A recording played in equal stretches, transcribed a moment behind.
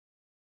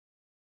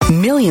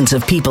Millions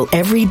of people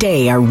every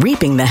day are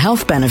reaping the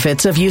health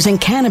benefits of using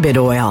cannabis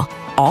oil,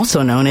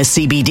 also known as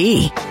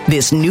CBD.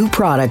 This new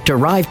product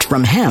derived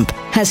from hemp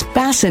has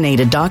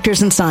fascinated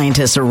doctors and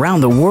scientists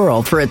around the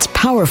world for its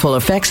powerful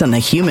effects on the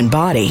human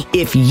body.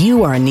 If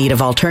you are in need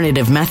of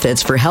alternative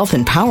methods for health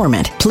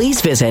empowerment, please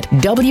visit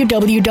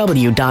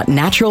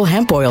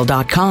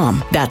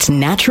www.naturalhempoil.com. That's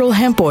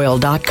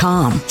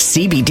naturalhempoil.com.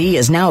 CBD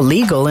is now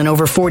legal in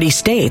over 40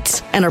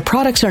 states, and our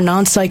products are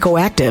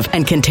non-psychoactive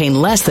and contain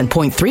less than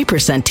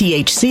 0.3%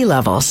 THC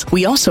levels.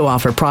 We also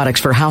offer products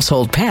for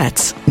household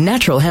pets.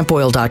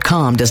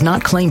 Naturalhempoil.com does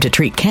not claim to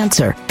treat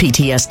cancer,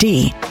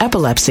 PTSD,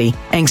 epilepsy,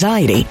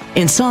 anxiety,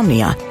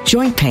 insomnia,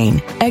 joint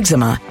pain,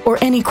 eczema, or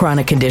any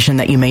chronic condition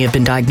that you may have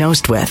been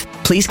diagnosed with.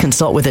 Please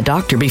consult with a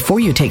doctor before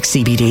you take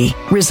CBD.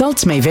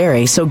 Results may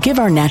vary, so give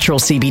our natural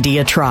CBD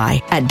a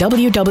try at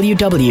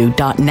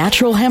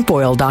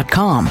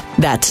www.naturalhempoil.com.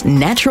 That's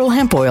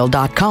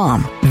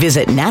naturalhempoil.com.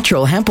 Visit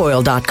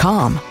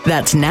naturalhempoil.com.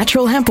 That's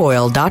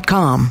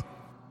naturalhempoil.com.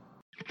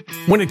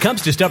 When it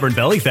comes to stubborn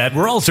belly fat,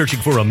 we're all searching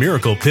for a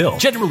miracle pill.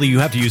 Generally, you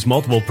have to use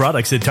multiple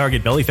products that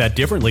target belly fat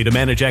differently to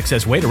manage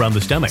excess weight around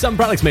the stomach. Some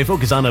products may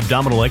focus on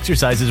abdominal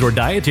exercises or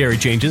dietary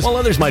changes, while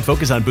others might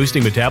focus on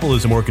boosting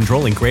metabolism or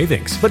controlling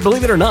cravings. But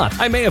believe it or not,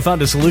 I may have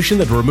found a solution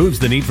that removes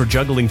the need for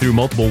juggling through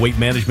multiple weight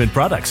management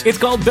products. It's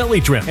called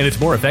Belly Trim, and it's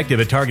more effective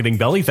at targeting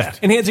belly fat,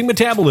 enhancing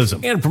metabolism,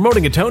 and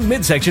promoting a toned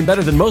midsection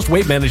better than most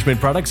weight management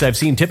products I've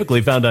seen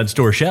typically found on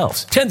store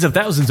shelves. Tens of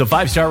thousands of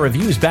 5-star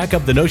reviews back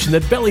up the notion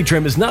that Belly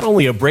Trim is not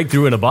only a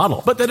breakthrough in a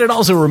bottle, but that it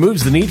also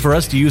removes the need for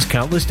us to use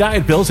countless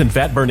diet pills and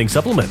fat-burning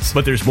supplements.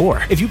 But there's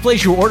more. If you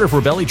place your order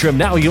for Belly Trim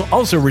now, you'll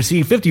also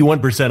receive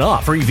 51%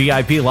 off, free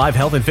VIP live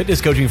health and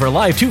fitness coaching for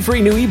life, 2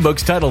 free new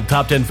ebooks titled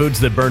Top 10 Foods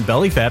That Burn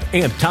Belly Fat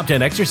and Top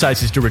 10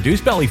 Exercises to Reduce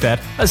Belly Fat,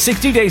 a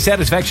 60-day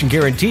satisfaction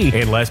guarantee,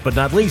 and last but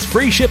not least,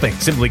 free shipping.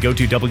 Simply go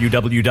to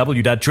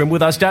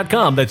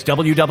www.trimwithus.com. That's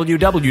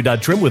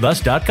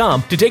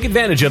www.trimwithus.com to take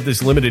advantage of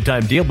this limited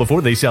time deal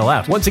before they sell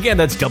out. Once again,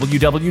 that's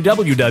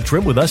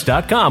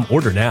www.trimwithus.com.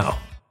 Order now.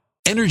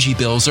 Energy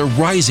bills are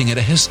rising at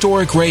a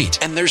historic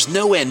rate, and there's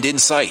no end in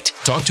sight.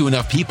 Talk to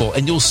enough people,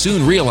 and you'll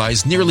soon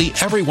realize nearly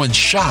everyone's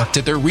shocked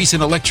at their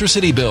recent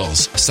electricity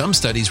bills. Some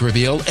studies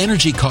reveal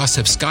energy costs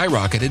have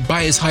skyrocketed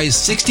by as high as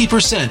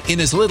 60%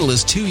 in as little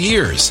as 2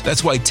 years.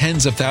 That's why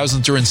tens of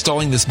thousands are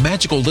installing this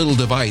magical little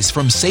device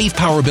from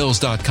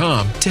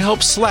SavePowerBills.com to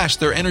help slash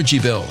their energy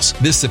bills.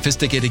 This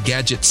sophisticated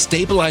gadget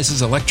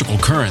stabilizes electrical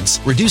currents,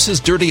 reduces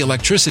dirty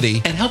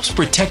electricity, and helps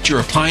protect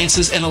your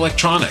appliances and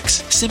electronics.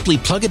 Simply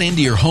plug it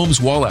into your home's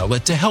wall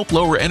outlet to help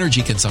lower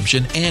energy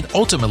consumption and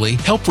ultimately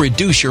help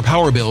reduce your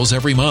power bills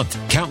every month.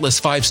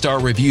 Countless 5-star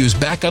reviews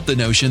back up the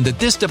notion that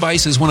this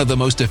device is one of the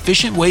most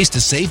efficient ways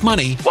to save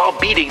money while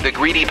beating the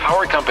greedy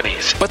power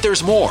companies. But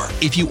there's more.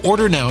 If you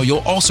order now, you'll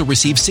also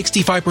receive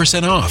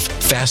 65% off,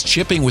 fast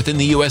shipping within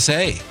the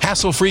USA,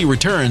 hassle-free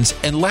returns,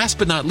 and last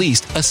but not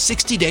least, a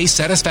 60-day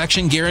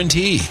satisfaction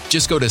guarantee.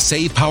 Just go to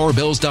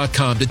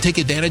SavePowerBills.com to take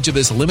advantage of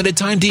this limited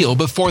time deal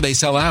before they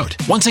sell out.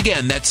 Once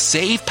again, that's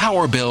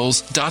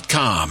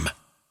SavePowerBills.com.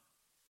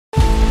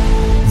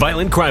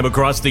 Violent crime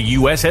across the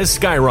U.S. has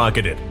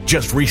skyrocketed.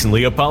 Just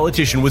recently, a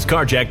politician was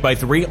carjacked by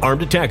 3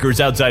 armed attackers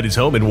outside his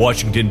home in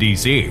Washington,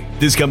 D.C.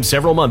 This comes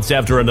several months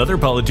after another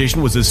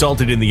politician was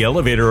assaulted in the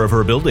elevator of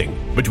her building.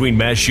 Between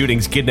mass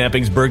shootings,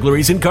 kidnappings,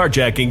 burglaries, and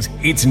carjackings,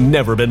 it's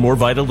never been more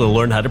vital to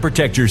learn how to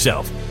protect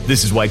yourself.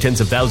 This is why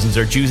tens of thousands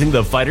are choosing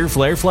the Fighter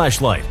Flare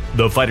flashlight.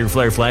 The Fighter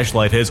Flare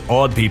flashlight has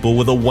awed people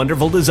with a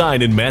wonderful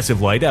design and massive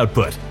light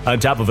output. On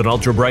top of an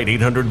ultra-bright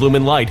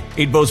 800-lumen light,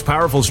 it boasts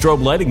powerful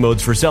strobe lighting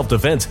modes for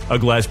self-defense, a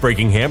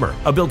glass-breaking hammer,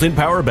 a built-in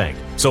power bank,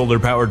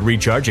 solar-powered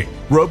recharging,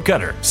 rope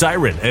cutter,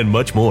 siren, and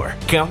much more.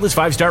 Countless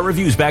 5-star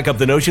reviews back up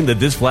the notion that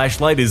this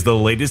flashlight is the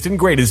latest and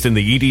greatest in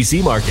the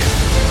EDC market.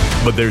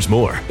 But there's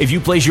more. If you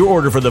place your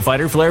order for the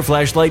Fighter Flare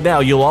flashlight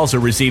now, you'll also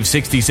receive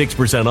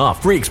 66%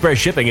 off, free express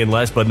shipping, and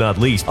last but not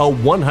least, a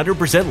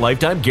 100%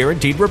 lifetime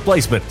guaranteed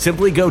replacement.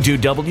 Simply go to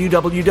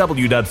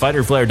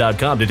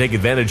www.fighterflare.com to take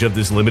advantage of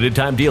this limited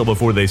time deal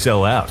before they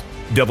sell out.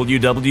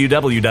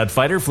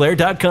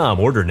 www.fighterflare.com.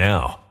 Order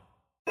now.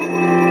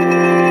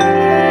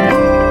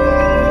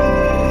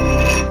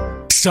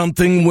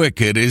 Something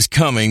wicked is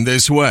coming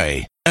this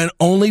way, and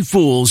only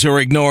fools are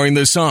ignoring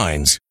the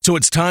signs. So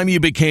it's time you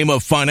became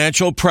a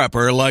financial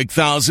prepper like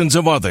thousands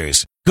of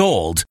others.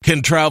 Gold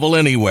can travel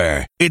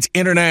anywhere. It's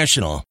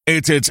international.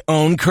 It's its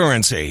own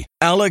currency.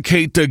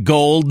 Allocate to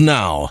gold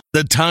now,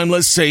 the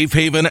timeless safe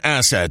haven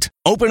asset.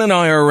 Open an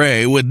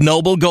IRA with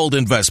Noble Gold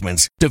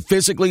Investments to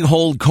physically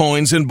hold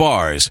coins and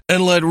bars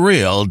and let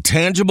real,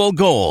 tangible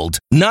gold,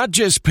 not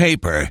just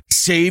paper,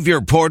 Save your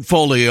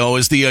portfolio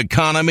as the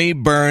economy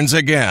burns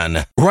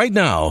again. Right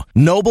now,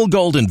 Noble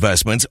Gold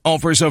Investments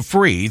offers a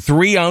free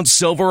 3-ounce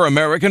silver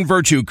American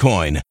Virtue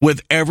coin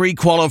with every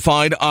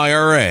qualified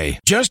IRA.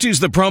 Just use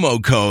the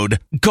promo code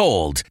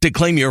GOLD to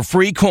claim your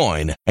free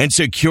coin and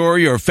secure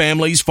your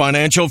family's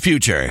financial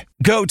future.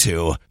 Go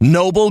to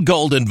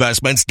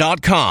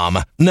noblegoldinvestments.com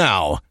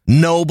now.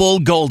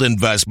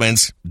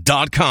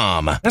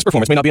 noblegoldinvestments.com. Past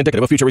performance may not be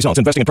indicative of future results.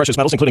 Investing in precious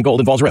metals, including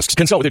gold, involves risks.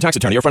 Consult with your tax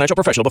attorney or financial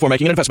professional before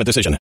making an investment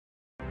decision.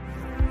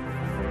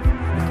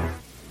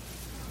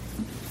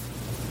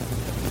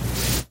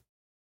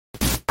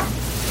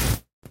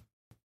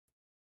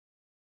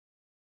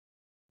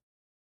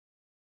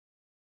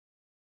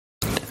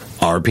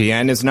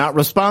 RPN is not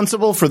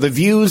responsible for the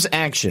views,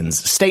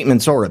 actions,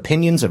 statements, or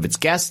opinions of its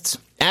guests,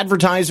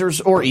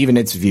 advertisers, or even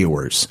its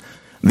viewers.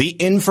 The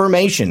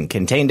information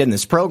contained in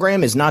this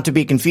program is not to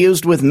be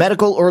confused with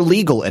medical or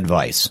legal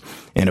advice.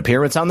 An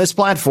appearance on this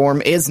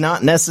platform is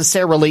not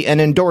necessarily an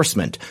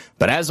endorsement,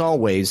 but as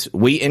always,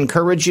 we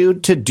encourage you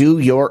to do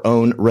your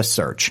own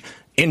research.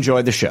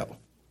 Enjoy the show.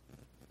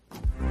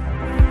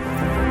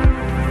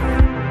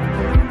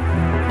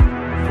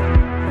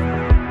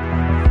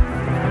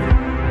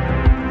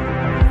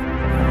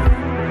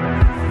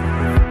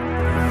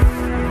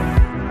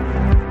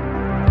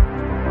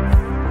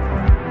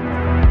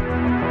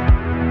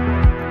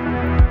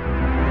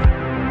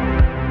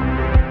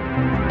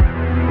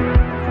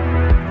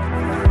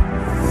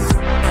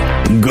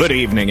 Good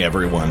evening,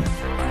 everyone.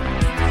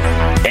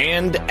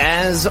 And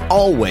as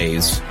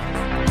always,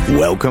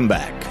 welcome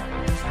back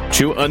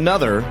to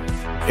another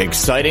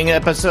exciting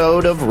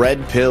episode of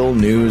Red Pill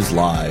News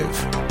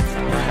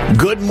Live.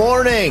 Good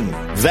morning,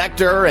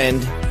 Vector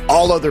and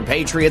all other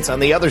patriots on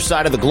the other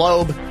side of the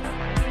globe.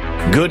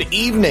 Good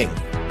evening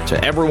to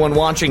everyone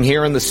watching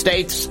here in the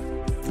States.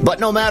 But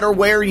no matter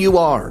where you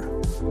are,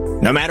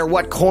 no matter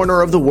what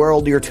corner of the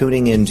world you're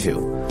tuning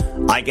into,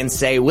 I can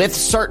say with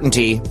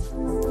certainty,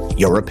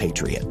 you're a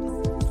patriot.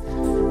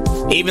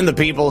 Even the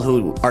people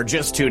who are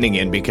just tuning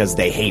in because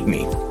they hate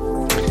me.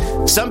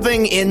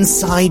 Something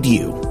inside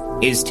you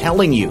is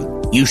telling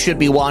you you should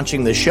be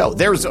watching the show.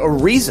 There's a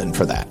reason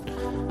for that.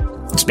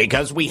 It's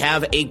because we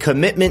have a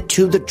commitment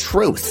to the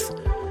truth.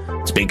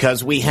 It's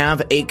because we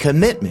have a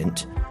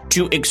commitment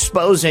to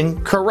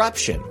exposing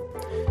corruption.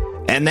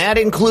 And that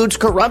includes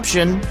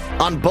corruption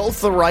on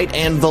both the right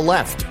and the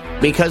left.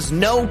 Because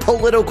no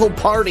political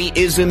party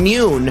is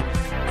immune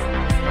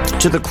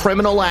to the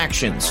criminal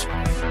actions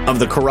of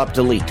the corrupt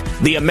elite,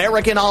 the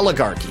American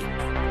oligarchy,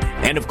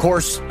 and of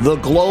course, the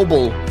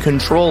global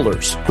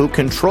controllers who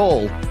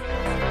control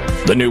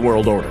the New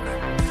World Order.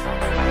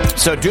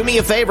 So do me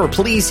a favor,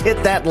 please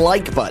hit that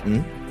like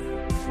button.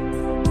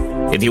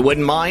 If you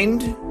wouldn't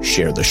mind,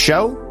 share the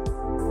show.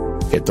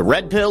 Hit the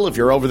red pill if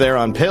you're over there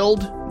on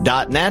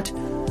pilled.net.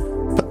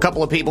 A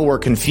couple of people were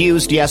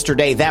confused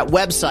yesterday. That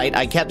website,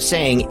 I kept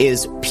saying,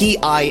 is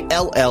PILLED.net.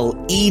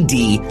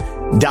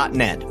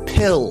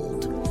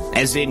 Pilled,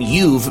 as in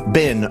you've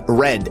been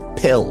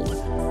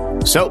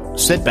red-pilled. So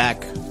sit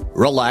back,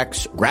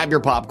 relax, grab your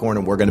popcorn,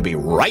 and we're going to be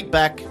right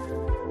back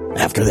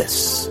after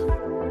this.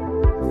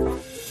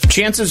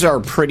 Chances are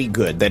pretty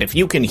good that if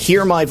you can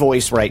hear my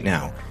voice right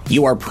now,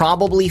 you are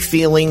probably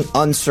feeling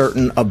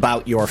uncertain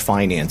about your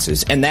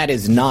finances, and that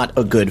is not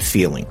a good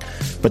feeling.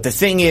 But the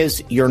thing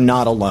is, you're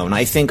not alone.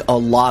 I think a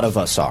lot of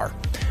us are.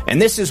 And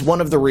this is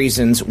one of the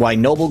reasons why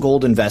Noble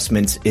Gold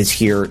Investments is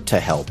here to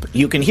help.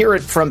 You can hear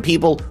it from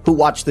people who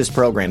watch this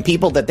program,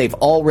 people that they've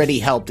already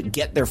helped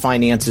get their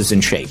finances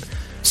in shape.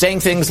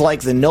 Saying things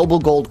like, the Noble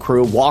Gold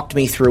crew walked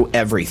me through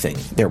everything.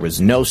 There was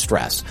no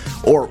stress.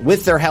 Or,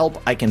 with their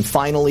help, I can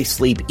finally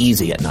sleep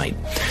easy at night.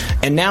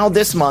 And now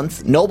this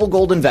month, Noble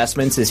Gold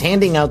Investments is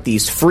handing out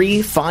these free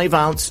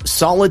 5-ounce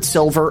solid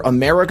silver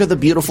America the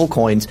Beautiful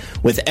coins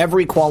with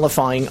every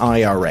qualifying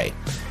IRA.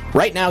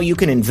 Right now, you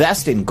can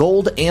invest in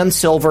gold and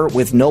silver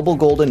with Noble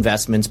Gold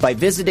Investments by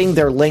visiting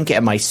their link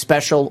at my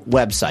special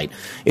website.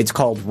 It's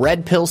called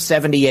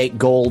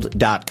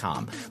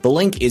redpill78gold.com. The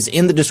link is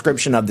in the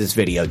description of this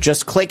video.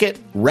 Just click it,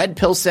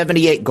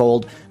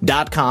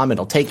 redpill78gold.com.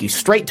 It'll take you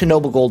straight to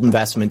Noble Gold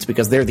Investments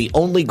because they're the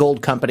only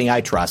gold company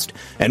I trust.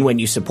 And when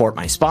you support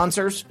my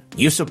sponsors,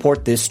 you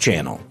support this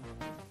channel.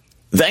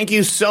 Thank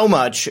you so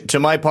much to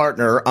my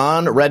partner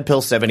on Red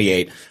Pill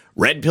 78.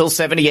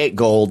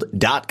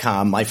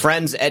 redpill78gold.com. My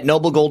friends at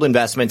Noble Gold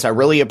Investments, I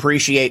really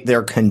appreciate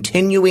their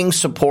continuing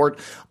support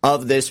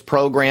of this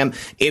program.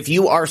 If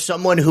you are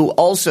someone who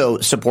also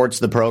supports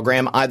the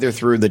program, either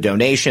through the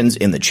donations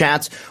in the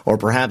chats or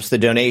perhaps the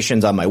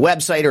donations on my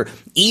website or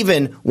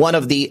even one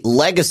of the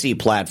legacy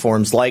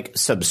platforms like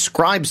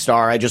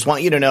Subscribestar, I just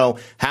want you to know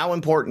how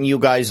important you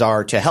guys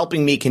are to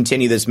helping me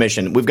continue this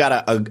mission. We've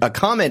got a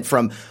comment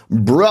from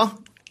Bruh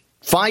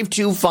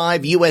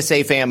 525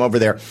 USA fam over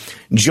there.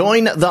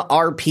 Join the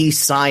RP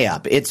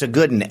PSYOP. It's a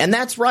good one. And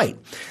that's right.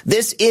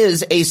 This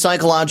is a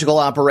psychological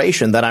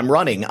operation that I'm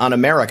running on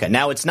America.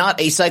 Now, it's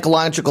not a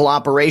psychological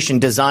operation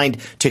designed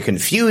to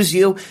confuse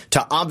you,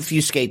 to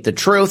obfuscate the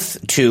truth,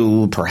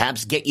 to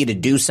perhaps get you to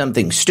do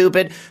something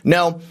stupid.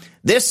 No,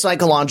 this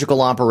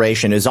psychological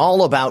operation is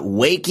all about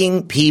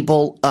waking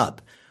people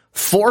up,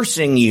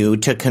 forcing you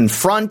to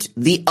confront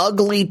the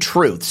ugly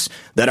truths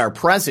that are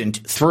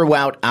present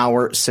throughout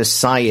our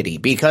society.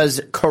 Because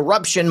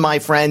corruption, my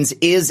friends,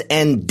 is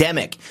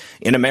endemic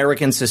in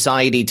American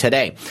society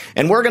today.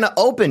 And we're going to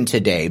open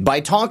today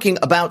by talking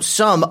about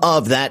some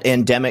of that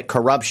endemic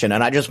corruption.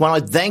 And I just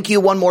want to thank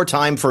you one more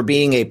time for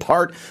being a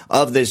part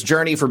of this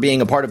journey, for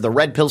being a part of the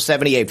Red Pill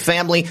 78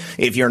 family.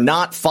 If you're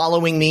not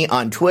following me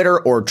on Twitter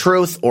or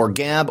Truth or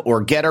Gab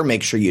or Getter,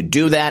 make sure you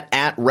do that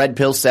at Red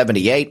Pill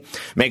 78.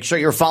 Make sure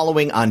you're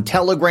following on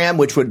Telegram,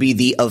 which would be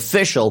the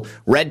official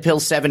Red Pill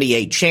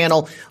 78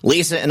 channel.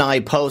 Lisa and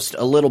I post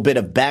a little bit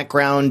of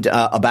background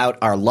about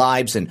our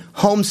lives and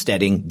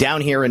homesteading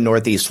down here in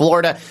Northeast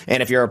Florida.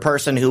 And if you're a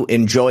person who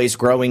enjoys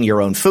growing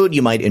your own food,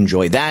 you might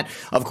enjoy that.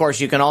 Of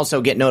course, you can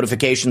also get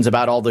notifications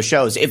about all the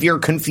shows. If you're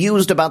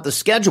confused about the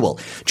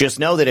schedule, just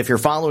know that if you're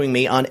following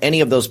me on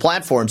any of those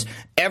platforms,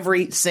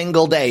 every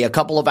single day, a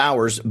couple of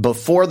hours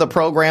before the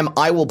program,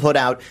 I will put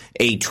out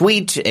a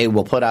tweet, I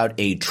will put out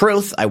a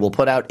truth, I will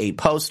put out a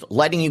post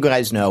letting you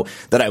guys know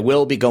that I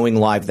will be going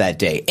live that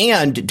day.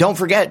 And don't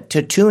forget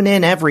to tune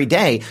in every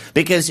day,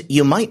 because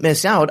you might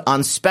miss out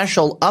on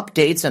special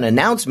updates and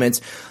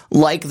announcements,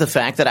 like the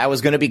fact that I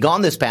was going to be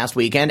gone this past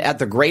weekend at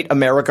the Great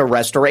America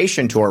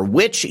Restoration Tour,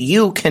 which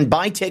you can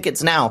buy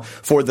tickets now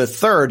for the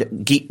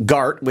third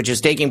GART, which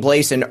is taking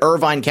place in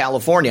Irvine,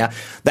 California.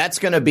 That's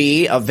going to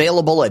be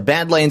available at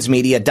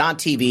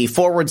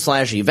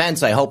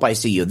badlandsmedia.tv/events. I hope I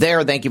see you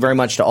there. Thank you very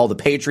much to all the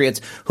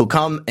Patriots who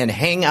come and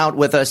hang out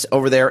with us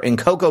over there in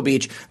Cocoa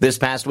Beach this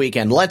past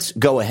weekend. Let's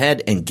go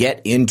ahead and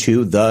get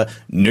into the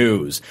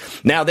news.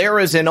 Now, there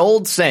is an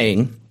old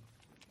saying,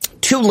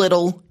 too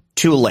little,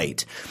 too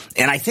late.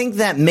 And I think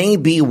that may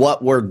be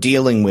what we're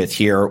dealing with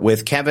here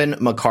with Kevin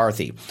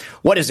McCarthy.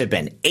 What has it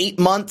been? 8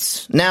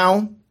 months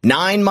now?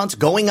 9 months?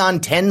 Going on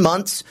 10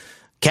 months?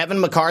 Kevin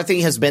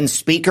McCarthy has been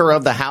Speaker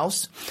of the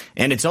House,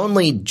 and it's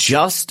only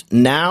just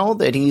now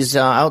that he's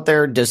out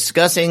there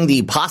discussing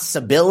the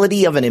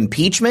possibility of an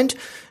impeachment.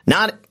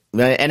 Not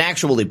an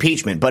actual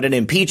impeachment, but an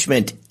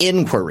impeachment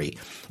inquiry.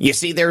 You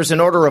see, there's an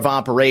order of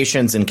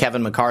operations, and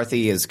Kevin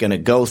McCarthy is going to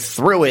go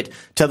through it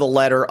to the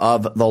letter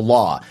of the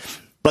law.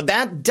 But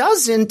that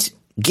doesn't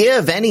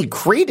give any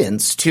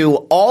credence to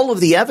all of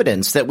the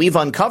evidence that we've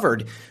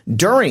uncovered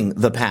during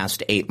the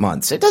past 8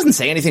 months. It doesn't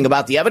say anything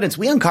about the evidence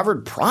we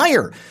uncovered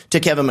prior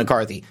to Kevin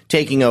McCarthy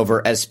taking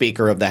over as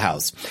Speaker of the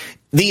House.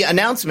 The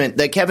announcement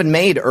that Kevin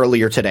made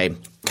earlier today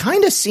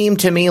kind of seemed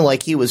to me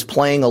like he was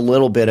playing a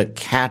little bit of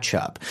catch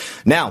up.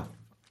 Now,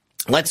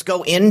 let's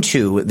go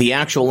into the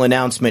actual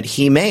announcement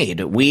he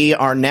made. We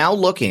are now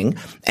looking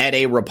at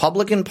a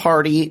Republican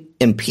Party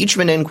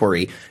impeachment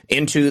inquiry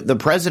into the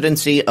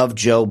presidency of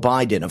Joe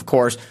Biden. Of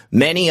course,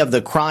 many of the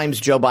crimes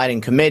Joe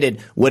Biden committed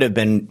would have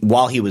been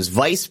while he was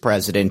vice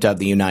president of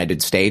the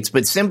United States,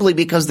 but simply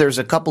because there's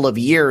a couple of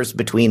years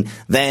between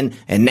then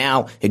and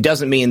now, it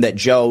doesn't mean that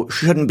Joe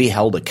shouldn't be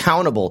held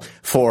accountable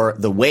for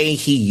the way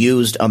he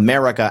used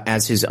America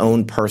as his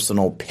own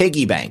personal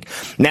piggy bank.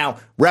 Now,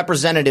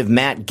 Representative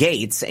Matt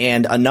Gaetz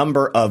and a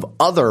number of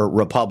other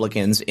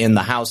Republicans in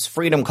the House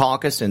Freedom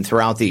Caucus and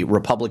throughout the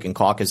Republican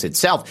caucus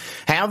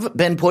itself have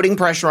been putting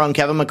pressure on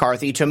Kevin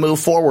McCarthy to move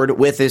forward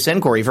with this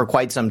inquiry for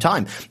quite some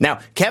time. Now,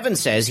 Kevin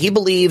says he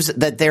believes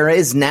that there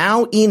is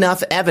now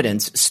enough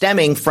evidence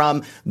stemming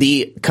from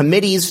the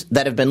committees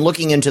that have been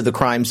looking into the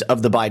crimes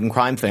of the Biden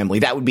crime family.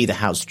 That would be the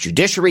House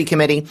Judiciary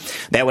Committee.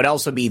 That would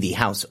also be the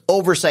House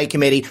Oversight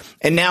Committee.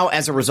 And now,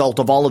 as a result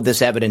of all of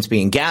this evidence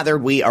being gathered,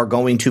 we are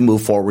going to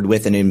move forward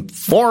with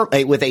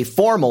a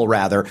formal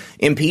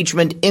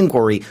impeachment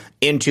inquiry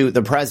into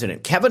the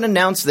president. Kevin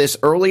announced this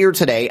earlier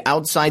today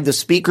outside the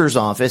Speaker's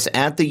office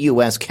at the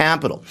U.S.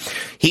 Capitol.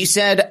 He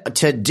said,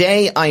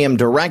 "Today I am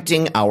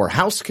directing our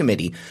House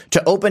committee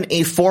to open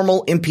a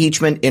formal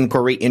impeachment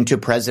inquiry into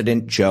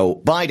President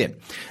Joe Biden.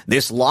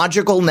 This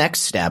logical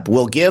next step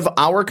will give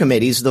our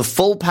committees the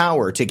full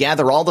power to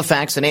gather all the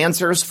facts and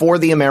answers for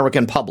the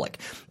American public."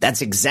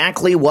 That's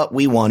exactly what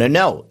we want to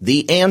know,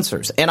 the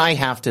answers. And I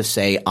have to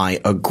say I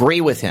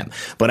agree with him.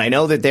 But I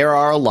know that there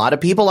are a lot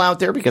of people out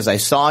there, because I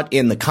saw it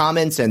in the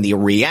comments and the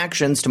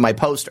reactions to my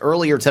post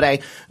earlier today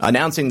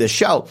announcing the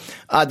show,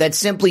 that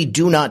simply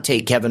do not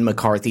take Kevin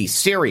McCarthy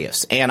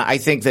serious. And I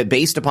think that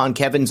based upon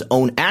Kevin's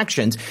own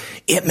actions,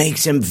 it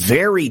makes him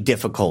very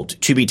difficult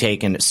to be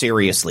taken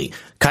seriously.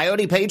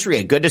 Coyote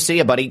Patriot, good to see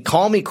you, buddy.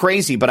 Call me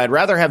crazy, but I'd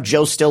rather have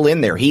Joe still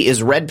in there. He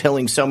is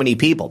red-pilling so many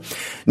people.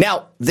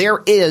 Now,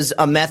 there is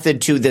a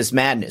method to this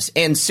madness.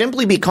 And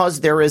simply because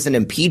there is an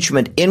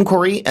impeachment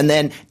inquiry and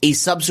then a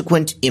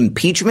subsequent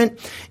impeachment,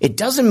 it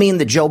doesn't mean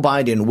that Joe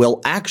Biden will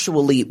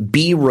actually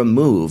be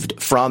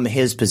removed from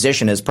his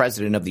position as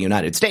president of the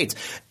United States,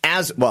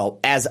 as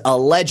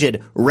alleged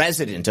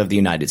resident of the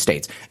United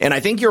States. And I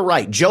think you're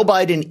right. Joe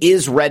Biden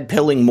is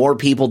red-pilling more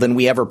people than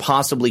we ever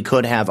possibly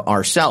could have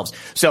ourselves.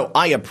 So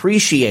I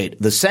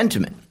appreciate the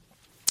sentiment.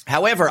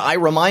 However, I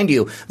remind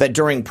you that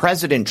during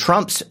President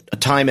Trump's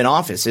time in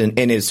office,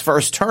 in his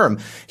first term,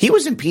 he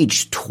was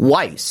impeached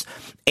twice.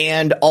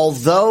 And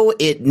although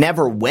it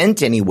never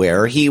went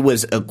anywhere, he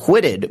was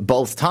acquitted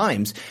both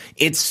times,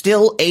 it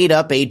still ate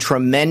up a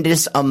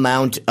tremendous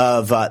amount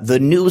of the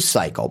news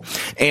cycle.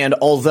 And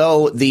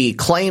although the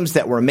claims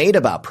that were made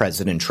about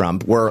President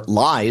Trump were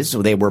lies,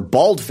 they were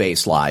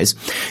bald-faced lies,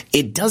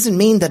 it doesn't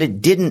mean that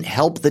it didn't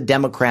help the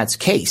Democrats'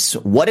 case.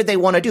 What did they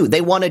want to do?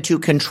 They wanted to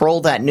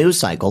control that news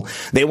cycle.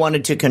 They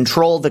wanted to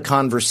control the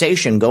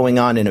conversation going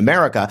on in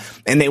America,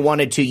 and they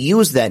wanted to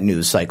use that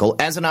news cycle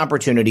as an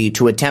opportunity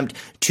to attempt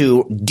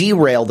to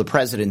derail the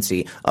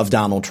presidency of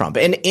Donald Trump.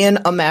 And in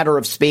a matter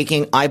of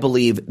speaking, I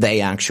believe they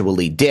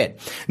actually did.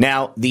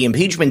 Now, the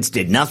impeachments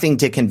did nothing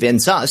to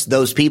convince us,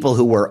 those people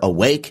who were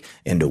awake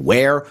and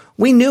aware.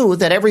 We knew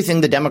that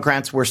everything the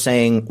Democrats were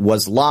saying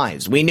was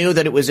lies. We knew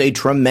that it was a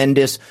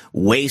tremendous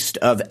waste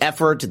of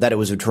effort, that it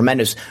was a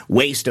tremendous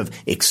waste of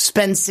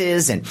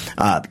expenses and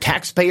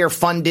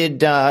taxpayer-funded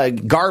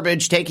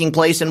garbage taking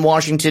place in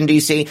Washington,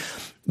 D.C.,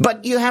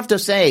 But you have to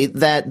say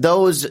that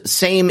those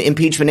same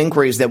impeachment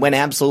inquiries that went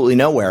absolutely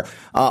nowhere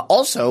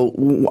also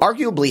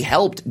arguably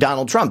helped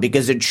Donald Trump,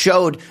 because it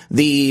showed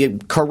the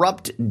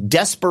corrupt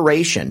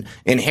desperation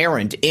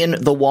inherent in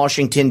the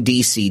Washington,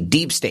 D.C.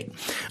 deep state.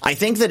 I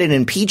think that an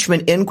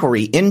impeachment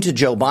inquiry into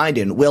Joe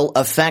Biden will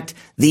affect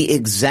the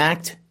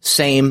exact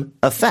same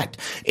effect.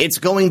 It's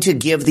going to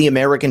give the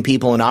American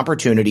people an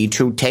opportunity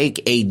to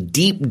take a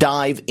deep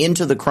dive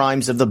into the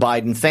crimes of the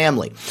Biden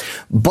family.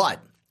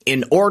 But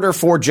in order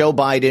for Joe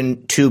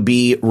Biden to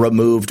be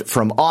removed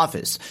from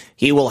office,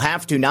 he will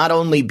have to not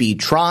only be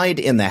tried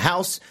in the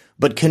House,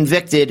 but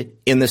convicted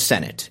in the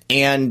Senate.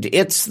 And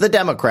it's the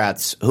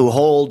Democrats who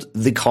hold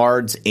the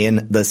cards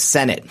in the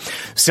Senate.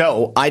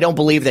 So I don't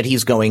believe that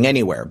he's going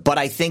anywhere. But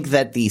I think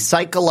that the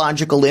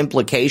psychological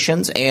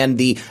implications and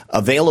the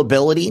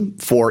availability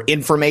for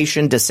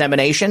information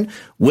dissemination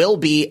will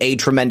be a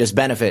tremendous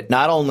benefit,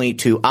 not only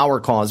to our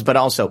cause, but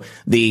also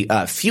the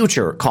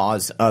future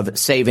cause of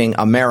saving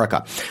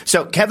America.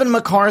 So Kevin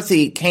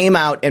McCarthy came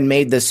out and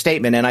made this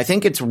statement. And I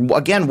think it's,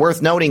 again,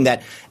 worth noting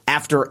that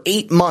after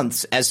 8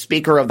 months as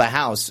Speaker of the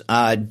House,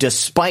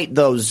 despite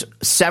those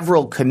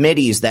several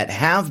committees that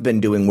have been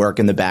doing work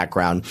in the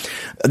background,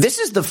 this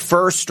is the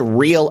first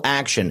real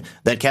action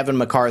that Kevin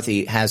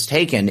McCarthy has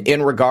taken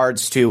in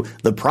regards to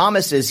the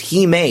promises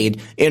he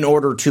made in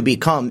order to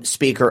become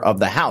Speaker of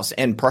the House.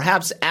 And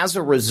perhaps as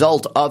a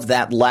result of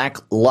that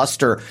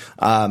lackluster,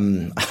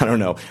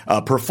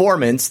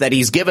 performance that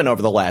he's given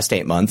over the last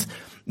 8 months,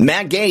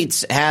 Matt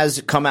Gaetz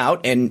has come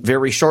out, and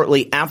very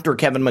shortly after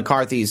Kevin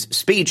McCarthy's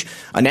speech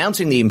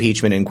announcing the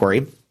impeachment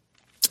inquiry,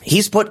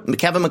 he's put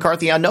Kevin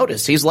McCarthy on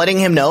notice. He's letting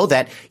him know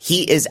that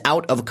he is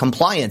out of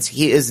compliance.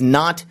 He is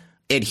not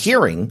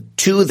adhering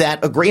to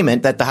that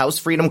agreement that the House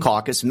Freedom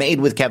Caucus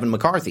made with Kevin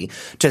McCarthy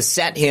to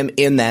set him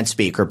in that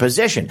speaker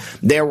position.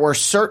 There were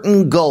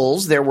certain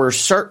goals, there were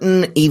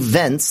certain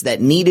events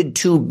that needed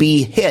to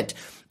be hit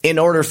in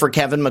order for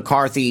Kevin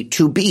McCarthy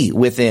to be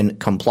within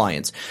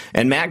compliance.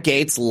 And Matt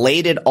Gaetz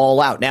laid it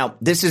all out. Now,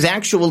 this is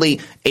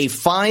actually a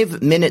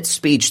 5-minute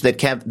speech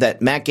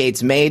that Matt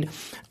Gaetz made.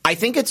 I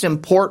think it's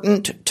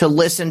important to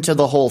listen to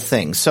the whole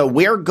thing. So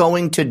we're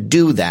going to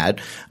do that.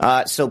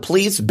 So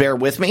please bear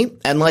with me,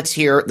 and let's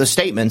hear the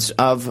statements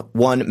of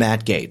one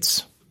Matt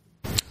Gaetz.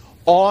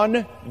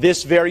 On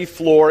this very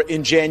floor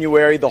in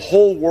January, the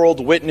whole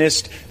world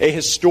witnessed a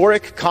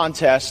historic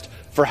contest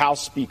for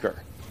House Speaker.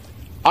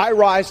 I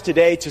rise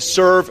today to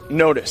serve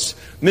notice.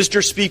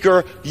 Mr.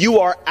 Speaker,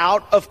 you are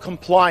out of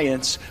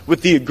compliance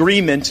with the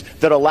agreement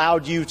that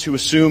allowed you to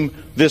assume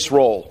this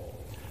role.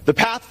 The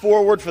path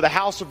forward for the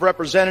House of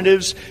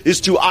Representatives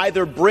is to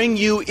either bring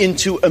you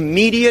into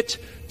immediate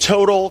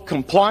total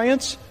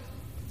compliance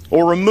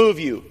or remove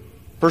you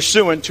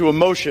pursuant to a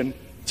motion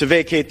to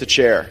vacate the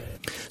chair.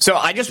 So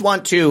I just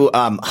want to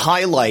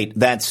highlight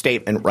that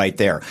statement right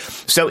there.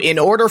 So in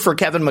order for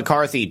Kevin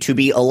McCarthy to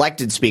be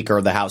elected Speaker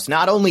of the House,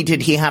 not only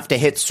did he have to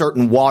hit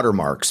certain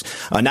watermarks,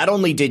 not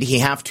only did he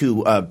have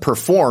to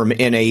perform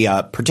in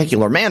a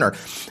particular manner,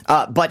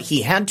 but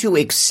he had to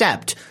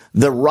accept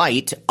the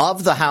right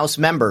of the House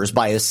members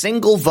by a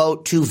single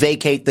vote to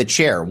vacate the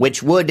chair,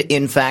 which would,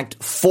 in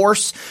fact,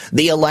 force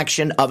the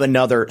election of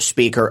another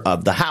Speaker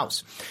of the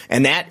House.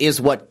 And that is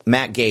what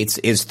Matt Gaetz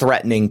is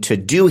threatening to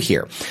do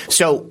here.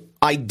 So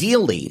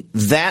ideally,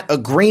 that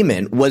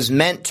agreement was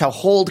meant to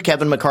hold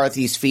Kevin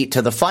McCarthy's feet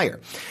to the fire.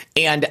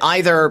 And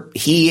either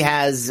he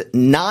has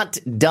not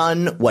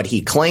done what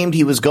he claimed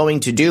he was going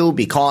to do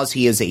because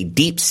he is a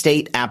deep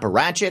state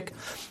apparatchik,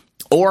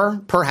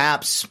 Or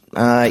perhaps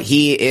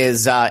he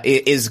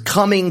is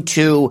coming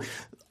to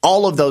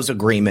all of those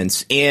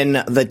agreements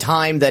in the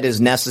time that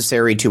is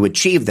necessary to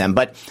achieve them.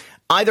 But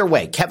either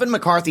way, Kevin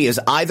McCarthy is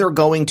either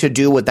going to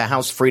do what the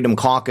House Freedom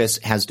Caucus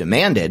has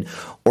demanded,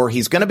 or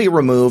he's going to be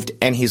removed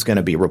and he's going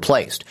to be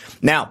replaced.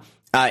 Now,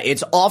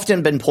 it's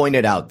often been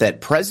pointed out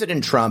that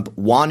President Trump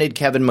wanted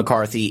Kevin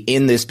McCarthy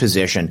in this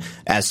position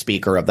as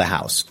Speaker of the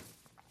House.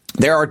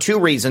 There are two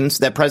reasons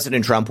that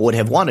President Trump would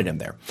have wanted him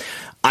there.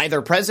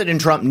 Either President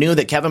Trump knew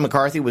that Kevin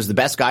McCarthy was the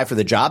best guy for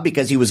the job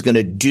because he was going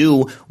to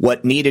do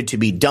what needed to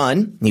be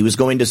done. He was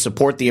going to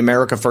support the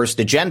America First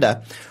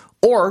agenda.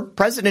 Or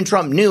President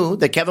Trump knew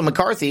that Kevin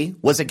McCarthy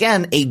was,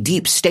 again, a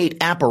deep state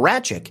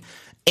apparatchik.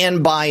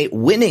 And by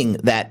winning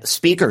that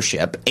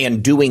speakership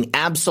and doing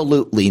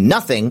absolutely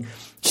nothing,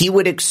 he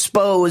would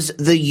expose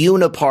the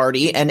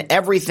uniparty and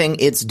everything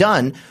it's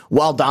done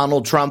while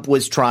Donald Trump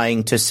was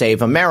trying to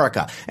save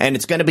America. And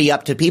it's going to be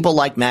up to people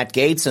like Matt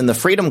Gaetz and the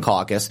Freedom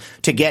Caucus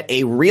to get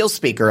a real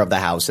Speaker of the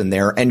House in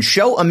there and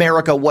show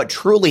America what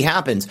truly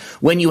happens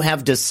when you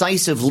have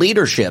decisive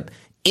leadership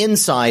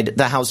inside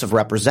the House of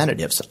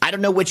Representatives. I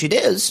don't know which it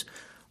is,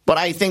 but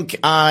I think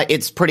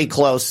it's pretty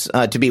close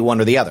to be one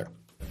or the other.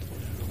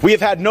 We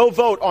have had no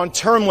vote on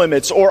term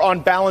limits or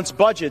on balanced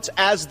budgets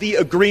as the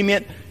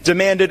agreement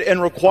demanded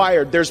and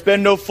required. There's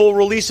been no full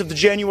release of the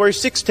January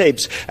 6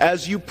 tapes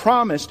as you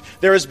promised.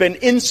 There has been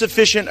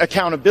insufficient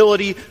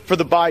accountability for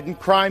the Biden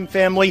crime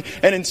family.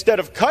 And instead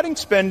of cutting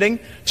spending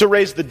to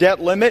raise the debt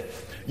limit,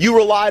 you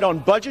relied on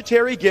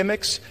budgetary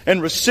gimmicks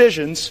and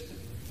rescissions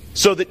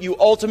so that you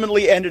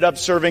ultimately ended up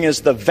serving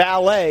as the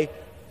valet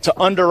to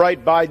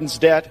underwrite Biden's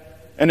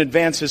debt and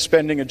advance his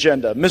spending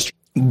agenda.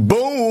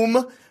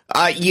 Boom.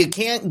 You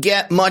can't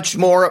get much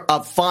more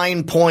a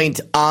fine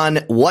point on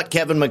what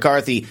Kevin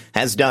McCarthy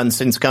has done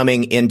since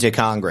coming into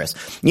Congress.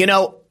 You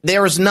know,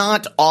 there's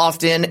not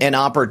often an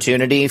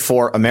opportunity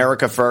for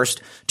America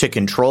First to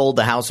control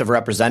the House of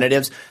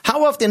Representatives.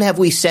 How often have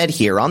we said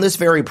here on this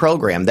very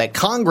program that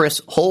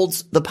Congress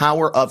holds the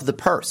power of the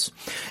purse?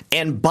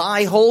 And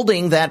by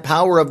holding that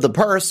power of the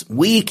purse,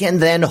 we can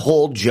then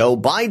hold Joe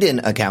Biden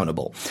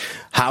accountable.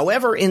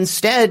 However,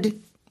 instead,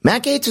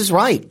 Matt Gaetz is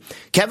right.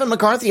 Kevin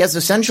McCarthy has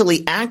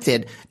essentially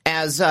acted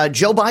as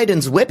Joe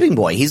Biden's whipping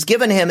boy. He's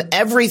given him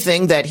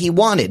everything that he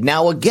wanted.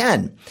 Now,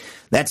 again,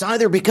 that's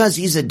either because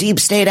he's a deep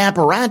state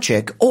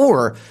apparatchik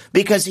or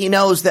because he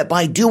knows that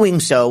by doing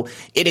so,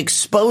 it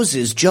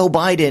exposes Joe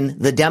Biden,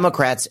 the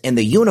Democrats, and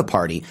the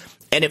Uniparty,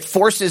 and it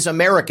forces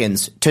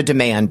Americans to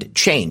demand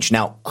change.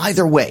 Now,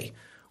 either way,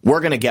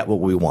 we're going to get what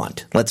we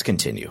want. Let's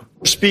continue.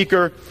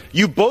 Speaker,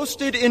 you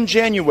boasted in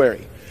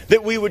January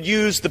that we would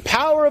use the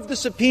power of the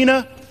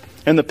subpoena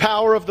and the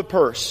power of the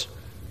purse.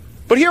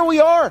 But here we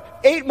are,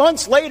 8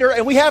 months later,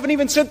 and we haven't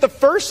even sent the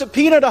first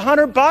subpoena to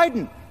Hunter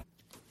Biden.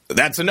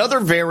 That's another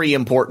very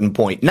important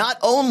point. Not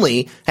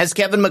only has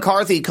Kevin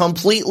McCarthy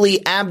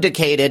completely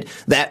abdicated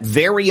that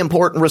very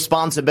important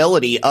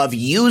responsibility of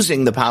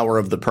using the power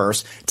of the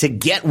purse to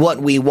get what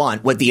we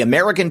want, what the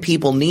American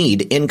people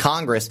need in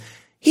Congress,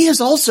 he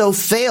has also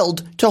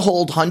failed to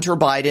hold Hunter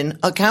Biden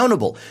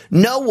accountable.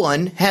 No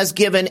one has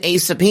given a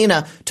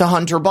subpoena to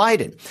Hunter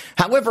Biden.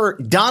 However,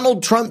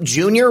 Donald Trump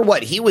Jr.,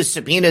 he was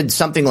subpoenaed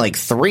something like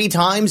 3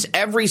 times.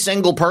 Every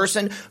single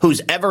person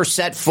who's ever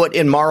set foot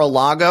in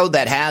Mar-a-Lago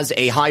that has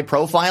a high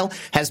profile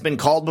has been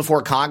called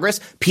before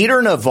Congress.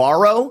 Peter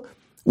Navarro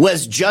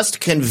was just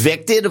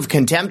convicted of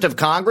contempt of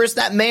Congress.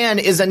 That man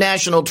is a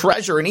national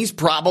treasure, and he's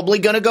probably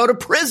going to go to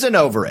prison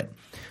over it.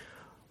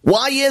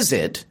 Why is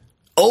it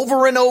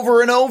over and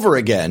over and over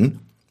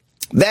again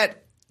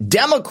that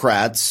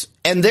Democrats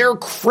and their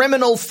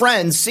criminal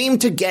friends seem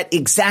to get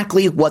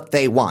exactly what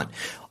they want,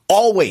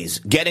 always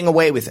getting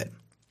away with it?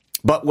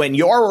 But when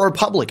you're a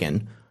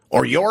Republican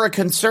or you're a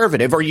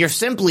conservative or you're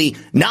simply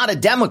not a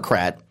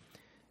Democrat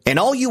and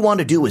all you want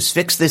to do is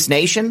fix this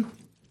nation,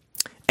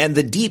 and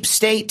the deep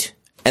state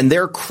and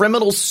their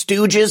criminal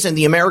stooges in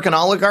the American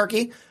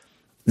oligarchy,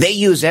 they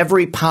use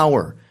every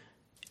power,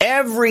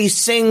 every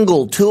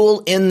single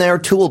tool in their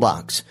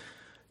toolbox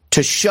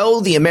to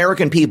show the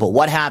American people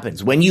what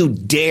happens when you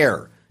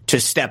dare to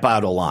step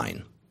out of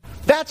line.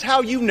 That's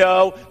how you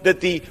know that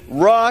the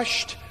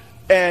rushed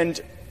and,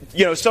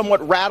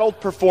 somewhat rattled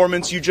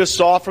performance you just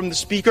saw from the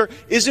Speaker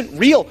isn't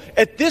real.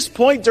 At this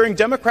point, during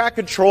Democrat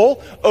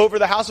control over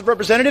the House of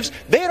Representatives,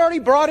 they had already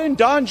brought in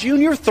Don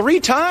Jr. 3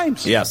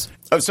 times. Yes.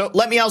 So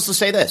let me also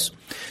say this.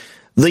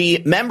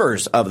 The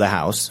members of the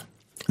House,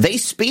 they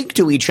speak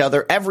to each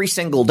other every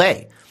single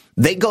day.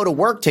 They go to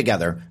work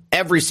together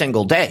every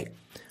single day.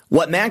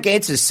 What Matt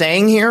Gaetz is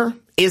saying here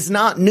is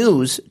not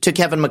news to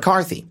Kevin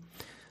McCarthy.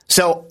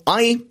 So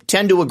I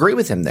tend to agree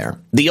with him there.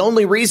 The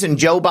only reason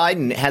Joe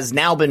Biden has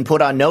now been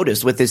put on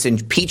notice with this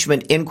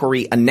impeachment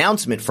inquiry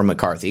announcement from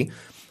McCarthy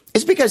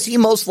is because he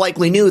most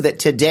likely knew that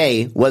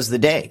today was the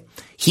day.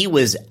 He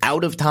was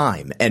out of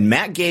time, and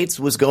Matt Gaetz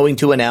was going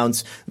to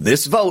announce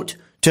this vote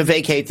to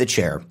vacate the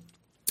chair,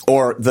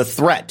 or the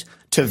threat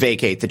to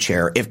vacate the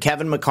chair, if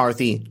Kevin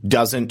McCarthy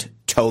doesn't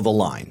toe the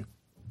line.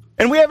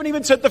 And we haven't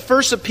even sent the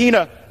first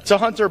subpoena to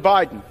Hunter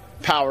Biden.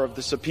 power of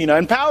the subpoena.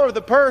 And power of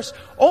the purse,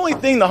 only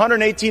thing the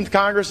 118th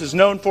Congress is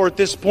known for at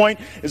this point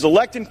is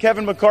electing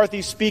Kevin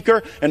McCarthy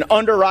Speaker and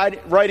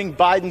underwriting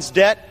Biden's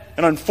debt.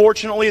 And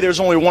unfortunately, there's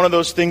only one of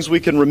those things we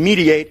can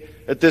remediate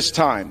at this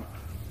time.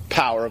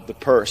 Power of the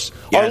purse.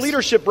 Yes. Our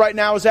leadership right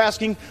now is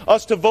asking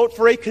us to vote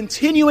for a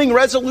continuing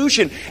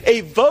resolution.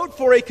 A vote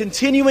for a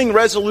continuing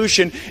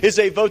resolution is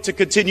a vote to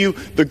continue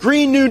the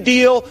Green New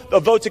Deal, a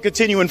vote to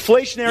continue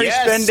inflationary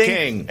spending,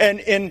 King.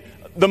 And in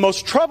the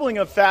most troubling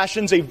of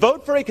fashions, a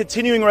vote for a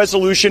continuing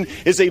resolution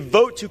is a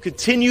vote to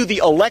continue the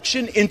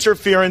election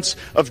interference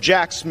of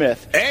Jack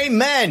Smith.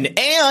 Amen.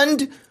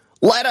 And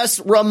let us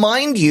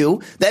remind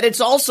you that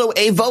it's also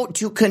a vote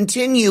to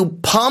continue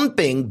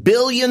pumping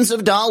billions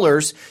of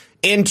dollars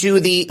into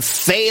the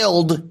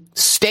failed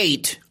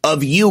state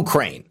of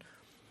Ukraine.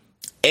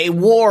 A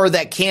war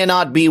that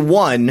cannot be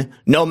won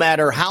no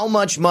matter how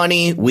much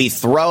money we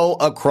throw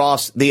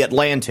across the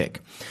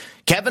Atlantic.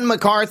 Kevin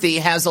McCarthy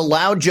has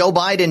allowed Joe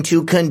Biden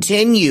to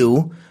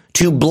continue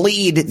to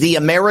bleed the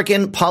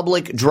American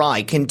public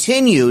dry,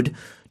 continued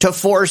to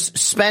force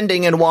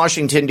spending in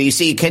Washington,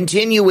 D.C.,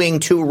 continuing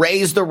to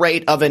raise the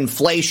rate of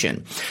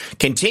inflation,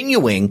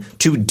 continuing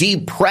to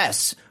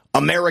depress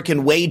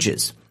American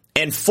wages,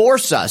 and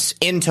force us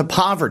into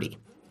poverty.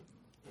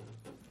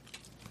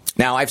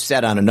 Now, I've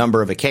said on a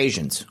number of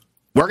occasions,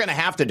 we're going to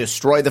have to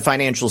destroy the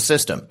financial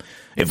system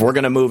if we're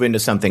going to move into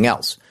something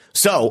else.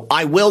 So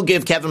I will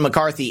give Kevin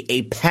McCarthy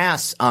a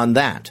pass on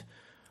that.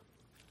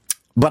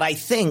 But I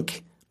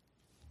think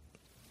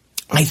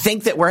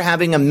that we're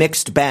having a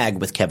mixed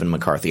bag with Kevin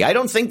McCarthy. I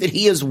don't think that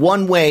he is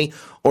one way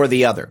or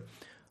the other.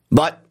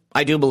 But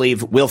I do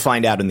believe we'll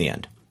find out in the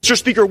end. Mr.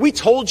 Speaker, we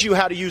told you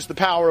how to use the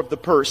power of the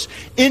purse.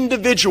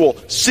 Individual,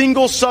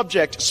 single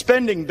subject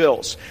spending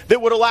bills that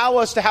would allow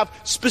us to have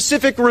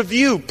specific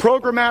review,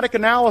 programmatic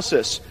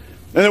analysis,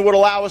 and that would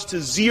allow us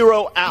to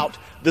zero out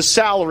the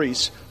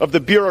salaries of the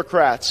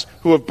bureaucrats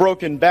who have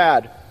broken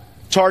bad,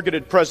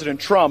 targeted President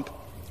Trump,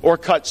 or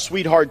cut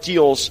sweetheart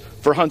deals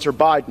for Hunter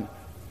Biden.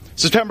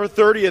 September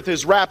 30th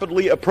is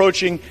rapidly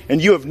approaching,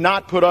 and you have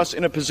not put us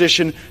in a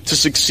position to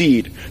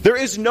succeed. There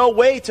is no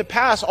way to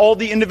pass all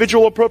the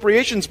individual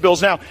appropriations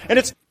bills now, and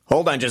it's...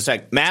 Hold on just a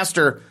sec.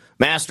 Master,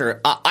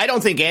 I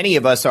don't think any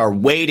of us are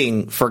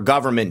waiting for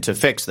government to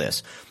fix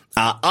this.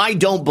 I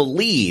don't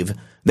believe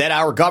that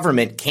our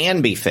government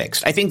can be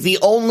fixed. I think the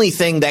only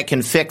thing that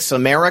can fix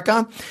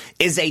America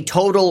is a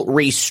total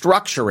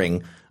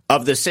restructuring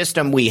of the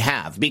system we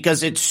have,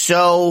 because it's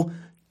so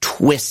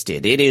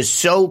twisted. It is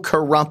so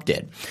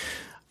corrupted.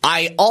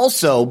 I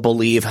also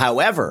believe,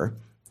 however,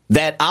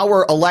 that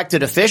our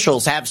elected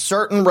officials have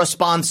certain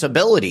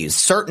responsibilities,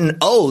 certain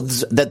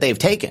oaths that they've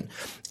taken.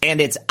 And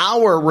it's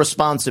our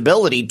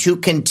responsibility to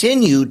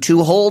continue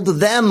to hold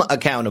them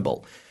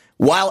accountable,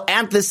 while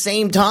at the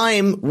same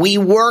time we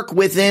work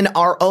within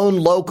our own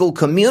local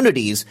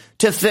communities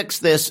to fix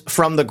this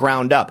from the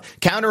ground up.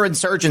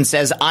 Counterinsurgent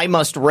says, I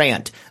must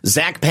rant.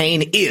 Zach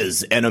Payne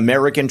is an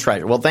American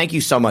treasure. Well, thank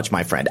you so much,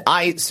 my friend.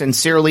 I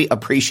sincerely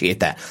appreciate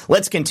that.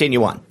 Let's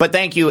continue on. But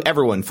thank you,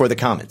 everyone, for the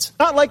comments.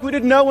 Not like we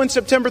didn't know when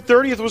September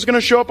 30th was going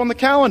to show up on the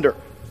calendar.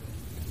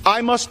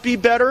 I must be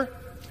better.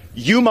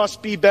 You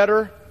must be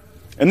better.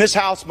 And this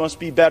House must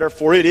be better,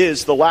 for it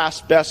is the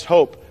last best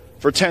hope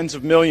for tens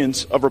of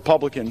millions of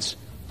Republicans.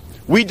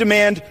 We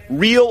demand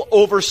real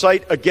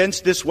oversight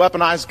against this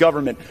weaponized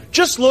government.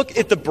 Just look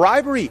at the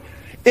bribery.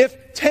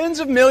 If tens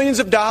of millions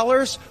of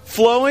dollars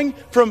flowing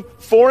from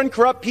foreign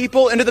corrupt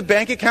people into the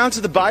bank accounts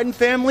of the Biden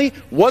family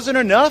wasn't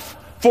enough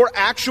for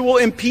actual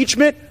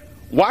impeachment,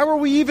 why were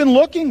we even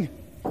looking?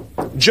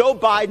 Joe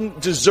Biden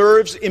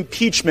deserves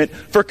impeachment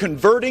for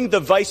converting the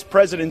vice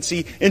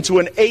presidency into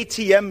an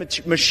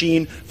ATM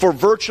machine for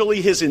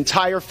virtually his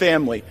entire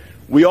family.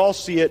 We all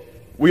see it.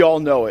 We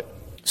all know it.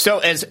 So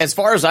as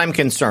far as I'm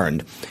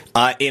concerned,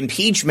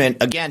 impeachment,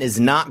 again, is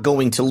not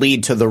going to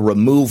lead to the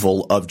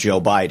removal of Joe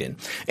Biden.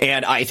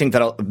 And I think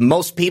that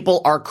most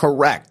people are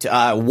correct.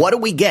 What do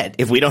we get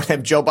if we don't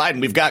have Joe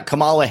Biden? We've got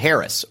Kamala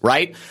Harris,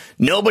 right?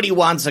 Nobody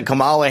wants a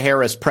Kamala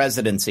Harris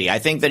presidency. I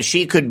think that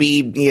she could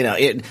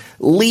be,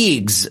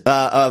 leagues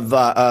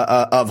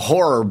of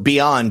horror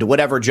beyond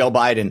whatever Joe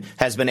Biden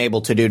has been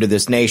able to do to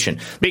this nation,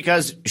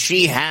 because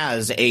she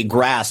has a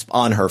grasp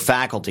on her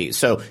faculties.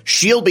 So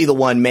she'll be the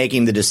one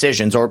making the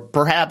decisions, or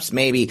perhaps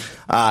maybe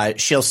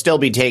she'll still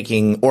be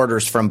taking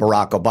orders from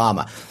Barack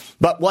Obama.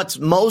 But what's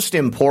most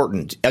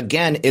important,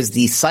 again, is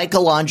the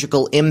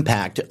psychological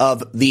impact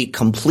of the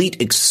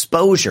complete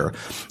exposure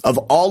of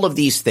all of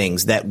these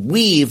things that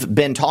we've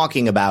been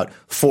talking about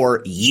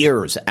for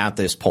years at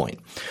this point.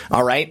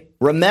 All right.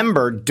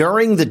 Remember,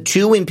 during the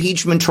two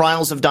impeachment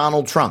trials of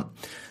Donald Trump,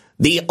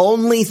 the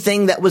only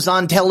thing that was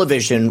on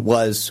television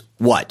was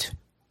what?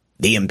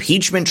 The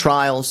impeachment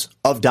trials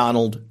of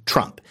Donald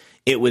Trump.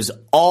 It was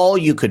all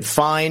you could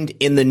find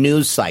in the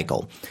news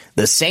cycle.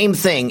 The same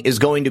thing is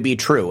going to be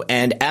true.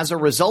 And as a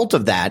result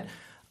of that,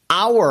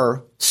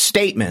 our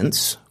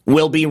statements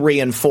will be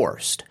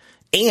reinforced.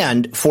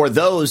 And for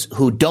those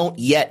who don't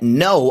yet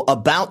know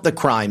about the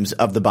crimes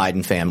of the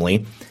Biden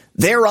family,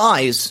 their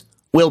eyes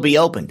will be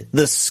opened.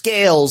 The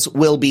scales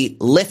will be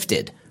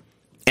lifted.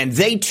 And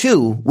they,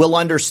 too, will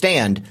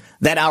understand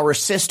that our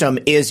system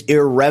is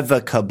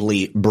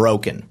irrevocably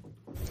broken.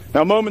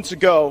 Now, moments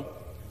ago,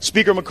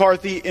 Speaker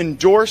McCarthy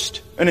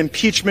endorsed an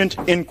impeachment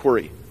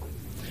inquiry.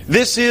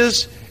 This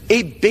is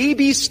a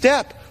baby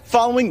step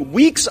following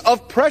weeks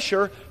of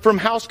pressure from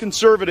House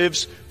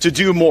conservatives to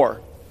do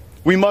more.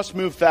 We must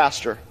move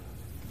faster.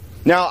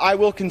 Now, I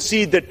will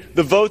concede that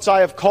the votes I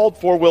have called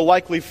for will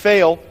likely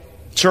fail: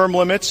 term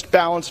limits,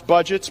 balanced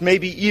budgets,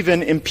 maybe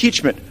even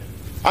impeachment.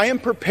 I am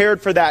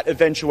prepared for that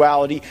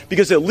eventuality,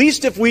 because at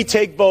least if we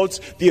take votes,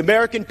 the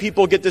American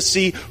people get to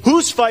see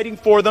who's fighting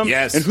for them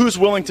and who's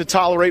willing to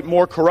tolerate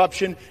more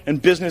corruption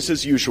and business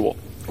as usual.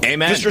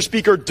 Amen. Mr.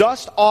 Speaker,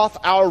 dust off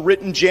our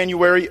written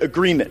January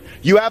agreement.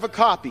 You have a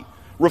copy.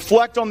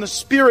 Reflect on the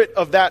spirit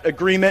of that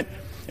agreement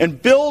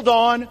and build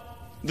on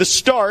the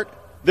start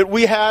that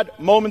we had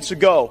moments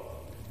ago.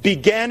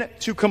 Begin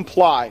to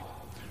comply.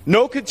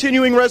 No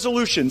continuing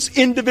resolutions,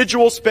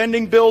 individual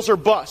spending bills or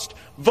bust,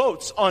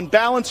 votes on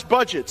balanced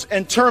budgets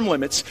and term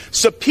limits,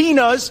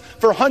 subpoenas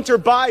for Hunter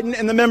Biden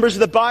and the members of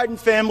the Biden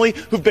family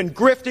who've been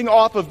grifting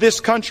off of this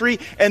country,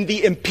 and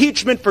the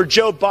impeachment for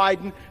Joe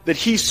Biden that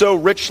he so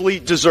richly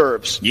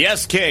deserves.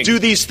 Yes, King. Do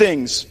these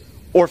things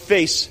or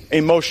face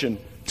a motion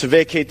to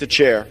vacate the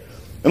chair.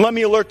 And let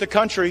me alert the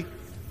country,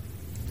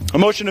 a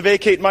motion to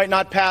vacate might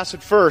not pass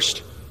at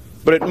first,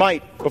 but it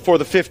might before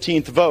the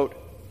 15th vote.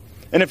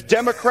 And if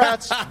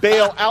Democrats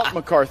bail out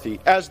McCarthy,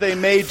 as they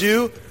may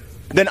do,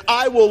 then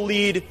I will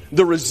lead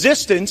the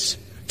resistance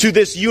to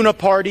this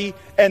uniparty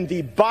and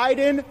the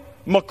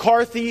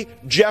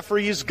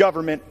Biden-McCarthy-Jeffries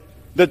government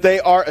that they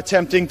are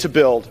attempting to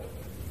build.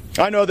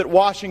 I know that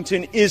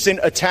Washington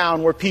isn't a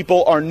town where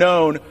people are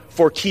known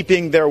for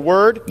keeping their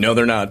word. No,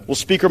 they're not. Well,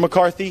 Speaker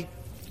McCarthy,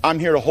 I'm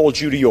here to hold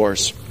you to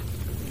yours.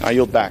 I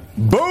yield back.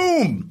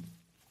 Boom!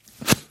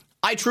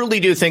 I truly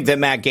do think that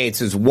Matt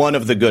Gaetz is one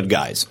of the good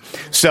guys.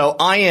 So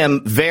I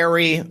am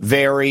very,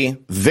 very,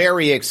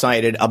 very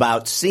excited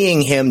about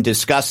seeing him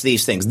discuss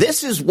these things.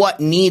 This is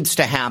what needs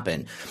to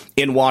happen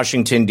in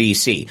Washington,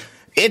 D.C.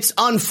 It's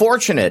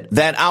unfortunate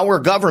that our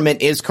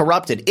government is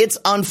corrupted. It's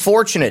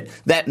unfortunate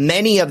that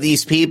many of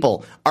these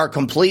people are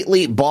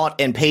completely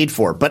bought and paid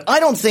for. But I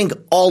don't think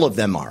all of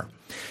them are.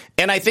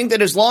 And I think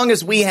that as long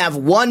as we have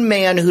one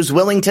man who's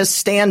willing to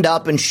stand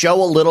up and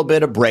show a little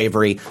bit of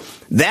bravery,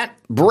 that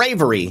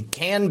bravery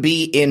can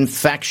be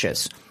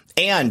infectious.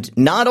 And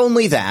not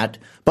only that,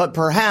 but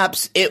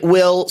perhaps it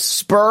will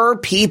spur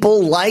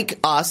people like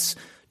us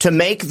to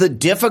make the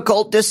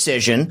difficult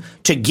decision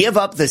to give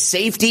up the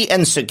safety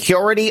and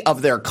security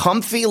of their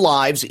comfy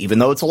lives, even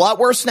though it's a lot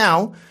worse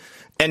now,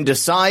 and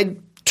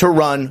decide to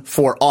run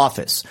for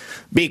office.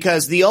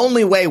 Because the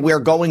only way we're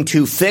going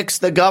to fix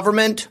the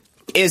government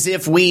is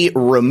if we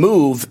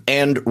remove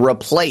and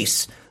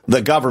replace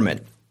the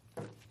government.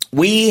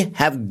 We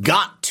have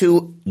got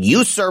to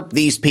usurp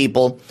these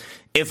people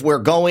if we're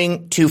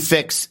going to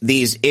fix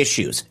these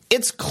issues.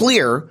 It's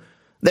clear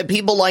that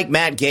people like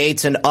Matt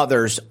Gaetz and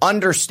others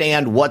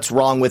understand what's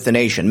wrong with the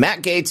nation.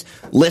 Matt Gaetz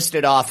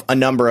listed off a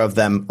number of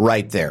them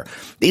right there.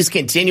 These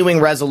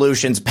continuing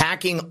resolutions,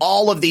 packing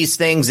all of these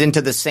things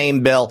into the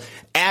same bill,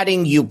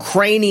 adding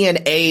Ukrainian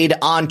aid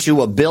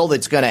onto a bill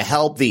that's going to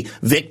help the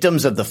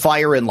victims of the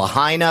fire in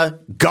Lahaina,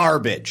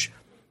 garbage.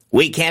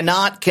 We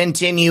cannot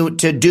continue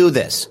to do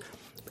this.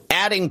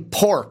 Adding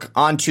pork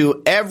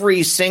onto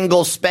every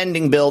single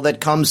spending bill that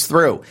comes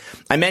through.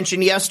 I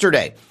mentioned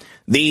yesterday,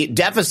 the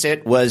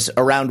deficit was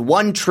around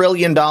 $1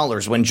 trillion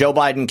when Joe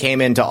Biden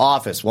came into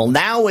office. Well,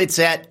 now it's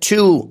at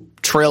 $2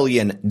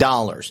 trillion.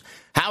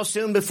 How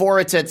soon before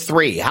it's at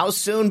 3? How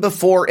soon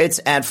before it's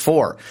at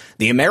 4?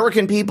 The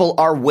American people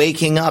are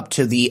waking up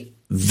to the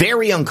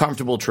very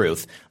uncomfortable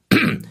truth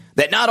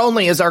that not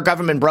only is our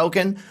government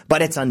broken,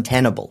 but it's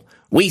untenable.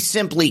 We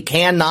simply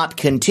cannot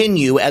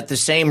continue at the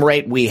same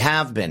rate we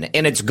have been,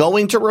 and it's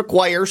going to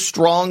require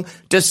strong,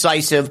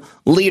 decisive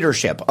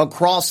leadership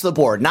across the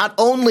board, not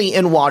only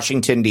in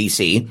Washington,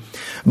 D.C.,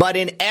 but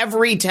in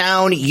every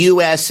town,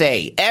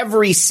 USA,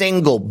 every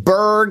single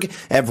burg,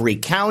 every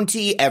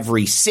county,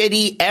 every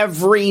city,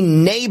 every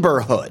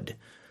neighborhood.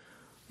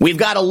 We've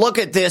got to look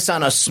at this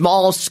on a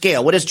small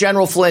scale. What does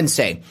General Flynn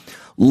say?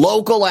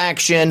 Local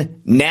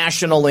action,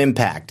 national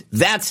impact.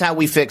 That's how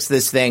we fix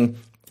this thing.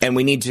 And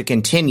we need to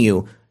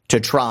continue to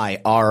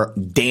try our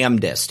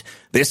damnedest.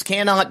 This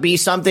cannot be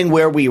something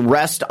where we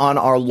rest on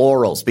our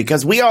laurels,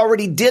 because we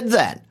already did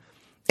that.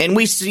 And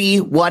we see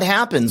what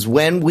happens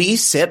when we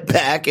sit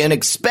back and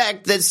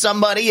expect that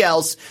somebody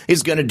else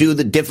is going to do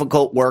the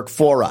difficult work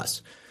for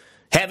us.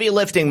 Heavy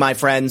lifting, my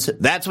friends.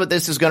 That's what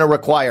this is going to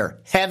require.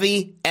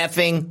 Heavy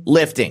effing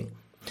lifting.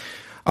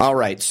 All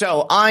right.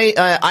 So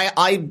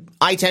I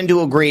tend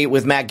to agree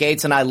with Matt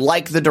Gaetz, and I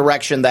like the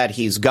direction that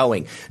he's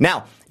going.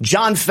 Now,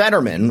 John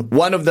Fetterman,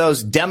 one of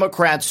those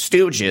Democrat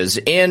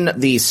stooges in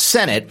the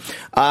Senate,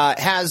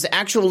 has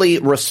actually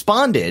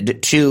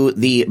responded to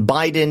the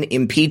Biden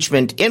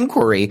impeachment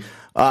inquiry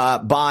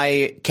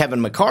by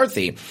Kevin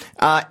McCarthy.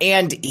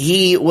 And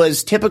he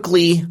was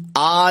typically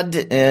odd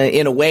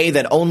in a way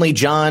that only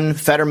John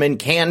Fetterman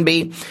can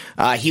be.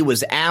 He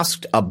was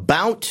asked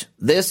about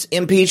this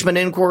impeachment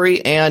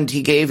inquiry, and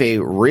he gave a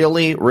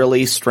really,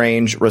 really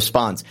strange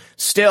response.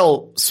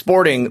 Still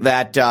sporting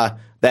that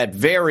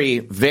very,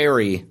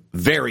 very,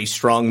 very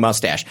strong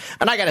mustache.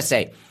 And I got to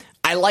say,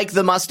 I like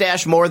the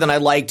mustache more than I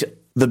liked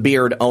the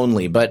beard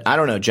only. But I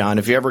don't know, John,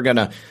 if you're ever going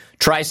to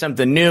try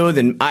something new,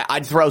 then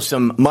I'd throw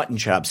some mutton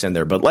chops in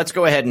there. But let's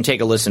go ahead and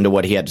take a listen to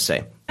what he had to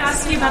say.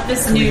 Ask you about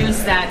this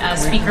news that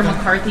Speaker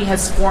McCarthy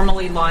has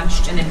formally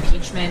launched an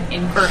impeachment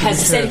or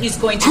has said he's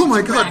going to. Oh,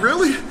 my God,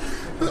 really?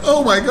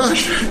 Oh, my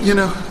gosh.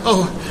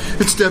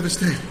 It's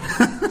devastating.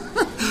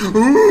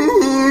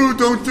 Ooh,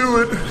 don't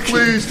do it.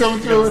 Please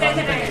don't do it.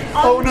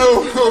 Oh,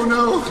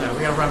 no. So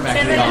we got to run back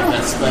to the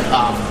office, but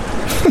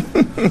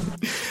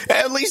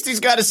at least he's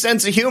got a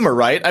sense of humor,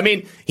 right? I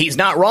mean, he's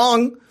not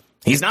wrong.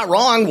 He's not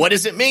wrong. What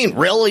does it mean?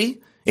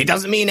 Really? It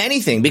doesn't mean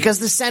anything because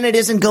the Senate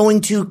isn't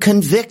going to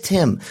convict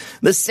him.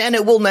 The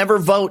Senate will never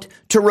vote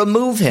to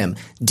remove him.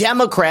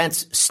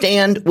 Democrats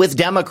stand with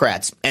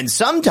Democrats. And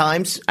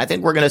sometimes, I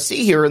think we're going to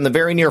see here in the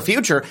very near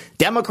future,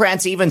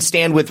 Democrats even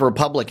stand with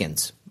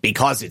Republicans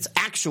because it's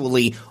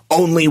actually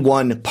only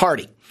one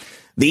party.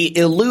 The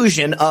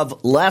illusion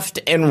of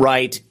left and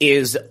right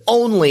is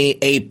only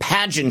a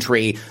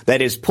pageantry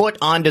that is put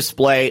on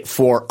display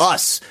for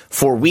us,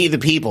 for we the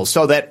people,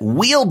 so that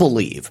we'll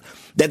believe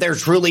that there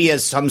truly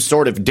is some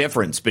sort of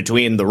difference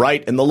between the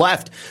right and the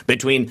left,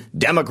 between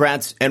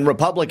Democrats and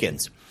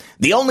Republicans.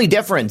 The only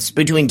difference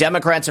between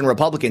Democrats and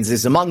Republicans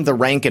is among the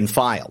rank and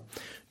file.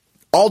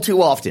 All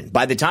too often,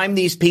 by the time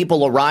these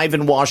people arrive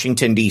in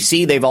Washington,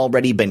 D.C., they've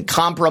already been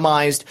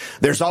compromised.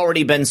 There's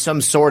already been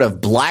some sort of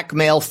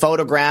blackmail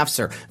photographs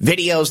or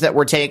videos that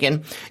were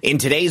taken. In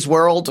today's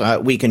world,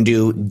 we can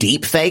do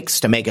deep fakes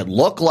to make it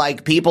look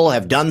like people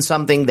have done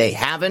something they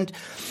haven't.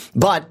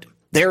 But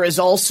there is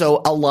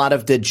also a lot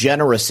of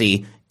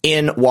degeneracy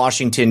in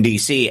Washington,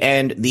 D.C.,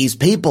 and these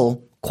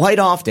people quite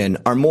often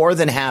are more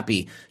than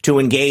happy to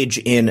engage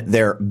in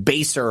their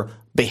baser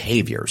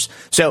behaviors.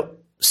 So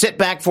sit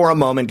back for a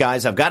moment,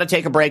 guys. I've got to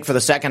take a break for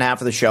the second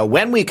half of the show.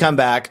 When we come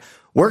back,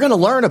 we're going to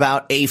learn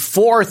about a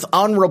fourth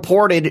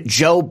unreported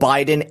Joe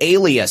Biden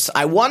alias.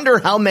 I wonder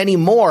how many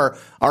more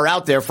are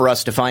out there for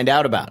us to find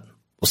out about.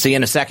 We'll see you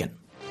in a second.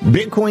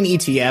 Bitcoin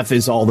ETF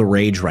is all the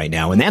rage right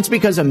now, and that's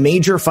because a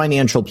major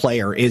financial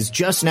player is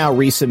just now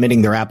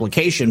resubmitting their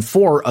application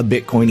for a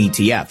Bitcoin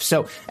ETF.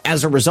 So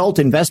as a result,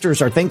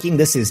 investors are thinking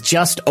this is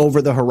just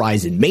over the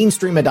horizon.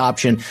 Mainstream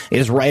adoption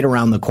is right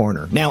around the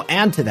corner. Now,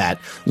 add to that,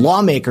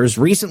 lawmakers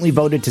recently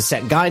voted to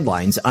set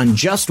guidelines on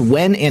just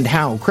when and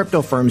how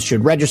crypto firms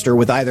should register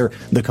with either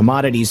the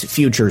Commodities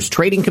Futures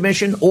Trading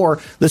Commission or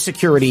the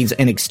Securities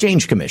and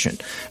Exchange Commission.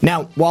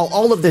 Now, while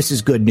all of this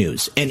is good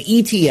news, an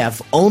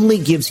ETF only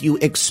gives you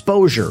exposure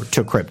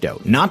to crypto,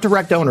 not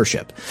direct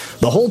ownership.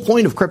 The whole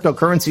point of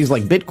cryptocurrencies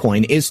like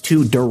Bitcoin is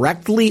to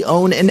directly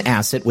own an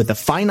asset with a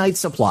finite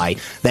supply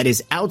that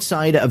is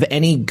outside of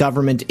any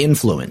government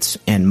influence.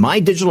 And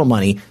My Digital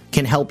Money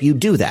can help you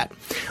do that.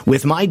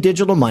 With My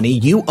Digital Money,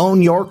 you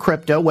own your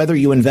crypto, whether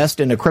you invest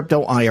in a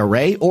crypto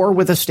IRA or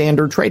with a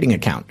standard trading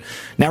account.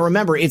 Now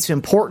remember, it's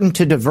important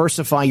to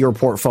diversify your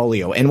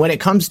portfolio. And when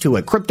it comes to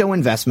a crypto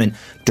investment,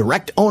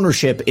 direct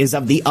ownership is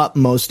of the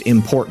utmost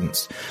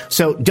importance.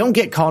 So don't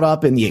get caught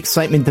up in the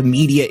excitement the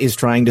media is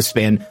trying to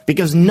spin,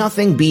 because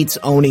nothing beats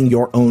owning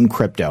your own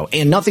crypto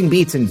and nothing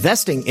beats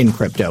investing in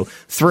crypto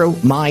through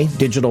My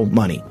Digital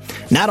Money.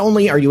 Not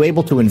only are you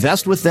able to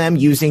invest with them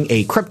using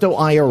a crypto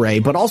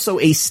IRA, but also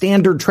a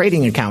standard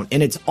trading account,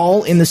 and it's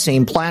all in the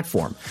same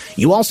platform.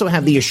 You also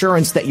have the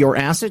assurance that your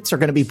assets are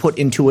going to be put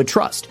into a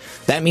trust.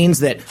 That means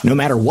that no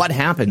matter what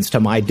happens to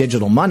My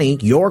Digital Money,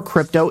 your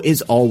crypto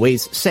is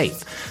always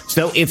safe.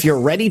 So if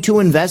you're ready to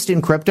invest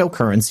in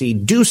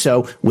cryptocurrency, do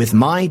so with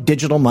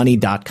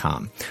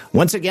MyDigitalMoney.com.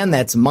 Once again,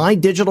 that's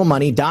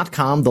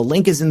MyDigitalMoney.com. The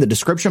link is in the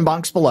description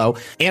box below.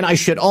 And I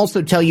should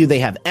also tell you they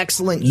have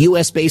excellent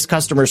U.S.-based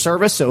customer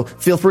service, so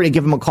feel free to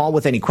give them a call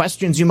with any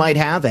questions you might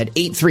have at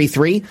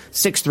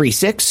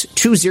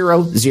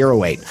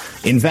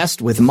 833-636-2008.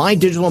 Invest with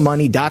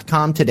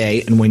MyDigitalMoney.com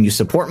today, and when you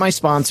support my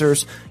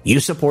sponsors, you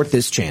support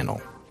this channel.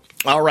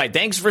 All right.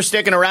 Thanks for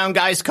sticking around,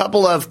 guys.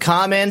 Couple of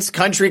comments.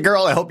 Country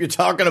Girl, I hope you're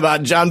talking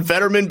about John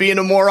Fetterman being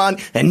a moron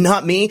and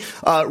not me.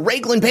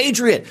 Raglan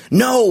Patriot.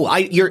 No,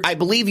 I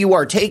believe you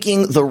are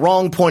taking the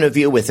wrong point of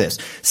view with this.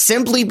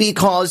 Simply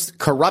because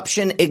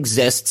corruption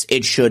exists,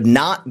 it should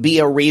not be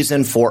a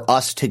reason for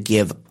us to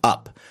give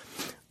up.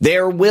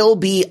 There will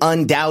be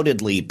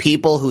undoubtedly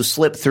people who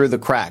slip through the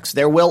cracks.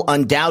 There will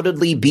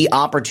undoubtedly be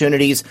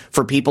opportunities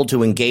for people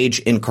to engage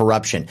in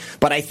corruption.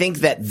 But I think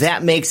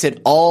that makes it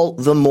all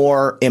the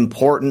more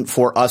important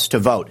for us to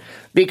vote,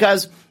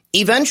 because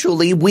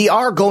eventually we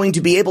are going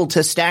to be able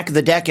to stack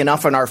the deck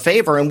enough in our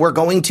favor, and we're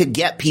going to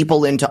get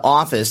people into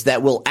office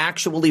that will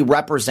actually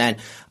represent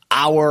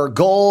our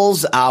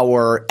goals,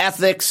 our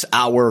ethics,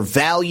 our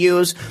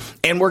values,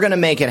 and we're going to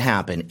make it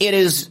happen. It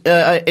is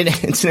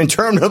it's an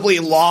interminably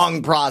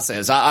long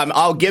process.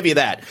 I'll give you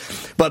that.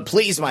 But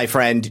please, my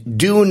friend,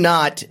 do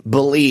not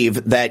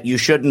believe that you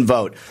shouldn't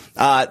vote.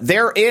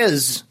 There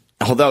is,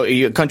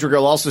 although Country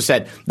Girl also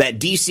said that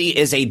D.C.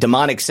 is a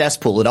demonic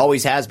cesspool. It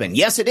always has been.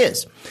 Yes, it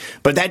is.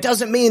 But that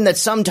doesn't mean that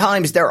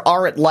sometimes there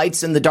aren't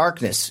lights in the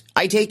darkness.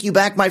 I take you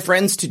back, my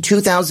friends, to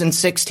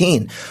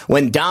 2016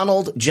 when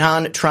Donald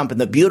John Trump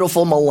and the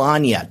beautiful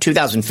Melania,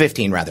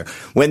 2015 rather,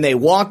 when they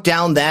walked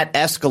down that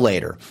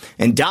escalator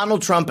and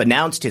Donald Trump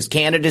announced his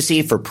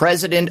candidacy for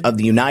president of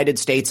the United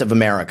States of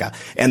America.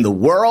 And the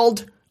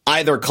world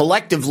either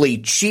collectively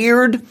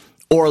cheered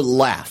or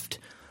laughed.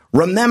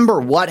 Remember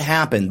what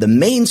happened. The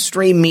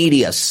mainstream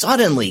media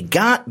suddenly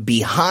got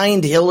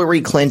behind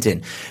Hillary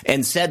Clinton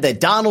and said that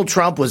Donald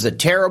Trump was a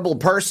terrible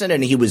person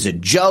and he was a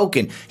joke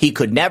and he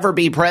could never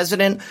be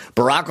president.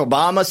 Barack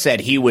Obama said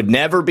he would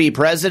never be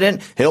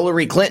president.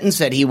 Hillary Clinton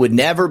said he would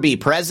never be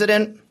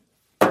president.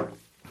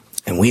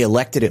 And we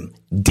elected him.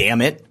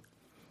 Damn it.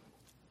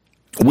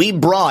 We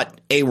brought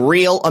a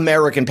real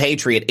American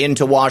patriot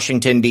into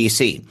Washington,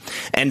 D.C.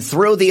 And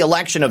through the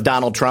election of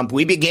Donald Trump,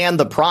 we began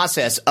the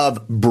process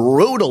of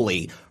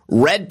brutally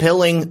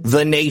red-pilling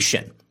the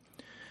nation.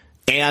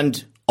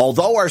 And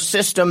although our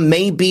system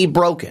may be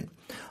broken,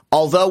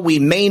 although we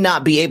may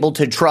not be able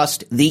to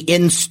trust the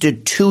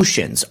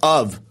institutions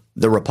of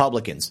the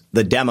Republicans,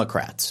 the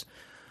Democrats,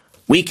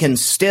 we can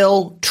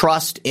still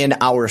trust in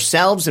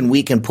ourselves and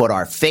we can put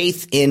our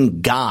faith in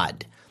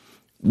God.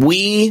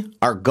 We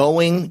are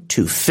going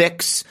to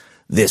fix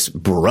this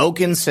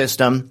broken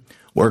system.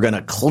 We're going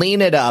to clean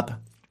it up,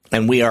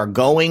 and we are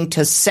going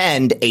to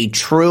send a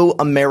true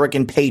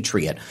American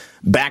patriot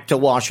back to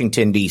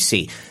Washington,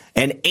 D.C.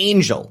 An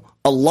angel,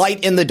 a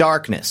light in the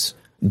darkness,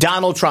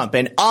 Donald Trump.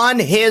 And on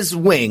his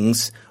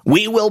wings,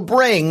 we will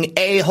bring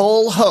a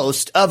whole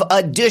host of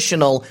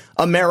additional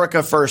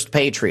America First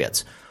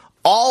patriots,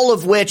 all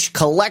of which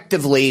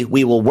collectively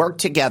we will work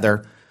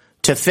together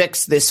to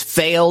fix this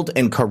failed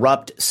and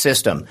corrupt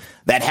system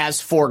that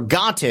has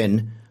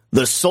forgotten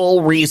the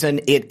sole reason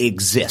it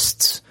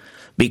exists,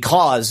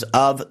 because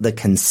of the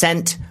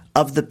consent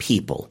of the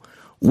people.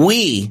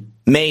 We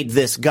made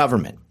this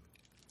government.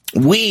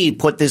 We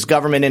put this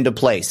government into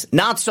place,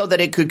 not so that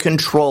it could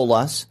control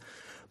us,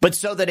 but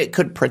so that it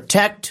could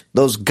protect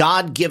those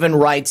God-given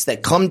rights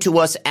that come to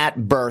us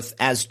at birth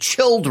as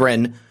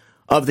children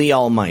of the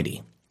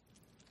Almighty.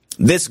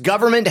 This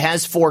government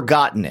has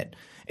forgotten it.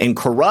 And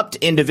corrupt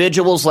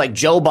individuals like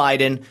Joe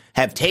Biden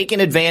have taken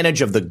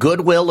advantage of the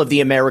goodwill of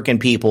the American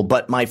people.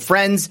 But my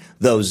friends,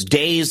 those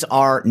days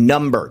are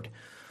numbered.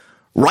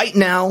 Right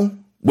now,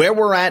 where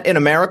we're at in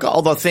America,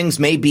 although things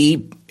may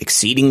be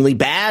exceedingly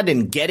bad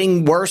and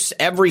getting worse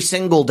every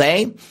single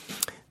day,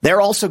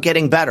 they're also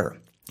getting better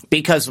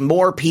because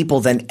more people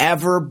than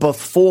ever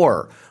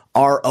before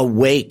are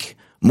awake.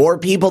 More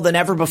people than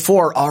ever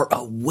before are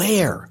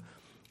aware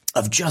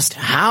of just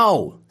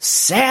how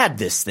sad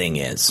this thing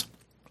is.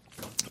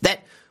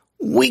 That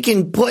we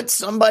can put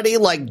somebody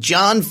like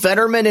John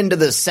Fetterman into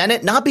the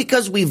Senate, not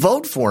because we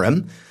vote for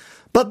him,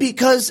 but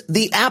because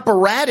the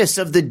apparatus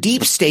of the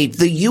deep state,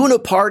 the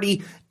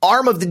uniparty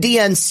arm of the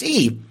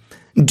DNC,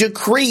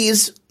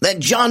 decrees that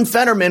John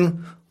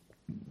Fetterman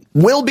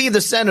will be the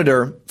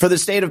senator for the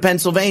state of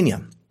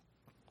Pennsylvania.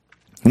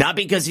 Not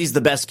because he's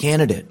the best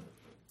candidate,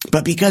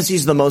 but because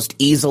he's the most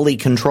easily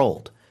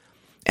controlled.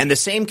 And the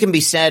same can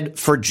be said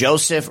for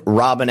Joseph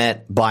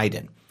Robinette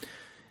Biden.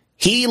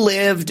 He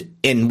lived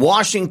in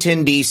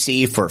Washington,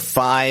 D.C. for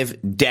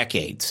 5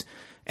 decades,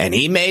 and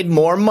he made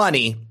more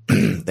money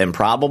than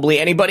probably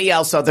anybody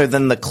else other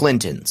than the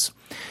Clintons.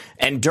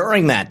 And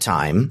during that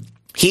time,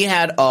 he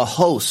had a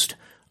host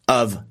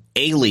of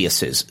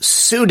aliases,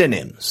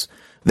 pseudonyms,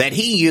 that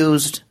he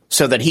used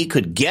so that he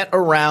could get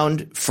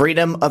around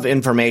Freedom of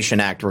Information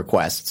Act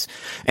requests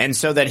and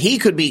so that he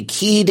could be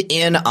keyed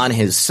in on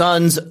his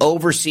son's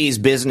overseas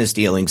business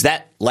dealings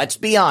that, let's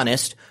be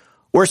honest,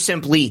 were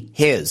simply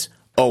his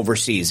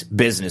overseas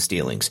business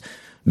dealings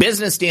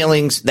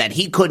that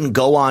he couldn't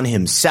go on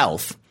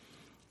himself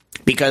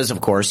because,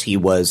 of course, he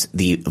was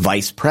the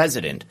vice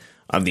president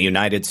of the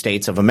United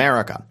States of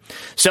America.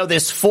 So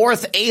this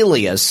fourth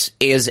alias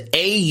is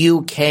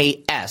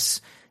AUKS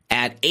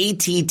at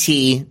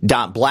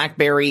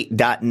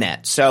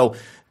att.blackberry.net. So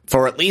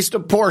for at least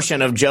a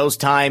portion of Joe's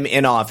time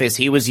in office,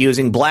 he was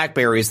using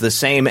BlackBerries the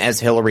same as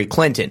Hillary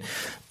Clinton.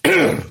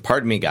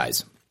 Pardon me,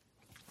 guys.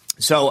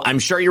 So I'm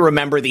sure you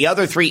remember the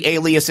other 3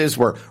 aliases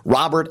were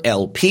Robert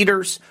L.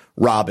 Peters,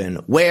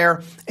 Robin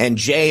Ware, and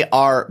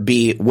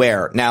J.R.B.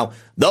 Ware. Now,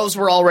 those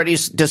were already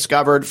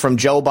discovered from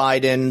Joe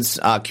Biden's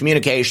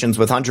communications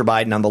with Hunter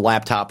Biden on the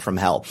laptop from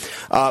hell.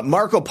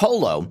 Marco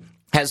Polo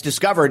has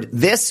discovered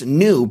this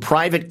new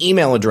private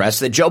email address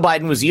that Joe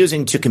Biden was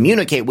using to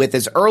communicate with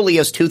as early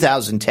as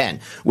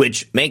 2010,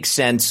 which makes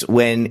sense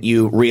when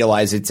you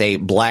realize it's a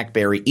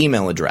BlackBerry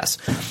email address.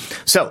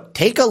 So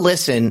take a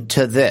listen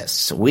to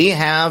this. We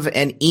have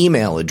an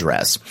email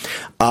address.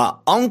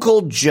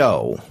 Uncle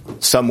Joe,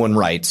 someone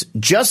writes,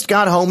 just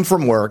got home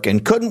from work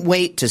and couldn't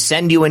wait to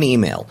send you an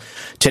email.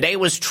 Today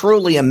was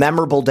truly a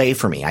memorable day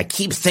for me. I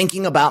keep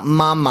thinking about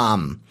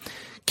Mom.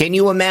 Can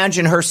you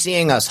imagine her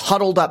seeing us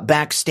huddled up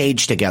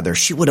backstage together?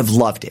 She would have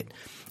loved it.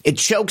 It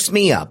chokes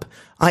me up.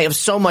 I have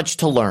so much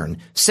to learn.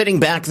 Sitting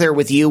back there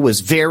with you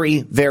was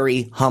very,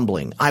 very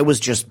humbling. I was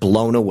just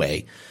blown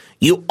away.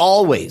 You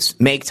always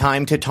make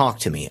time to talk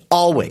to me,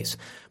 always.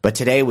 But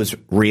today was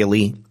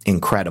really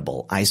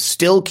incredible. I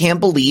still can't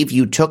believe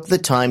you took the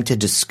time to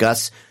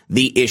discuss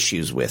the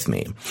issues with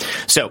me.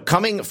 So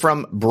coming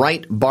from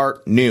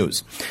Breitbart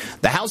News,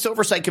 the House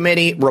Oversight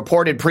Committee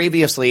reported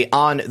previously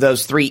on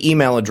those 3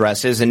 email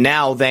addresses. And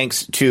now,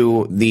 thanks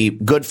to the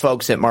good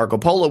folks at Marco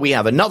Polo, we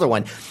have another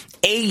one.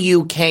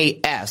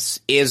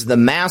 AUKS is the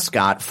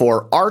mascot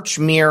for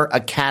Archmere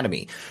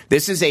Academy.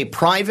 This is a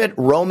private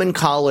Roman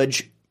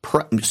Catholic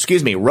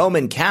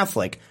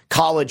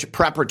college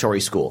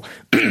preparatory school.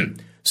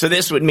 So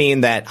this would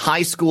mean that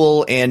high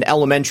school and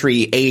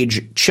elementary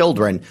age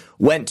children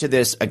went to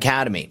this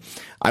academy.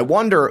 I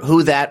wonder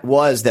who that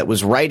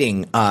was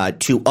writing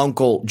to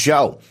Uncle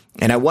Joe.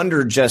 And I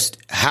wonder just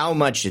how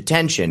much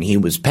attention he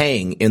was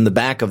paying in the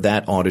back of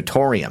that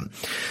auditorium.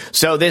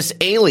 So this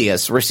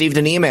alias received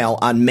an email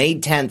on May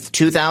 10th,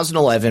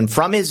 2011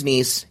 from his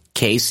niece,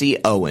 Casey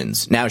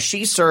Owens. Now,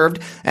 she served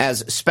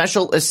as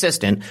special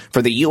assistant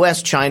for the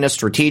U.S.-China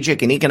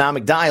Strategic and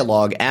Economic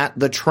Dialogue at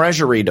the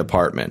Treasury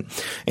Department.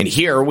 And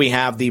here we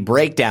have the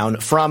breakdown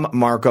from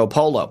Marco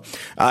Polo.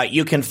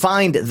 You can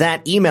find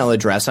that email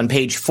address on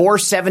page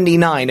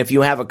 479 if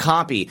you have a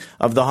copy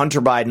of the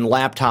Hunter Biden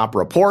laptop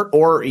report,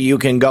 or you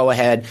can go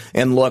ahead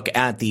and look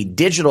at the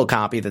digital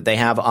copy that they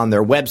have on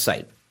their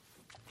website.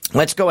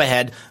 Let's go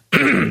ahead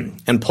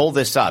and pull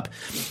this up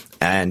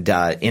and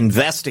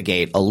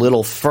investigate a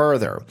little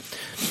further.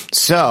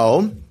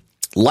 So,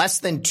 less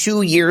than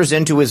 2 years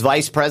into his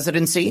vice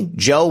presidency,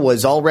 Joe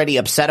was already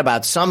upset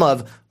about some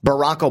of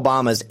Barack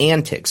Obama's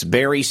antics.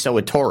 Barry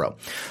Soetoro.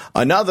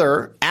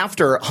 Another,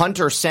 after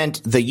Hunter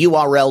sent the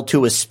URL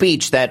to a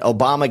speech that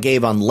Obama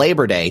gave on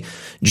Labor Day,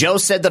 Joe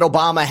said that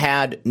Obama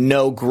had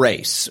no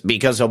grace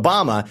because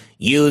Obama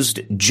used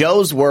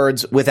Joe's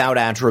words without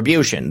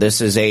attribution. This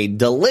is a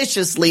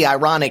deliciously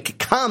ironic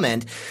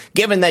comment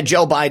given that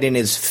Joe Biden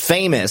is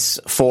famous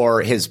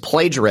for his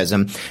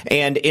plagiarism.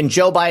 And in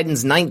Joe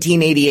Biden's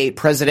 1988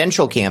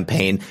 presidential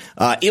campaign,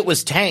 it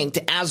was tanked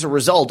as a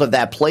result of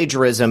that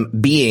plagiarism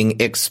being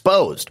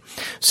exposed.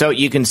 So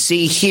you can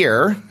see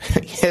here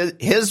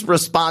his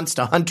response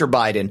to Hunter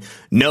Biden,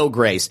 no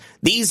grace.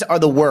 These are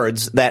the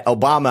words that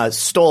Obama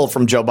stole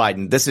from Joe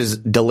Biden. This is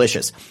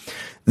delicious.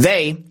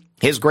 They,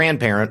 his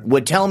grandparent,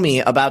 would tell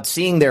me about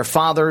seeing their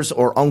fathers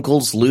or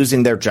uncles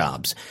losing their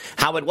jobs,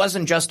 how it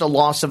wasn't just a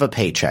loss of a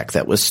paycheck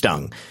that was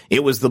stung.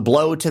 It was the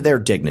blow to their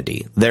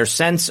dignity, their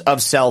sense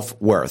of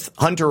self-worth.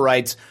 Hunter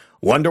writes,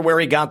 wonder where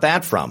he got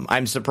that from.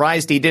 I'm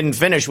surprised he didn't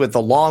finish with the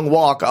long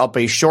walk up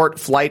a short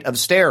flight of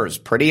stairs.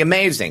 Pretty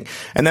amazing.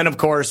 And then, of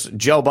course,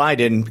 Joe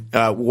Biden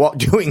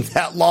doing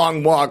that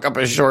long walk up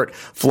a short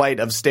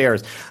flight of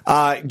stairs.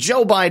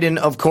 Joe Biden,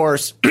 of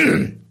course,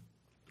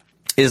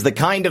 is the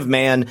kind of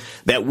man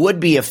that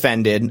would be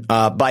offended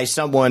by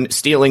someone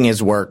stealing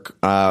his work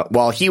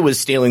while he was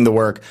stealing the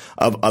work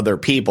of other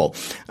people.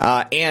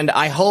 And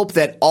I hope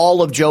that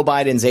all of Joe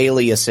Biden's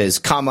aliases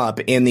come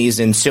up in these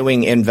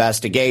ensuing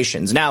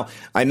investigations. Now,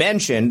 I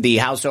mentioned the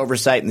House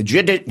Oversight and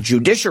the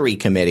Judiciary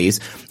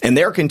Committees and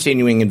their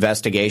continuing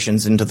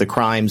investigations into the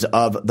crimes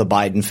of the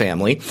Biden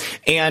family.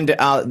 And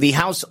the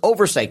House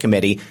Oversight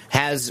Committee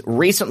has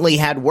recently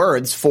had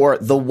words for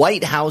the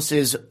White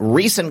House's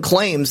recent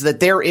claims that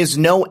there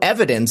is no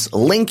evidence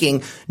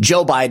linking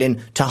Joe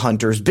Biden to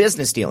Hunter's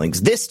business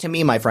dealings. This, to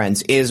me, my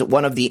friends, is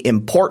one of the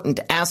important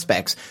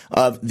aspects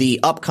of the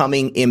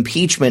upcoming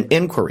impeachment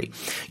inquiry.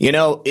 You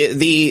know,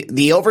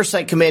 the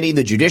Oversight Committee,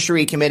 the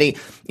Judiciary Committee,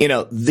 you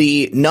know,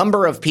 the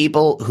number of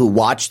people who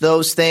watch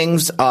those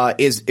things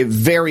is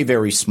very,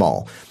 very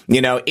small.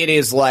 You know, it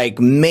is like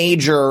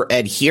major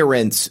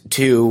adherence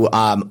to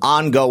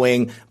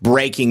ongoing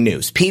breaking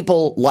news.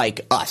 People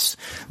like us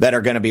that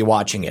are going to be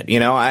watching it. You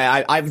know,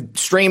 I've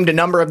streamed a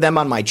number of them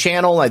on my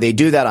channel. They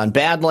do that on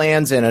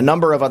Badlands, and a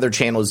number of other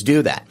channels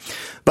do that.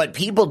 But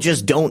people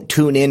just don't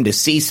tune in to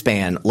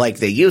C-SPAN like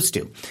they used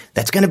to.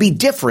 That's going to be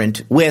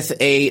different with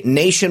a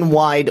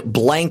nationwide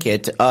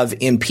blanket of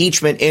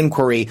impeachment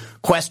inquiry,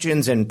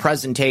 questions, and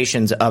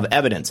presentations of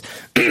evidence.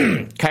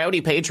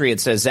 Coyote Patriot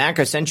says, Zach,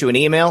 I sent you an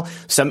email,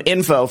 some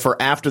info for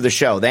after the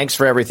show. Thanks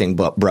for everything,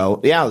 bro.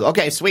 Yeah,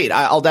 okay, sweet.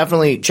 I'll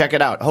definitely check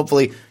it out.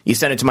 Hopefully you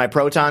send it to my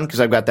Proton because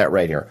I've got that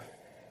right here.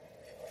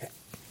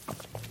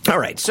 All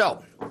right,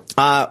 so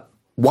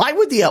Why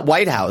would the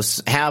White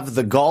House have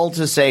the gall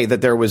to say that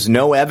there was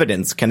no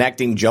evidence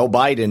connecting Joe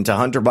Biden to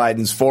Hunter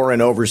Biden's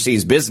foreign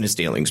overseas business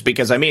dealings?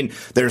 Because, I mean,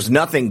 there's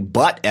nothing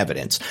but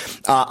evidence.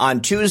 On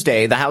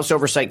Tuesday, the House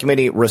Oversight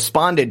Committee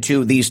responded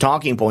to these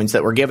talking points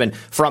that were given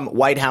from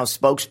White House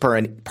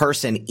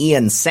spokesperson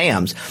Ian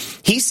Sams.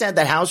 He said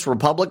that House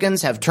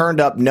Republicans have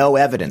turned up no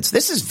evidence.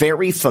 This is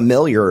very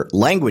familiar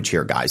language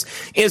here, guys,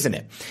 isn't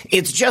it?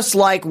 It's just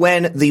like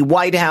when the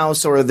White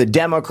House or the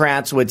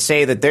Democrats would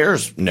say that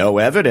there's no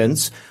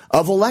evidence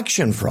of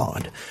election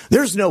fraud.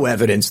 There's no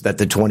evidence that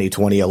the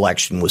 2020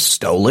 election was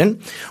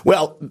stolen.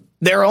 Well,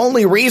 their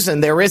only reason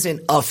there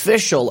isn't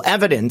official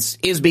evidence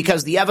is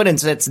because the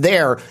evidence that's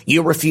there,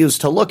 you refuse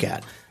to look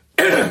at.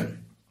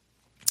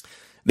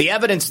 The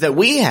evidence that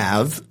we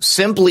have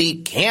simply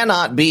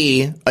cannot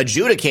be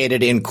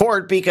adjudicated in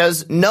court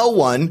because no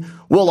one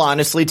will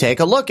honestly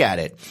take a look at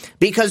it.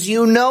 Because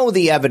you know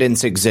the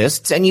evidence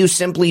exists and you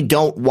simply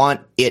don't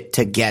want it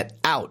to get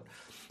out.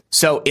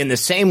 So in the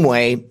same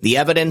way, the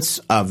evidence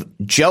of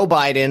Joe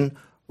Biden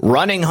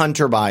running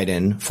Hunter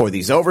Biden for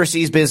these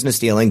overseas business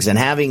dealings and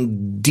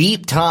having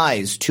deep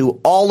ties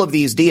to all of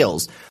these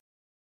deals.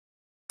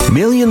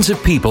 Millions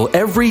of people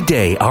every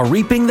day are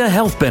reaping the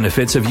health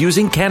benefits of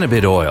using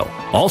cannabis oil,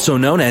 also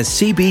known as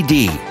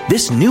CBD.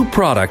 This new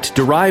product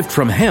derived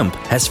from hemp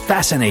has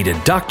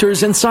fascinated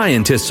doctors and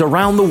scientists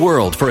around the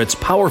world for its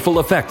powerful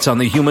effects on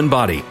the human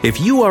body. If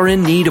you are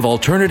in need of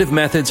alternative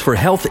methods for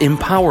health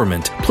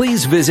empowerment,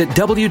 please visit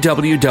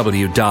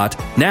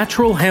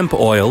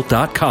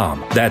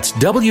www.naturalhempoil.com. That's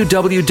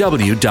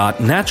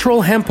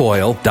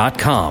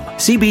www.naturalhempoil.com.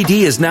 CBD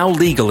is now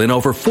legal in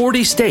over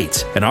 40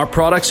 states, and our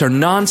products are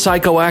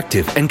non-psychoactive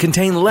and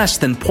contain less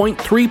than 0.3%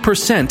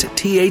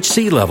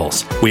 THC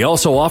levels. We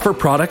also offer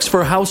products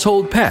for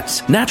household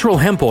pets.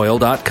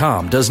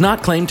 NaturalHempOil.com does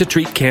not claim to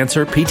treat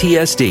cancer,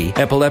 PTSD,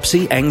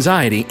 epilepsy,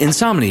 anxiety,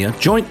 insomnia,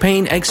 joint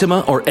pain,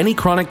 eczema, or any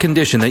chronic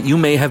condition that you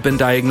may have been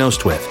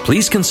diagnosed with.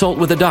 Please consult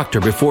with a doctor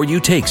before you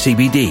take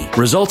CBD.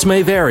 Results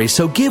may vary,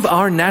 so give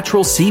our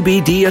natural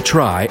CBD a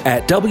try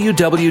at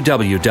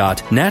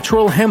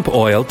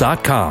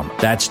www.naturalhempoil.com.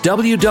 That's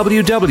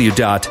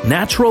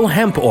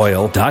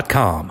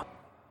www.naturalhempoil.com.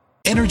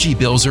 Energy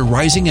bills are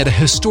rising at a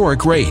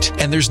historic rate,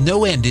 and there's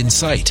no end in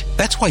sight.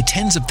 That's why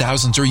tens of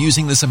thousands are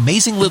using this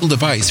amazing little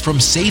device from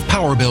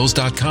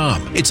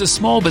SavePowerBills.com. It's a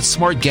small but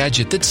smart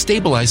gadget that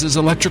stabilizes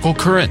electrical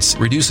currents,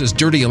 reduces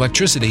dirty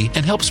electricity,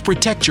 and helps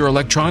protect your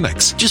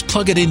electronics. Just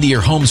plug it into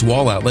your home's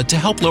wall outlet to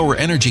help lower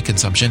energy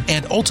consumption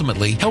and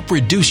ultimately help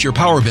reduce your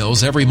power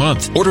bills every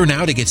month. Order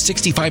now to get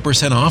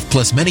 65% off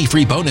plus many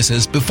free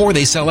bonuses before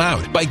they sell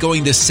out by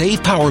going to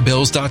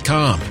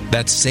SavePowerBills.com.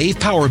 That's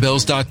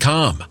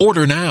SavePowerBills.com.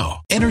 Order now.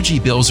 Energy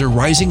bills are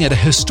rising at a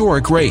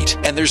historic rate,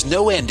 and there's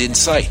no end in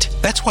sight.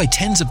 That's why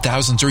tens of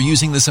thousands are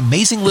using this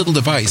amazing little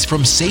device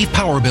from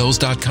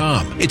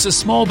SavePowerBills.com. It's a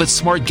small but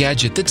smart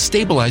gadget that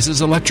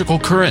stabilizes electrical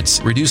currents,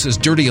 reduces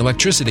dirty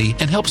electricity,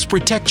 and helps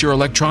protect your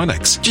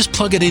electronics. Just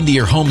plug it into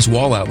your home's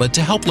wall outlet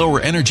to help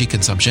lower energy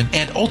consumption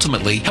and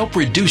ultimately help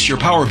reduce your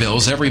power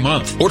bills every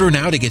month. Order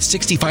now to get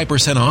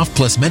 65% off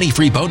plus many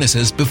free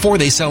bonuses before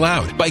they sell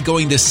out by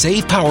going to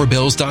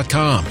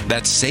SavePowerBills.com.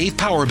 That's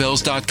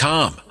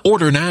SavePowerBills.com.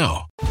 Order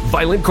now.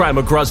 Violent crime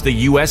across the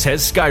U.S.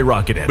 has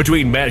skyrocketed.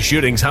 Between mass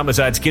shootings,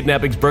 homicides,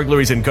 kidnappings,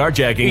 burglaries, and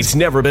carjackings, it's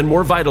never been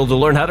more vital to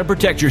learn how to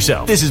protect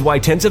yourself. This is why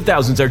tens of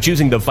thousands are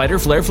choosing the Fighter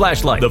Flare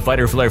flashlight. The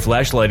Fighter Flare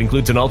flashlight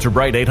includes an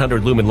ultra-bright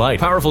 800 lumen light,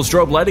 powerful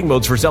strobe lighting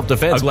modes for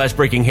self-defense, a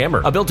glass-breaking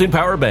hammer, a built-in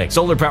power bank,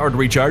 solar-powered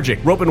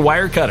recharging, rope and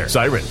wire cutter,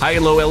 siren, high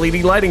and low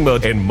LED lighting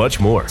mode, and much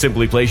more.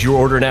 Simply place your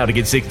order now to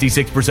get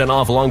 66%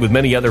 off along with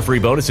many other free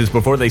bonuses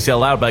before they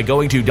sell out by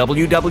going to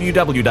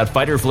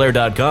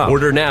www.fighterflare.com.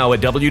 Order now at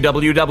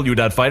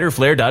www.fighterflare.com.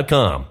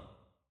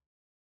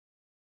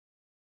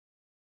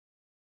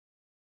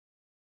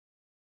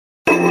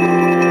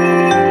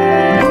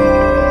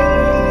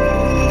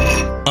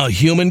 A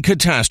human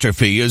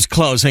catastrophe is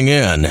closing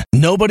in.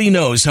 Nobody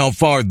knows how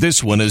far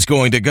this one is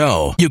going to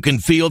go. You can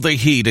feel the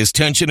heat as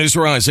tension is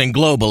rising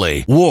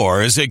globally.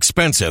 War is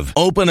expensive.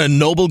 Open a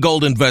Noble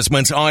Gold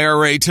Investments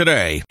IRA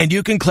today, and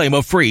you can claim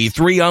a free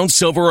 3-ounce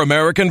silver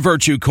American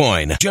Virtue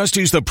coin. Just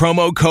use the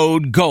promo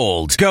code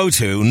GOLD. Go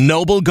to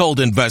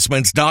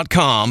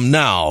noblegoldinvestments.com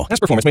now.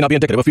 Past performance may not be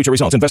indicative of future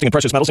results. Investing in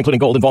precious metals, including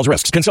gold, involves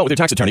risks. Consult with your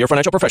tax attorney or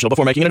financial professional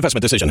before making an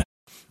investment decision.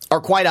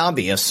 Are quite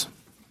obvious.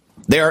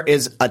 There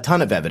is a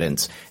ton of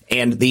evidence,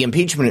 and the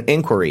impeachment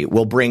inquiry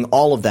will bring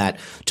all of that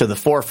to the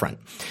forefront.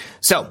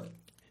 So,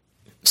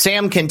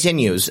 Sam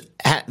continues,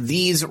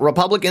 these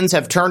Republicans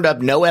have turned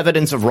up no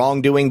evidence of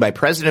wrongdoing by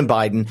President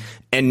Biden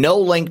and no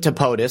link to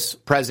POTUS,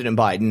 President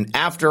Biden,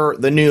 after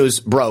the news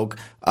broke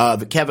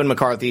of Kevin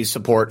McCarthy's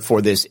support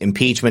for this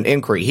impeachment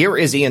inquiry. Here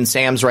is Ian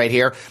Sams right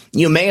here.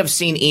 You may have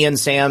seen Ian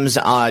Sams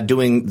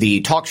doing the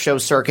talk show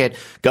circuit,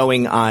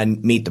 going on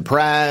Meet the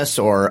Press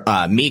or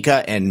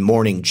Mika and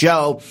Morning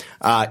Joe.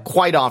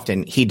 Quite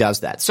often he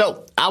does that.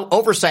 So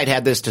Oversight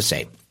had this to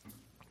say.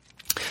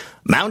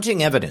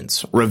 Mounting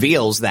evidence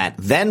reveals that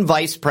then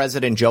Vice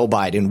President Joe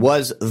Biden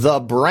was the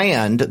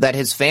brand that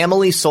his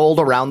family sold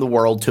around the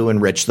world to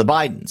enrich the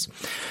Bidens.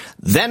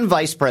 Then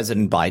Vice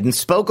President Biden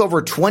spoke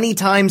over 20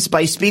 times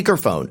by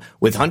speakerphone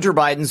with Hunter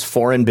Biden's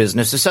foreign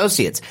business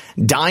associates,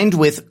 dined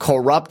with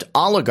corrupt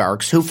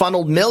oligarchs who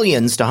funneled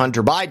millions to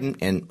Hunter Biden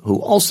and who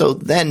also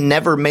then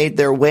never made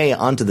their way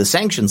onto the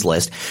sanctions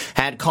list,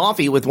 had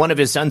coffee with one of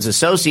his son's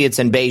associates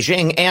in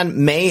Beijing, and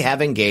may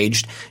have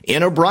engaged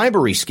in a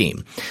bribery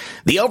scheme.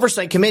 The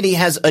Oversight Committee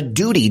has a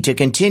duty to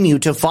continue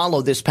to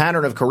follow this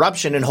pattern of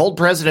corruption and hold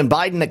President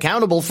Biden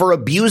accountable for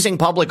abusing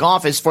public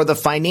office for the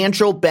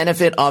financial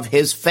benefit of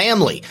his family.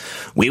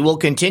 We will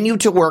continue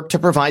to work to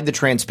provide the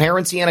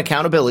transparency and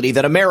accountability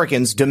that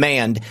Americans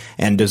demand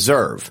and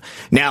deserve.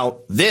 Now,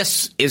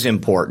 this is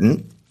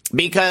important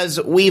because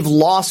we've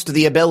lost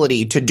the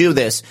ability to do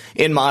this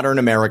in modern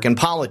American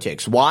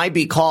politics. Why?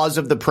 Because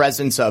of the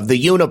presence of the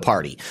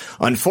uniparty.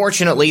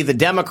 Unfortunately, the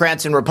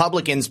Democrats and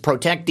Republicans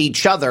protect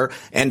each other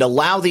and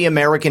allow the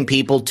American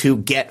people to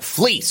get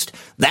fleeced.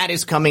 That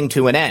is coming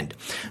to an end.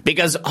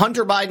 Because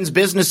Hunter Biden's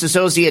business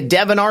associate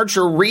Devin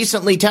Archer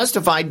recently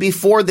testified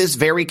before this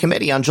very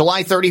committee on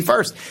July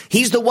 31st.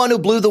 He's the one who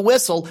blew the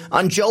whistle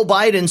on Joe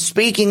Biden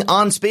speaking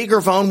on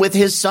speakerphone with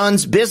his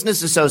son's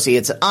business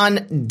associates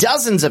on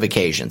dozens of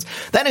occasions.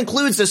 That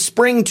includes a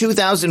spring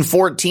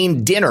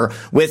 2014 dinner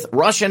with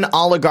Russian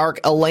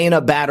oligarch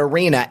Elena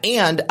Baturina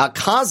and a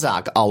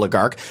Kazakh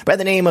oligarch by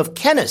the name of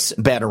Kenis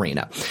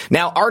Baturina.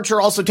 Now,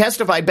 Archer also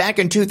testified back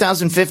in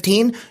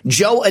 2015,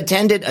 Joe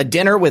attended a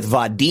dinner with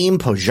Vadim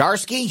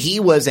Pozharsky. He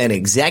was an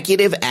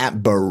executive at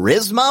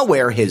Burisma,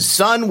 where his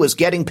son was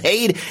getting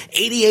paid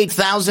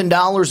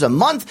 $88,000 a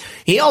month.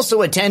 He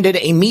also attended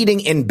a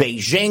meeting in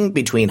Beijing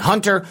between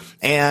Hunter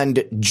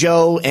and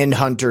Joe and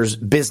Hunter's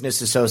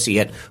business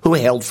associate who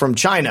hailed from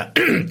China.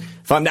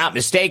 If I'm not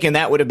mistaken,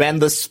 that would have been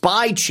the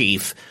spy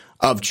chief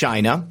of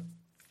China.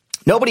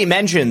 Nobody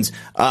mentions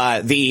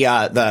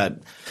the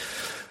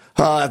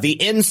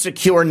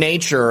insecure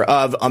nature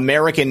of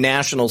American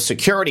national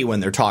security when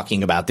they're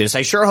talking about this.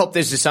 I sure hope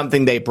this is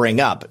something they bring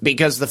up,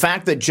 because the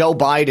fact that Joe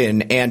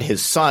Biden and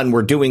his son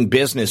were doing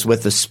business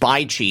with the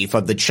spy chief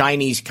of the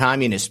Chinese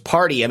Communist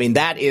Party, I mean,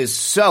 that is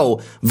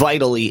so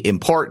vitally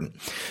important.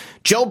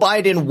 Joe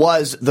Biden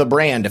was the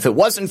brand. If it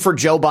wasn't for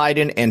Joe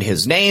Biden and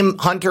his name,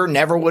 Hunter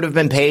never would have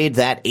been paid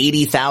that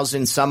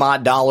 $80,000 some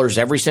odd dollars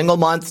every single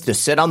month to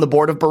sit on the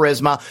board of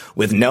Burisma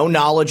with no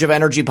knowledge of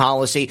energy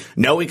policy,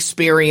 no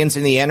experience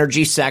in the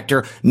energy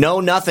sector, no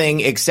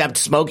nothing except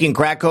smoking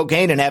crack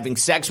cocaine and having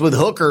sex with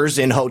hookers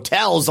in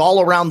hotels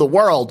all around the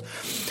world.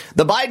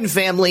 The Biden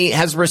family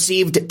has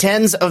received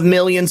tens of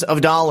millions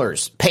of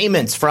dollars,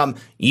 payments from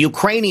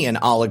Ukrainian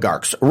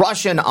oligarchs,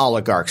 Russian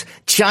oligarchs,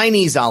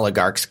 Chinese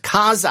oligarchs,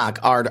 Kazakh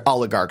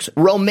oligarchs,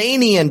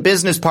 Romanian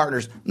business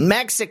partners,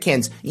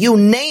 Mexicans, you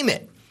name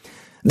it.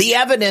 The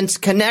evidence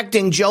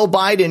connecting Joe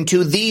Biden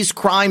to these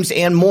crimes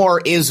and more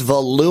is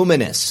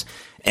voluminous.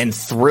 And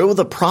through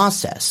the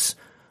process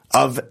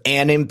of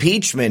an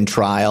impeachment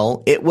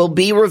trial, it will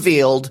be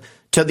revealed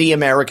to the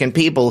American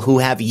people who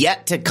have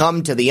yet to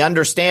come to the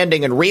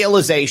understanding and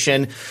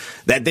realization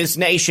that this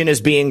nation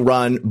is being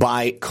run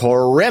by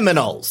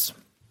criminals.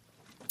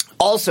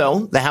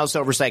 Also, the House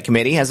Oversight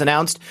Committee has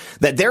announced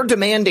that they're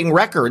demanding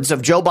records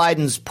of Joe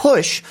Biden's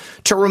push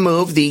to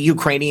remove the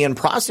Ukrainian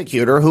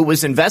prosecutor who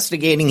was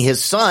investigating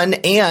his son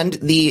and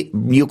the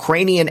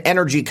Ukrainian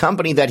energy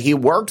company that he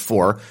worked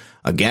for,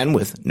 again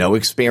with no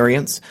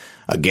experience,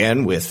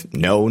 again with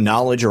no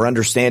knowledge or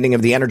understanding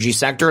of the energy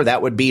sector.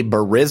 That would be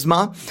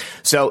Burisma.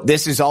 So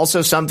this is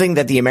also something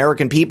that the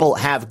American people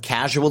have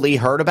casually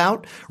heard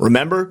about.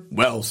 Remember,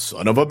 well,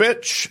 son of a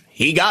bitch,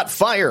 he got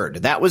fired.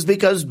 That was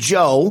because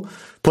Joe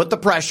put the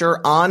pressure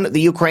on the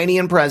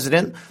Ukrainian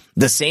president,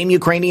 the same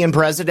Ukrainian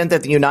president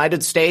that the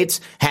United States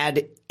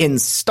had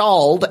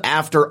installed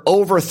after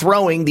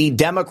overthrowing the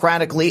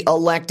democratically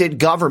elected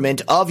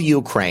government of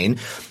Ukraine.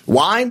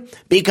 Why?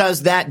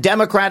 Because that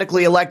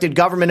democratically elected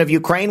government of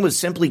Ukraine was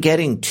simply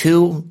getting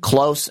too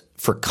close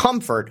for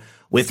comfort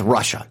with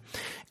Russia.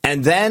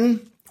 And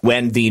then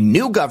when the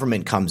new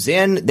government comes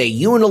in, they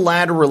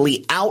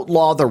unilaterally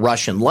outlaw the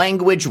Russian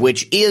language,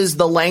 which is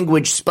the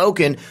language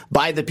spoken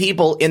by the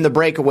people in the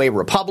breakaway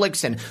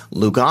republics in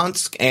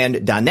Lugansk and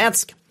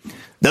Donetsk.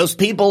 Those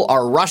people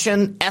are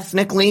Russian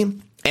ethnically,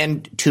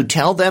 and to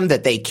tell them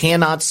that they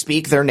cannot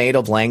speak their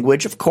native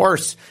language, of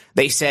course,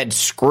 they said,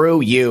 screw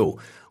you.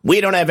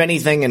 We don't have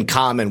anything in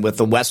common with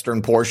the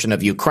western portion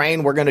of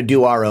Ukraine. We're going to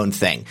do our own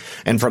thing.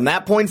 And from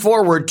that point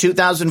forward,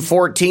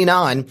 2014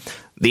 on,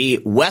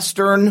 the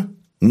western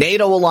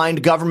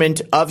NATO-aligned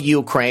government of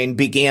Ukraine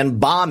began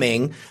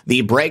bombing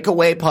the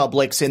breakaway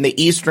publics in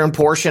the eastern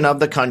portion of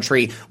the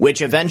country,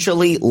 which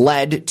eventually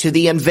led to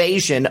the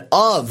invasion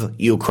of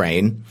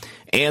Ukraine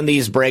and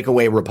these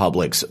breakaway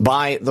republics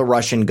by the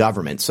Russian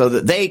government so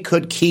that they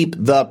could keep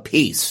the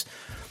peace.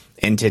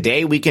 And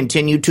today we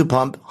continue to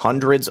pump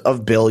hundreds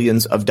of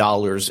billions of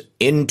dollars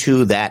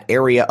into that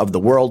area of the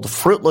world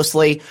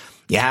fruitlessly.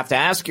 you have to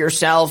ask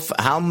yourself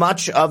how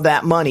much of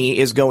that money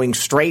is going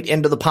straight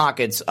into the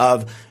pockets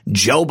of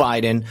Joe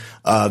Biden,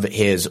 of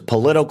his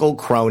political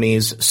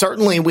cronies.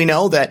 Certainly, we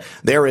know that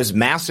there is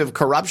massive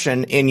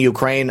corruption in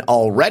Ukraine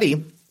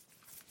already.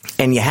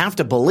 And you have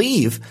to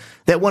believe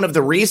that one of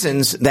the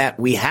reasons that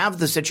we have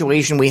the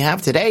situation we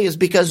have today is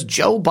because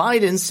Joe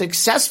Biden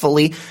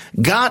successfully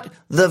got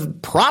the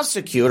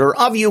prosecutor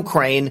of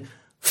Ukraine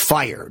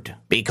fired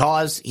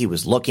because he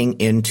was looking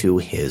into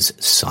his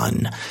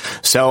son.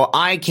 So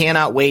I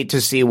cannot wait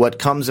to see what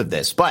comes of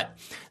this. But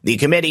the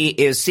committee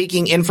is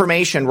seeking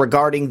information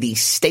regarding the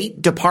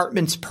State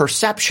Department's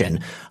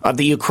perception of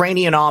the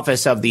Ukrainian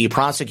office of the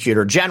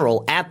prosecutor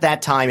general, at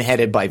that time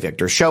headed by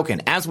Viktor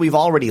Shokin. As we've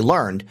already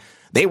learned,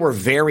 they were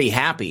very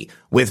happy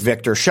with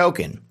Viktor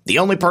Shokin. The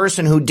only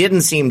person who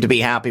didn't seem to be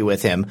happy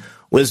with him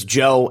was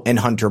Joe and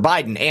Hunter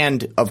Biden,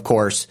 and, of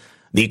course,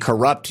 the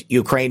corrupt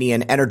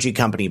Ukrainian energy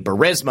company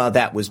Burisma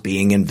that was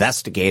being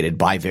investigated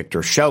by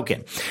Viktor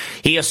Shokin.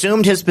 He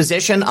assumed his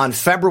position on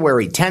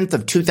February 10th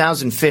of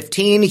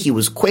 2015. He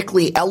was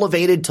quickly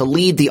elevated to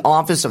lead the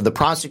office of the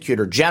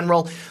prosecutor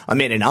general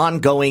amid an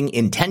ongoing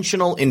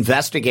intentional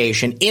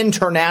investigation,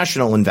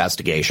 international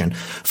investigation,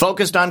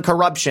 focused on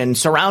corruption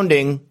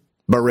surrounding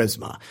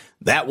Burisma.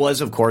 That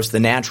was, of course,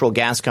 the natural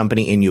gas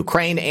company in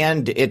Ukraine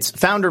and its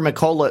founder,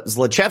 Mykola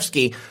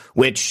Zlochevsky,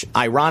 which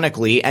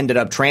ironically ended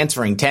up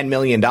transferring $10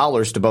 million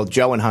to both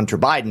Joe and Hunter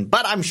Biden.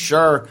 But I'm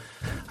sure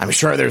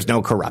there's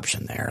no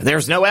corruption there.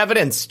 There's no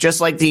evidence, just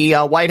like the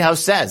White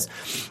House says.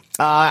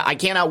 I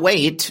cannot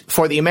wait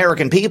for the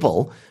American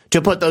people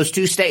to put those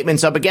two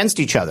statements up against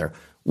each other.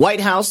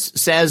 White House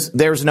says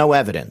there's no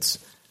evidence.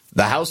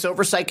 The House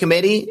Oversight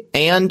Committee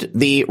and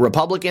the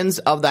Republicans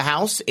of the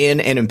House in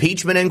an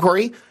impeachment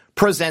inquiry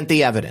present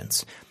the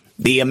evidence.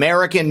 The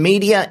American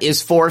media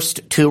is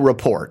forced to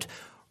report.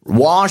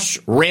 Wash,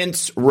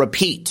 rinse,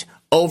 repeat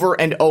over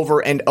and over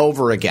and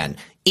over again.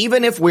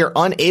 Even if we're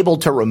unable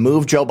to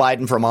remove Joe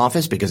Biden from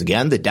office, because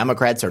again, the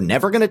Democrats are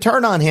never going to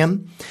turn on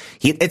him.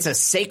 It's a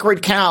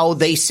sacred cow.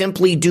 They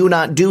simply do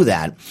not do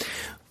that.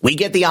 We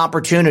get the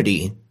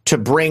opportunity to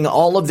bring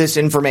all of this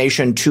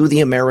information to the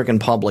American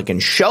public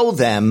and show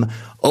them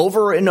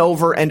over and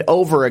over and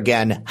over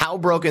again how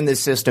broken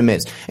this system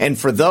is. And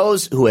for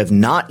those who have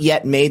not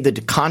yet made the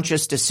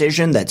conscious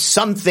decision that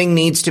something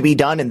needs to be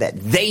done and that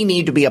they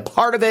need to be a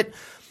part of it,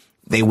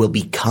 they will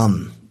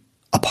become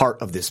a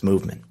part of this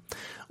movement.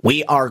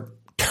 We are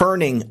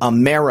turning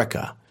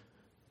America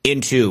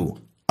into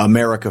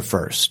America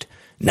First,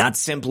 not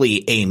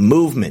simply a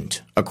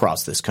movement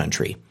across this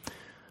country,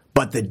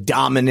 but the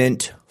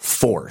dominant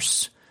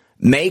force.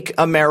 Make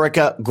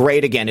America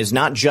Great Again is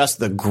not just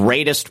the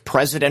greatest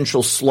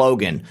presidential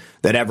slogan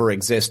that ever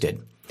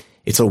existed.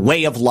 It's a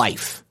way of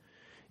life.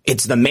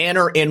 It's the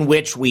manner in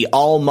which we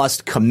all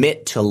must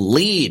commit to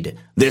lead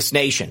this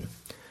nation.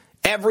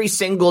 Every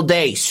single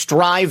day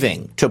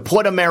striving to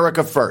put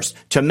America first,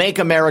 to make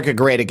America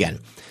great again,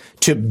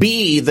 to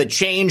be the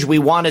change we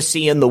want to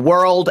see in the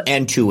world,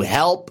 and to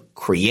help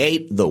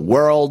create the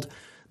world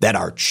that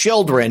our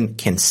children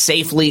can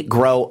safely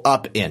grow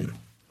up in.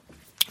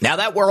 Now,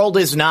 that world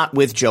is not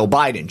with Joe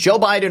Biden. Joe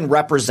Biden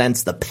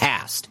represents the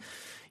past.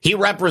 He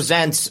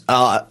represents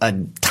a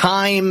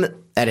time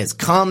that has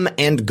come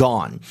and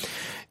gone.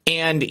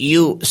 And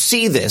you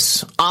see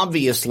this,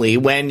 obviously,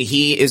 when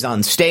he is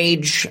on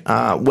stage,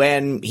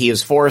 when he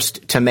is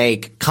forced to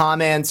make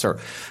comments or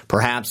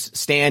perhaps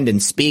stand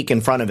and speak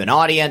in front of an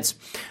audience.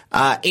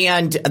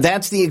 And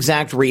that's the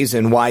exact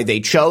reason why they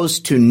chose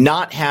to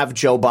not have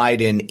Joe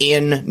Biden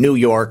in New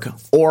York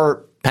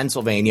or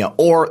Pennsylvania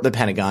or the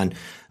Pentagon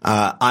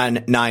on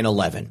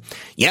 9/11.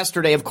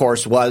 Yesterday, of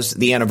course, was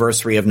the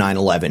anniversary of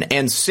 9/11.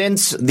 And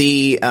since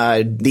the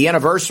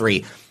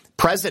anniversary,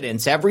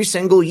 presidents every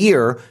single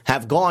year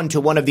have gone to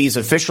one of these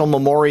official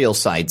memorial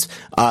sites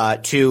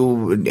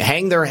to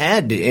hang their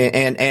head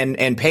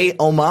and pay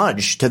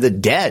homage to the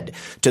dead,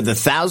 to the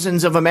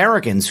thousands of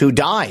Americans who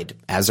died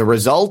as a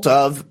result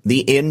of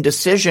the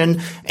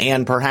indecision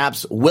and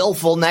perhaps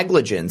willful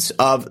negligence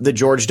of the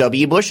George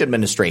W. Bush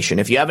administration.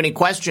 If you have any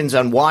questions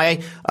on why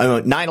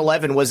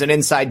 9/11 was an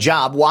inside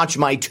job, watch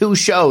my two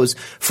shows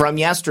from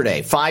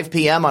yesterday, 5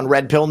 p.m. on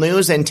Red Pill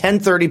News and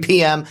 10:30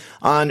 p.m.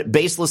 on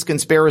Baseless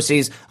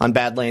Conspiracies on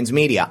Badlands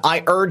Media.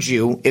 I urge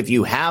you, if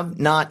you have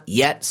not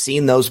yet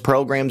seen those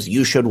programs,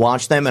 you should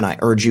watch them, and I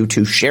urge you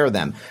to share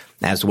them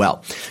as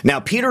well. Now,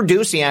 Peter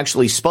Doocy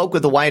actually spoke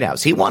with the White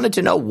House. He wanted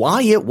to know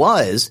why it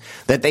was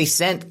that they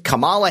sent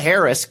Kamala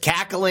Harris,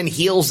 cackling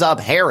heels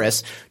up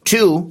Harris,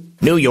 to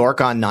New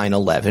York on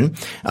 9/11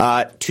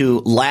 to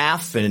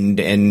laugh and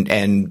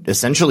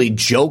essentially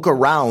joke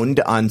around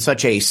on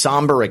such a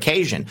somber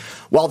occasion,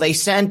 while they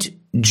sent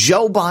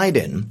Joe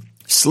Biden,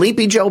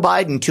 Sleepy Joe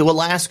Biden, to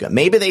Alaska.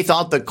 Maybe they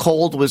thought the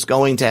cold was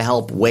going to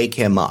help wake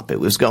him up. It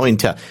was going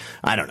to,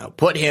 I don't know,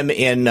 put him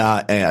in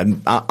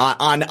on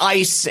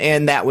ice,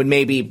 and that would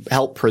maybe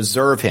help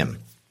preserve him.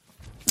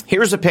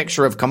 Here's a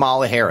picture of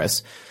Kamala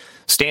Harris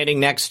standing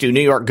next to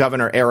New York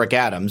Governor Eric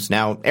Adams.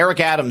 Now, Eric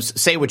Adams,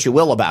 say what you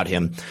will about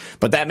him,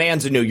 but that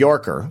man's a New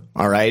Yorker,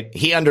 all right?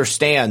 He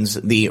understands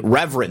the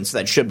reverence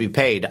that should be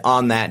paid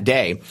on that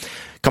day.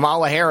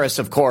 Kamala Harris,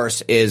 of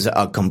course, is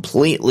a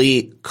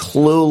completely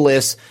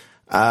clueless,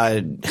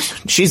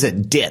 she's a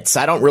ditz.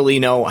 I don't really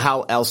know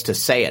how else to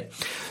say it.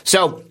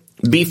 So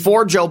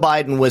before Joe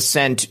Biden was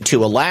sent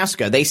to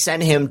Alaska, they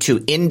sent him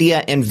to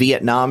India and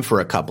Vietnam for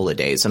a couple of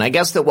days. And I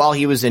guess that while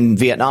he was in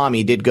Vietnam,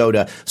 he did go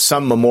to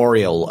some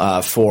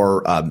memorial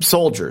for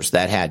soldiers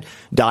that had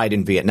died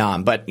in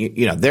Vietnam. But,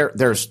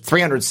 there's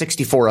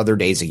 364 other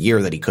days a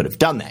year that he could have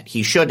done that.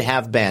 He should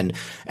have been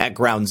at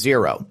ground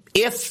zero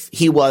if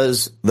he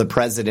was the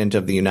president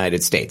of the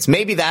United States.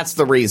 Maybe that's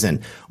the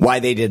reason why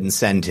they didn't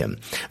send him,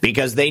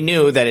 because they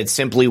knew that it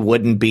simply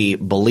wouldn't be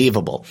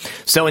believable.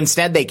 So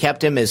instead, they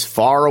kept him as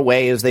far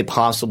away as they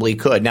possibly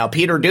could. Now,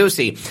 Peter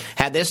Doocy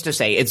had this to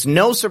say: "It's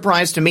no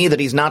surprise to me that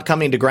he's not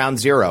coming to ground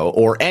zero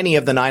or any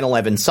of the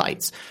 9/11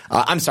 sites."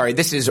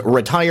 This is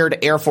retired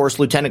Air Force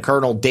Lieutenant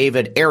Colonel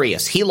David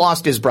Arias. He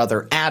lost his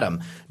brother Adam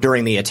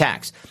during the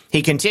attacks.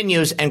 He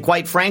continues, "And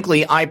quite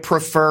frankly, I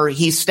prefer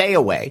he stay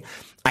away.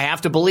 I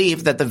have to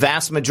believe that the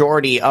vast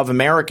majority of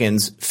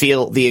Americans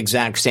feel the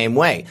exact same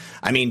way."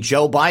 I mean,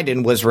 Joe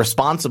Biden was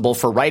responsible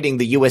for writing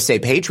the USA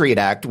Patriot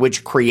Act,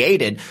 which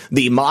created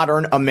the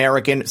modern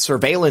American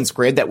surveillance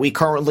grid that we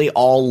currently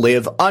all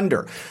live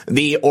under.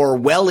 The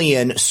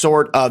Orwellian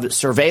sort of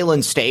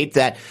surveillance state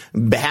that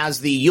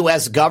has the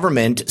U.S.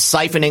 government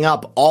siphoning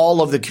up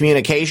all of the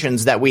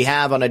communications that we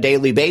have on a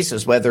daily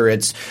basis, whether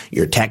it's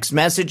your text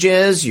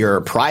messages, your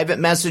private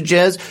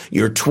messages,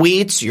 your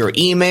tweets, your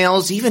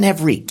emails, even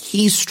every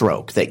keystroke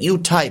that you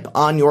type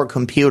on your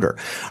computer.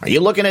 Are you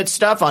looking at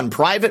stuff on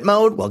private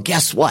mode? Well,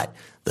 guess what?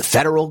 The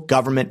federal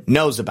government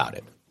knows about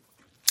it.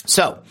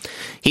 So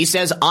he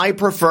says, "I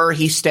prefer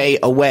he stay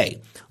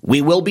away.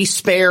 We will be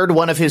spared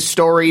one of his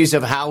stories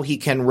of how he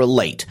can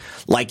relate,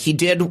 like he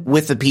did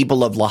with the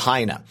people of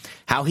Lahaina.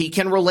 How he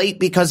can relate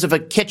because of a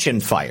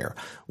kitchen fire.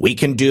 We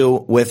can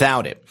do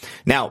without it."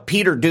 Now,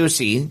 Peter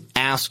Doocy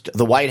asked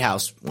the White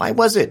House, why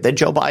was it that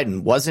Joe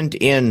Biden wasn't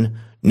in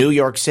New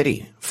York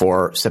City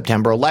for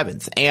September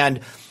 11th? And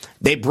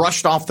they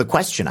brushed off the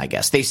question, I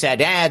guess. They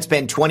said, it's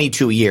been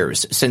 22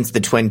 years since the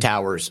Twin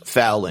Towers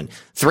fell and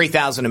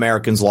 3,000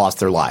 Americans lost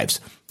their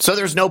lives. So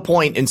there's no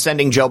point in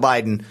sending Joe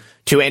Biden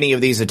to any of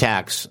these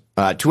attacks,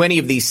 to any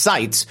of these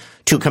sites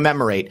to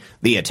commemorate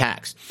the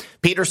attacks.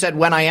 Peter said,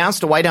 "When I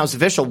asked a White House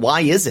official,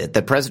 why is it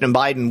that President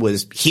Biden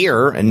was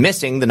here and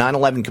missing the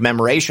 9/11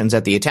 commemorations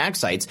at the attack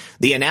sites,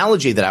 the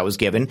analogy that I was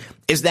given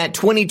is that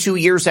 22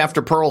 years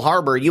after Pearl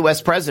Harbor,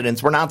 U.S.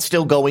 presidents were not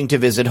still going to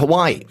visit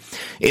Hawaii.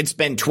 It's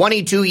been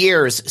 22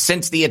 years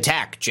since the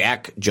attack,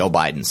 Jack," Joe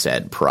Biden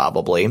said,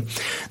 probably.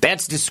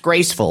 "That's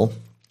disgraceful.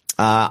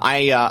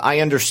 I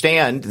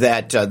understand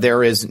that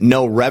there is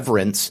no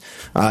reverence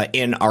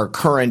in our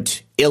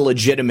current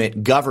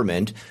illegitimate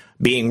government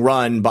being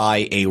run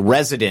by a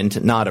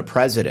resident, not a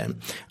president.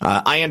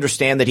 I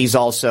understand that he's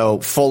also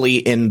fully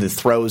in the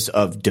throes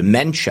of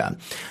dementia.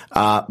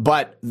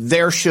 But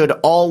there should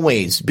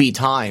always be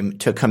time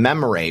to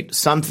commemorate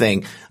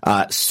something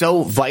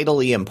so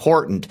vitally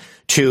important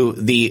to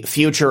the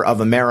future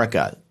of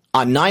America.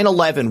 On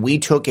 9/11, we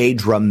took a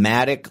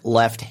dramatic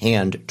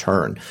left-hand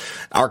turn.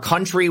 Our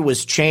country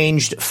was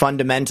changed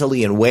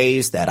fundamentally in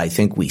ways that I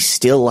think we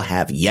still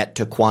have yet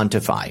to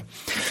quantify.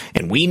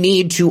 And we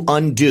need to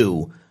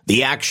undo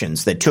the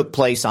actions that took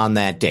place on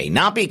that day.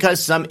 Not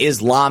because some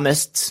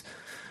Islamists,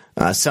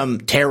 some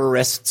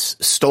terrorists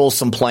stole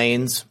some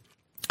planes.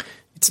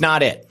 It's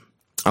not it.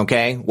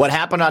 Okay? What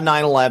happened on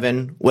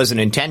 9/11 was an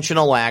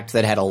intentional act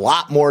that had a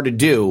lot more to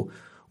do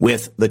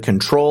with the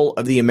control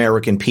of the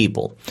American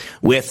people,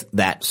 with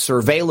that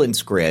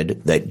surveillance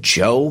grid that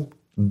Joe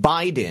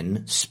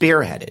Biden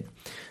spearheaded.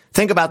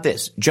 Think about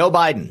this. Joe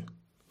Biden,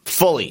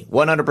 fully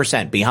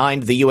 100%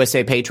 behind the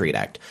USA Patriot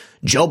Act.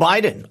 Joe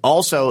Biden,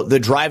 also the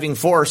driving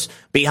force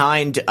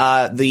behind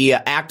the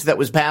act that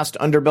was passed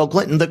under Bill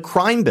Clinton, the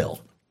crime bill.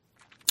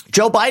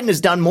 Joe Biden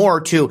has done more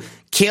to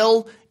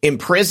kill,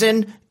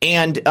 imprison,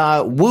 and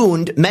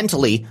wound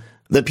mentally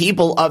the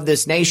people of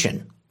this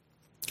nation,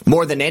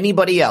 more than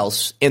anybody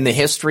else in the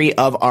history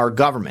of our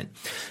government.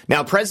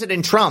 Now,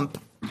 President Trump,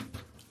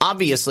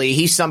 obviously,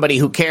 he's somebody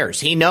who cares.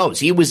 He knows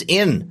he was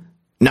in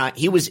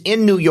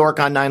New York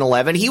on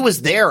 9/11. He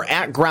was there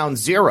at ground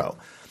zero.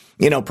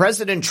 You know,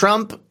 President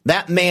Trump,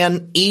 that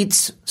man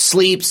eats,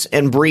 sleeps,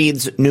 and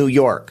breathes New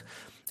York.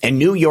 And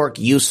New York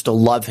used to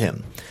love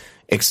him,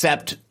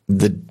 except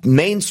the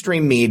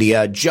mainstream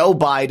media, Joe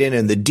Biden,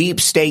 and the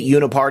deep state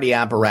uniparty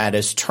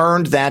apparatus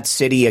turned that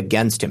city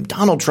against him.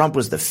 Donald Trump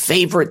was the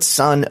favorite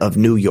son of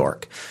New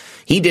York.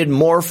 He did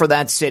more for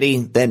that city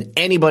than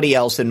anybody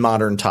else in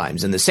modern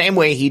times. In the same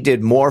way, he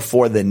did more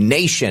for the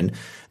nation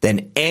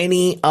than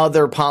any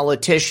other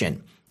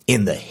politician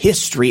in the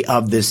history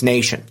of this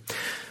nation.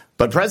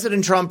 But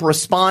President Trump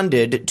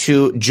responded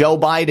to Joe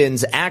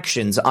Biden's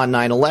actions on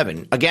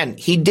 9/11. Again,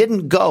 he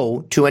didn't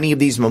go to any of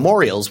these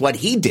memorials. What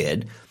he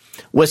did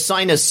was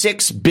sign a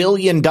 $6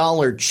 billion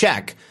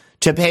check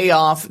to pay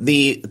off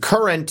the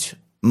current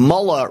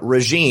mullah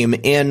regime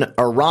in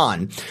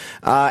Iran.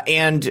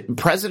 And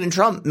President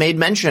Trump made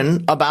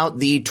mention about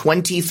the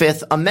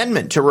 25th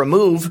Amendment to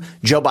remove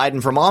Joe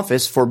Biden from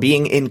office for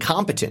being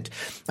incompetent.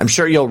 I'm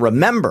sure you'll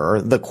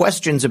remember the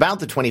questions about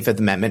the 25th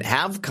Amendment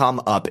have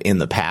come up in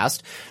the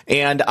past.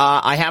 And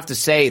I have to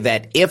say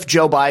that if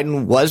Joe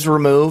Biden was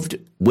removed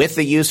with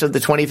the use of the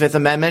 25th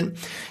Amendment,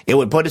 it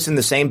would put us in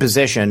the same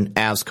position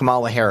as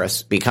Kamala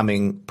Harris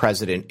becoming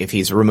president if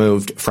he's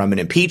removed from an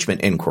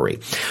impeachment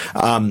inquiry.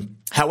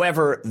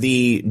 However,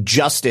 the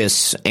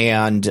justice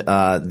and just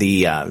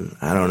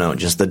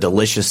the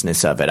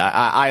deliciousness of it,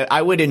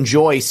 I would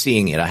enjoy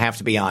seeing it, I have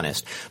to be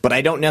honest. But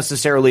I don't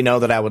necessarily know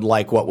that I would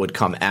like what would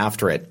come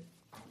after it.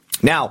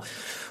 Now,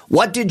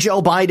 what did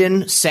Joe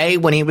Biden say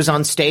when he was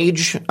on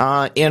stage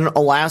in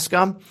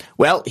Alaska?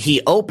 Well,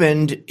 he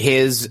opened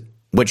his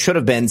what should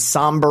have been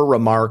somber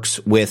remarks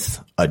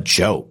with a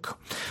joke.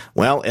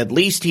 Well, at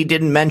least he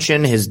didn't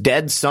mention his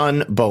dead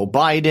son, Beau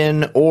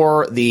Biden,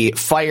 or the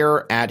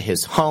fire at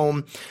his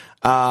home.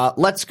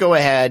 Let's go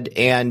ahead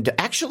and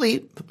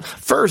actually,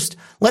 first,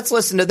 let's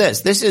listen to this.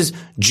 This is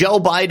Joe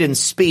Biden's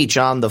speech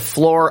on the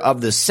floor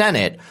of the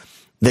Senate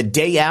the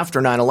day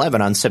after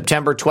 9/11 on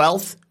September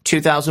 12th,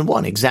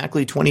 2001,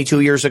 exactly 22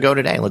 years ago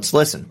today. Let's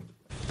listen.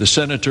 The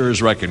senator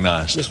is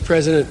recognized. Mr.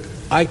 President,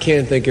 I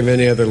can't think of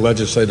any other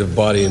legislative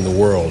body in the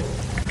world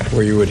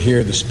where you would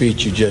hear the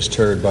speech you just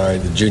heard by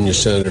the junior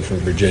senator from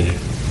Virginia,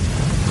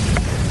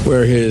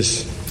 where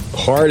his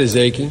heart is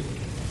aching,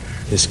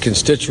 his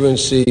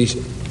constituencies,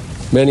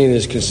 many in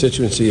his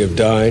constituency have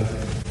died,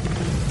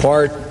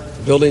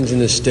 buildings in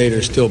this state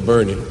are still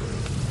burning,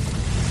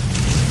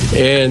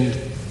 and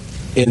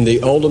in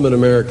the ultimate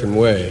American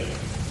way,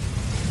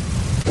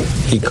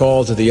 he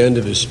calls at the end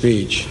of his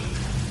speech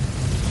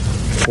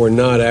for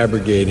not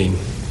abrogating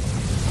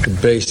the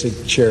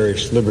basic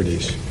cherished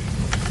liberties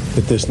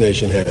that this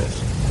nation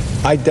has.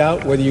 I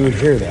doubt whether you would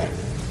hear that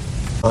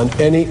on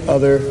any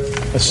other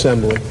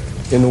assembly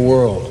in the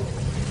world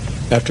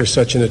after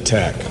such an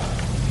attack,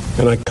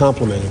 and I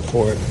compliment him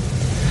for it.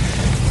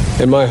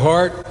 And my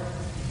heart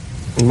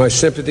and my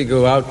sympathy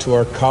go out to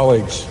our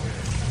colleagues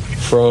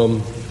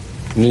from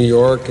New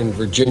York and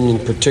Virginia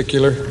in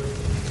particular,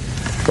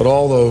 but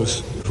all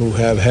those who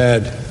have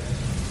had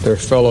their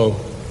fellow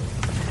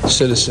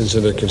citizens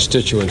and their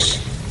constituents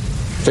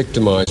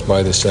victimized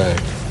by this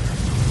act.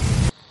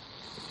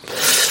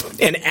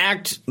 An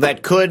act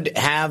that could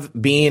have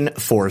been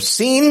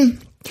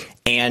foreseen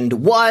and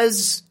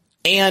was,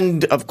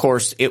 and of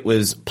course it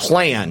was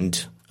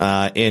planned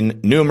in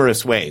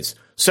numerous ways.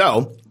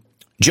 So,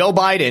 Joe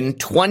Biden,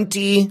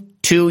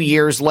 22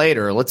 years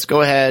later, let's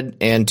go ahead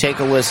and take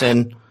a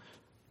listen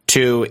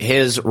to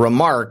his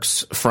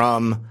remarks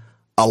from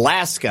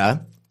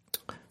Alaska,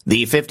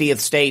 the 50th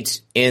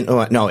state in,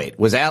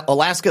 was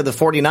Alaska the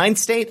 49th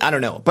state? I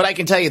don't know. But I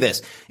can tell you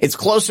this, it's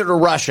closer to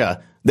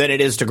Russia than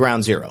it is to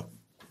Ground Zero.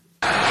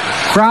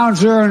 Ground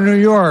Zero in New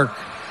York.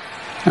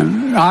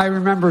 And I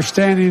remember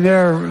standing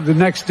there the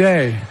next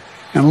day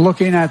and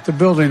looking at the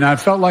building. I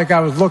felt like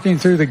I was looking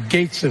through the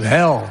gates of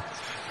hell.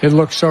 It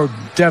looked so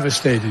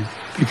devastating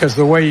because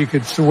from where you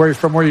could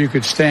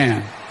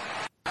stand.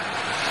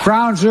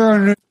 Ground Zero in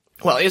New York.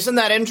 Well, isn't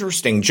that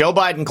interesting? Joe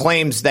Biden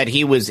claims that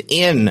he was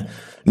in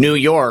New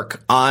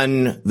York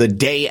on the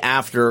day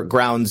after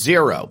Ground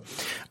Zero.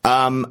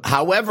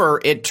 However,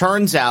 it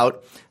turns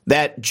out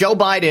that Joe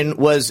Biden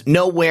was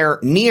nowhere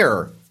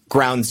near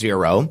Ground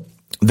Zero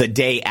the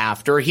day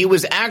after. He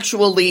was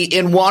actually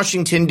in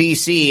Washington,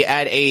 D.C.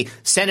 at a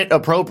Senate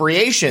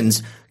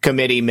Appropriations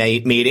Committee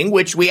meeting,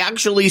 which we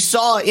actually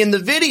saw in the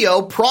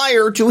video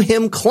prior to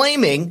him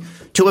claiming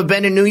to have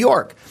been in New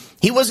York.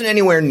 He wasn't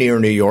anywhere near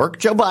New York.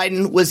 Joe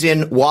Biden was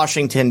in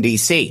Washington,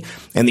 D.C.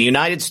 And the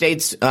United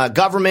States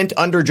government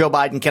under Joe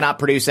Biden cannot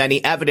produce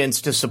any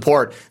evidence to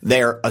support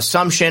their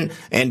assumption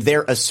and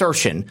their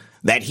assertion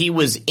that he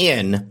was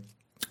in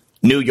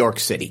New York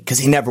City, because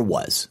he never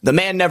was. The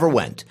man never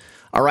went.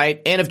 All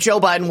right. And if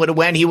Joe Biden would have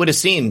went, he would have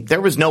seen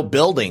there was no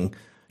building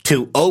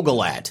to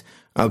ogle at.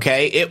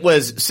 OK, it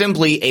was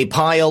simply a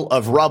pile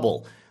of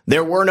rubble.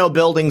 There were no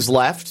buildings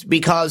left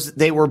because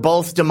they were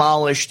both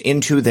demolished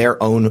into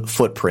their own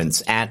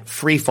footprints at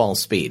freefall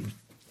speed.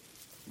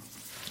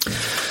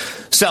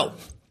 So,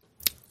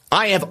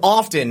 I have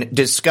often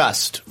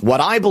discussed what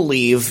I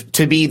believe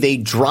to be the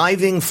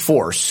driving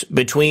force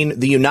between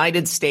the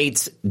United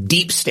States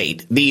deep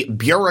state, the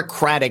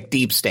bureaucratic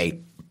deep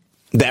state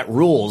that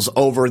rules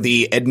over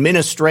the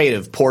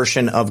administrative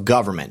portion of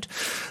government,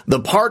 the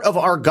part of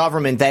our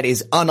government that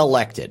is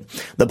unelected,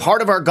 the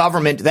part of our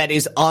government that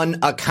is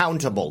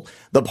unaccountable,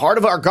 the part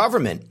of our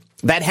government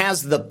that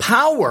has the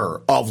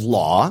power of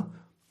law,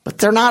 but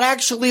they're not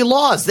actually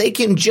laws. They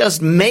can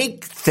just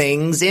make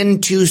things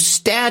into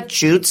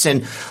statutes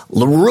and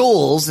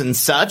rules and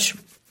such.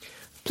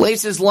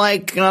 Places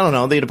like, I don't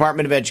know, the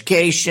Department of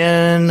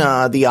Education, the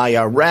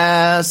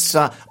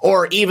IRS,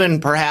 or even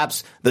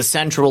perhaps the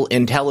Central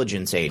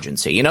Intelligence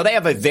Agency. You know, they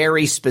have a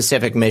very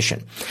specific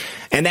mission.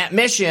 And that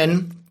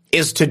mission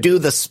is to do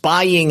the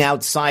spying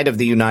outside of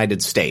the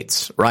United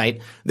States,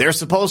 right? They're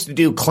supposed to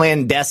do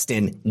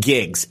clandestine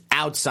gigs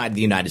outside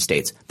the United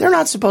States. They're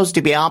not supposed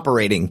to be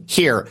operating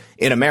here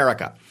in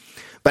America.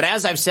 But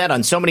as I've said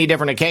on so many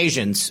different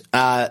occasions,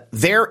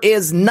 there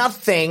is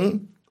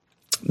nothing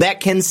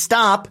that can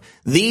stop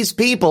these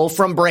people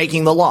from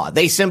breaking the law.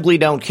 They simply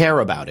don't care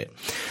about it.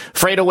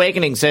 Freight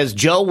Awakening says,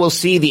 Joe will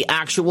see the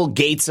actual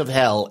gates of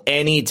hell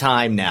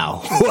anytime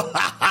now.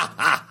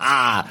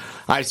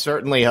 I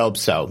certainly hope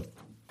so.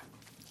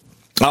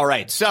 All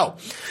right, so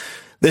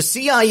the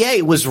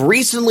CIA was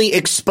recently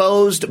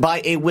exposed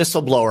by a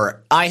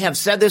whistleblower. I have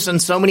said this on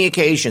so many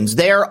occasions.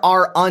 There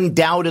are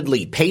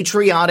undoubtedly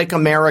patriotic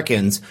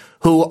Americans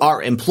who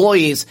are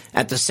employees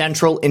at the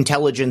Central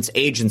Intelligence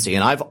Agency,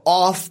 and I've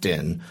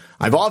often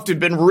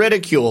been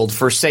ridiculed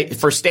for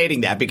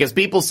stating that, because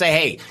people say,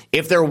 hey,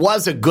 if there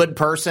was a good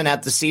person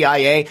at the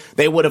CIA,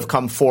 they would have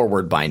come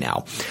forward by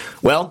now.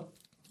 Well,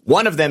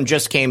 one of them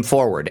just came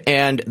forward,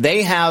 and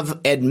they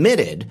have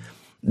admitted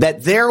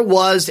that there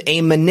was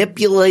a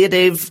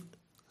manipulative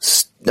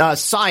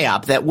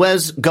psyop that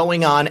was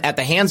going on at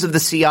the hands of the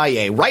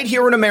CIA right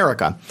here in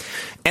America,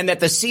 and that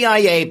the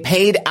CIA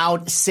paid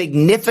out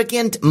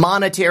significant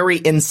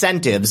monetary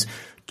incentives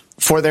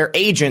for their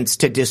agents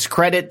to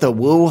discredit the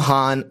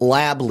Wuhan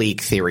lab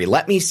leak theory.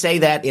 Let me say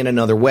that in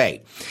another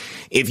way.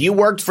 If you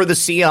worked for the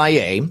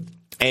CIA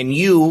and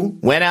you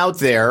went out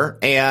there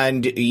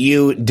and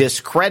you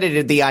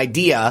discredited the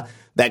idea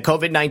that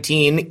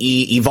COVID-19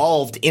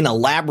 evolved in a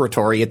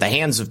laboratory at the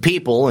hands of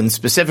people, and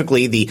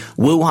specifically the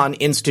Wuhan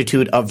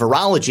Institute of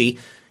Virology,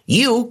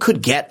 you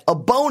could get a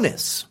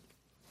bonus.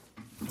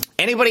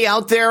 Anybody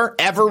out there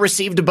ever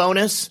received a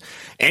bonus?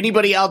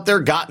 Anybody out there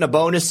gotten a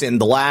bonus in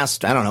the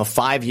last,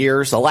 5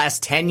 years, the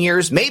last 10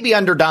 years, maybe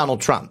under Donald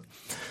Trump?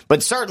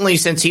 But certainly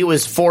since he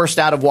was forced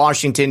out of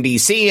Washington,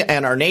 D.C.,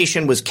 and our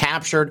nation was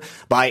captured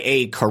by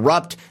a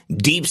corrupt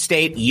deep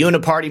state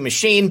uniparty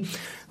machine,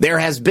 there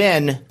has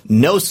been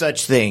no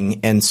such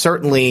thing, and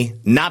certainly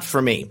not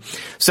for me.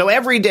 So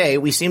every day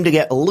we seem to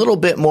get a little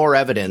bit more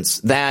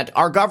evidence that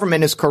our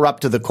government is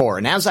corrupt to the core.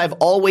 And as I've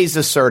always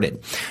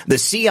asserted, the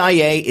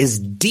CIA is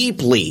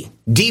deeply,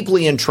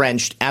 deeply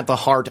entrenched at the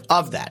heart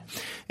of that.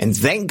 And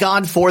thank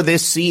God for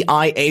this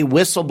CIA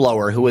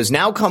whistleblower who has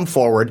now come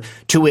forward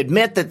to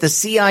admit that the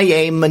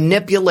CIA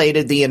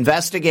manipulated the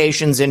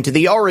investigations into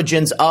the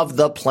origins of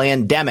the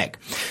pandemic.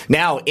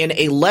 Now, in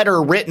a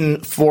letter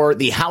written for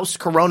the House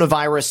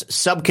Coronavirus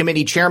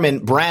Subcommittee Chairman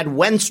Brad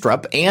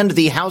Wenstrup and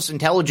the House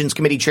Intelligence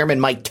Committee Chairman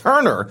Mike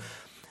Turner,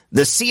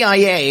 the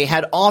CIA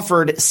had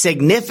offered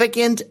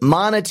significant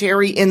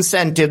monetary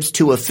incentives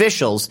to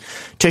officials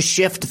to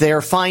shift their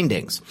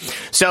findings.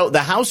 So the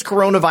House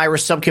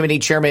Coronavirus Subcommittee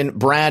Chairman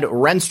Brad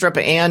Wenstrup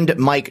and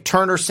Mike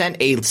Turner sent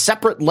a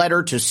separate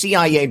letter to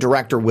CIA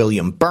Director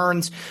William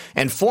Burns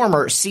and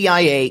former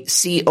CIA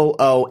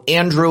COO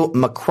Andrew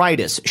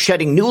McCridis,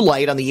 shedding new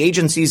light on the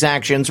agency's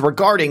actions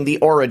regarding the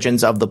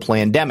origins of the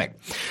pandemic.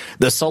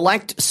 The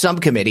Select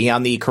Subcommittee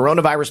on the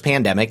Coronavirus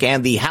Pandemic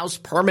and the House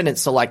Permanent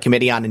Select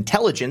Committee on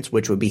Intelligence,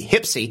 which would be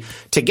HPSI,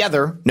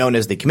 together known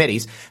as the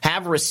committees,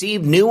 have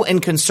received new and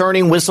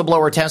concerning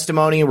whistleblower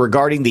testimony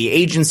regarding the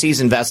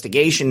agency's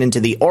investigation into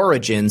the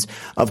origins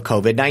of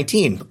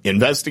COVID-19.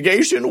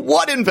 Investigation?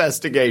 What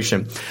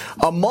investigation?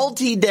 A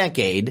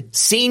multi-decade,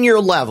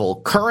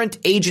 senior-level, current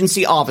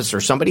agency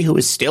officer, somebody who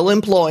is still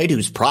employed,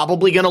 who's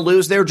probably going to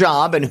lose their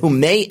job, and who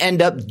may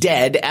end up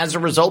dead as a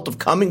result of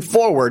coming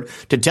forward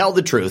to tell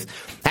the truth,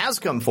 has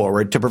come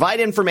forward to provide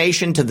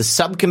information to the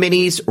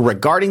subcommittees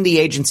regarding the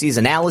agency's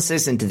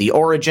analysis into the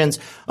origins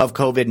of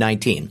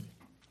COVID-19.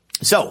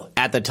 So,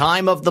 at the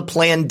time of the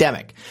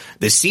pandemic,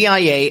 the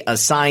CIA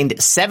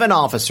assigned 7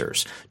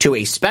 officers to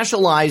a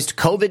specialized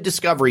COVID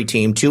discovery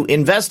team to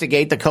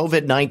investigate the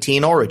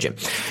COVID-19 origin.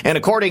 And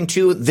according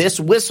to this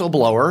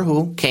whistleblower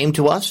who came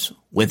to us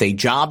with a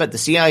job at the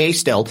CIA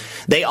still,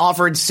 they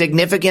offered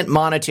significant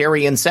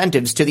monetary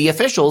incentives to the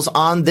officials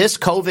on this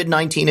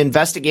COVID-19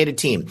 investigative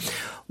team.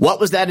 What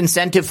was that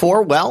incentive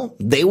for? Well,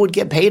 they would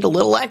get paid a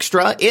little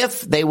extra if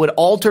they would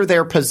alter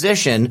their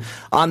position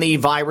on the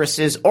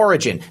virus's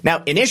origin.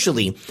 Now,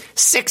 initially,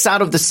 6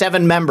 out of the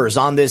 7 members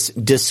on this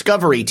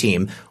discovery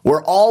team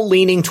were all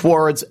leaning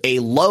towards a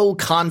low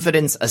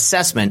confidence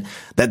assessment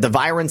that the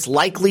virus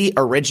likely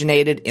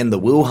originated in the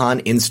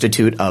Wuhan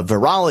Institute of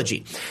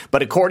Virology.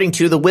 But according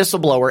to the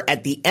whistleblower,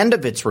 at the end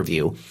of its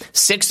review,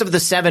 6 of the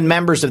 7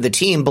 members of the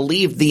team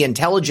believed the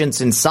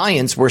intelligence and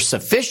science were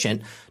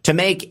sufficient to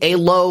make a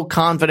low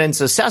confidence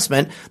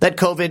assessment that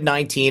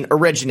COVID-19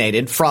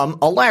 originated from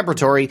a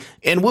laboratory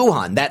in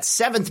Wuhan. That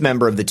 7th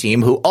member of the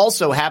team, who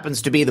also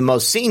happens to be the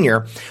most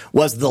senior,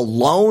 was the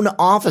lone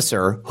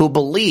officer who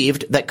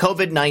believed that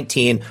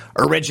COVID-19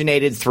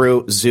 originated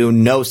through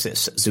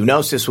zoonosis.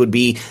 Zoonosis would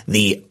be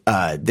the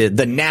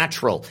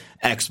natural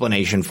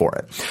explanation for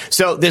it.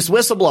 So this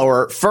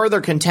whistleblower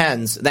further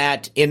contends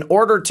that in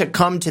order to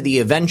come to the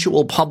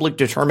eventual public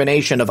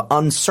determination of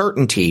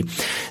uncertainty,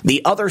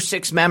 the other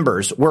 6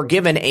 members were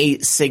given a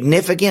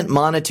significant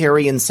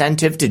monetary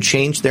incentive to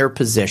change their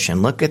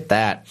position. Look at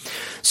that.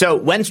 So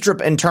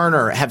Wenstrup and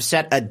Turner have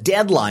set a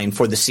deadline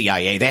for the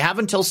CIA. They have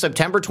until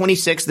September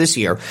 26th this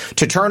year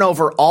to turn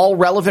over all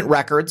relevant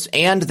records,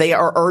 and they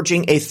are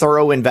urging a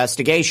thorough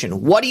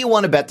investigation. What do you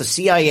want to bet the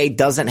CIA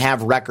doesn't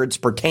have records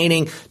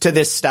pertaining to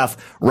this stuff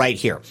right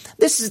here?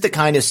 This is the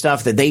kind of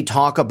stuff that they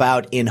talk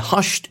about in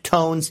hushed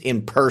tones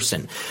in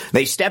person.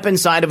 They step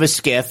inside of a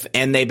skiff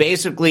and they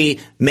basically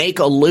make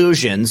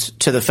allusions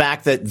to the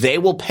fact that they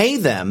will pay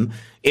them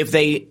if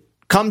they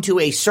come to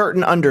a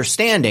certain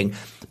understanding,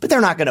 but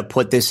they're not going to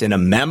put this in a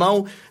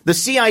memo. The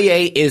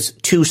CIA is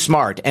too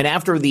smart. And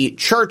after the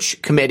Church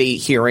Committee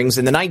hearings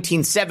in the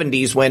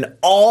 1970s, when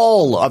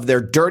all of their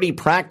dirty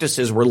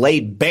practices were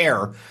laid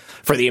bare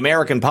for the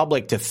American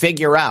public to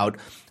figure out,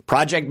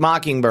 Project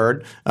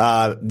Mockingbird,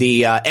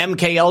 the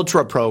MK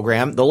Ultra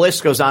program, the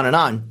list goes on and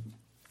on.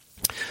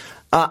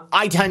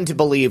 I tend to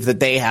believe that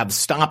they have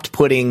stopped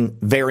putting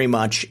very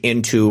much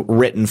into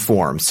written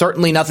form.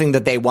 Certainly nothing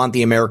that they want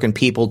the American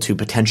people to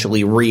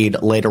potentially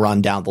read later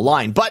on down the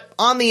line. But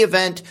on the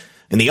event,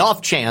 in the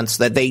off chance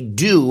that they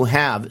do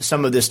have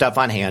some of this stuff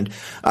on hand,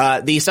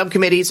 the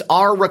subcommittees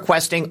are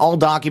requesting all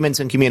documents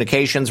and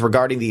communications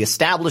regarding the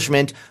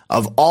establishment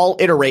of all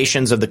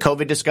iterations of the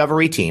COVID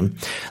discovery team.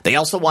 They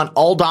also want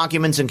all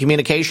documents and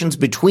communications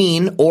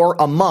between or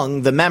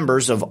among the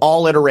members of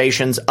all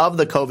iterations of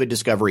the COVID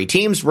discovery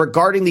teams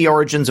regarding the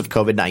origins of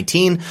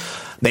COVID-19.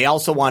 They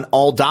also want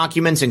all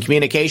documents and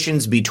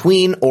communications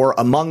between or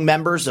among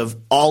members of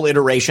all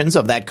iterations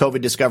of that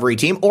COVID discovery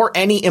team or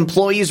any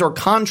employees or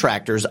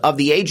contractors of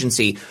the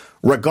agency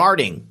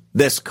regarding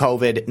this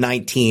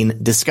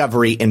COVID-19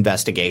 discovery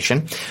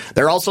investigation.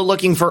 They're also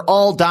looking for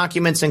all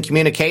documents and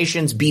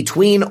communications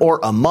between or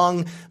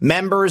among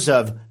members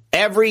of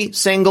every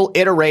single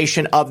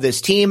iteration of this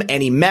team,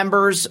 any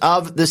members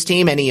of this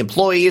team, any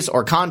employees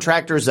or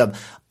contractors of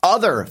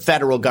other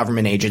federal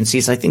government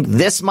agencies. I think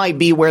this might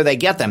be where they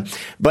get them,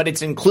 but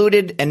it's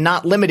included and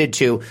not limited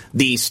to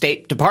the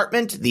State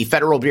Department, the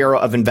Federal Bureau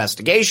of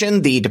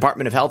Investigation, the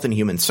Department of Health and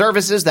Human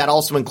Services. That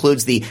also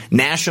includes the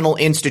National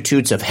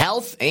Institutes of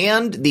Health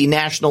and the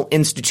National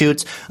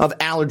Institutes of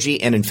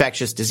Allergy and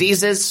Infectious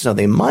Diseases. So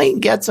they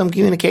might get some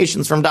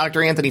communications from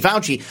Dr. Anthony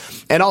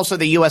Fauci, and also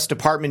the U.S.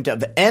 Department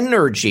of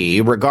Energy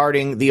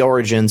regarding the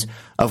origins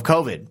of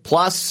COVID,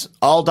 plus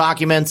all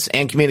documents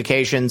and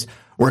communications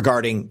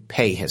regarding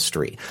pay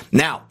history.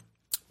 Now,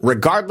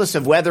 regardless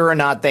of whether or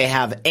not they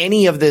have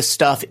any of this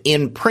stuff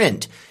in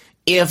print,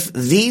 if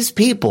these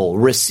people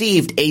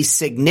received a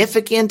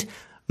significant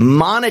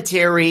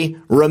monetary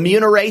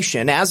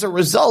remuneration as a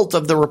result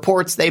of the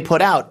reports they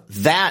put out,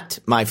 that,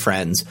 my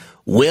friends,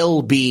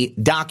 will be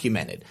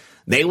documented.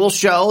 They will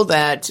show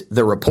that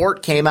the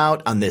report came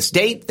out on this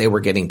date, they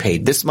were getting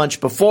paid this much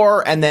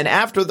before, and then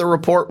after the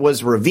report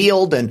was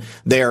revealed and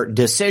their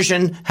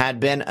decision had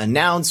been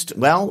announced,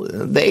 well,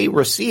 they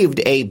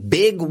received a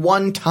big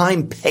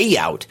one-time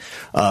payout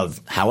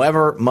of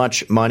however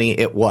much money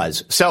it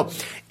was. So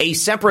a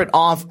separate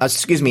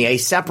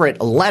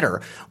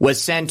letter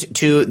was sent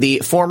to the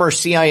former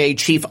CIA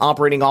Chief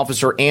Operating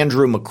Officer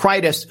Andrew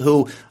McCritis,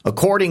 who,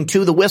 according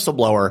to the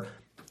whistleblower,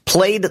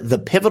 played the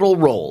pivotal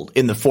role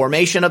in the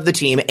formation of the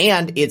team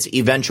and its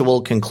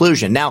eventual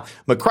conclusion. Now,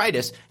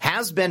 McCritis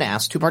has been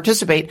asked to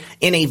participate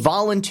in a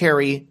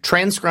voluntary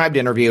transcribed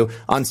interview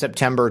on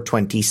September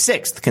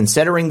 26th.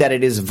 Considering that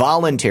it is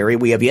voluntary,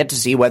 we have yet to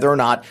see whether or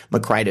not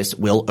McCritis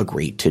will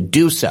agree to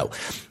do so.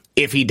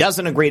 If he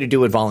doesn't agree to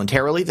do it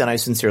voluntarily, then I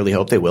sincerely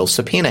hope they will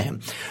subpoena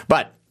him.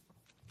 But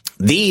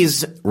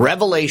these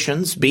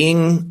revelations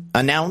being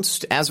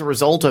announced as a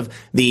result of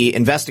the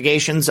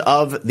investigations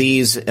of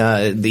these,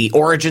 the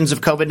origins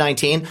of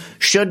COVID-19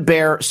 should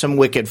bear some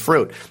wicked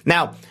fruit.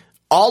 Now,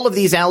 all of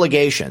these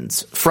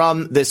allegations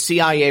from the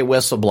CIA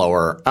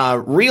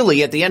whistleblower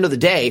really, at the end of the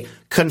day,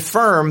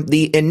 confirm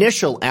the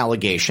initial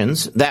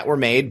allegations that were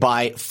made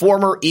by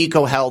former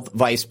EcoHealth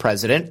vice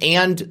president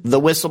and the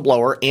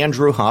whistleblower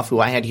Andrew Huff, who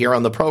I had here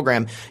on the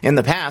program in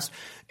the past.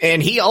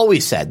 And he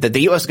always said that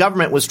the U.S.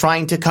 government was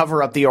trying to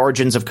cover up the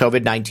origins of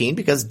COVID-19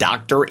 because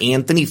Dr.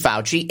 Anthony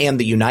Fauci and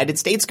the United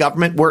States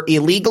government were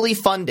illegally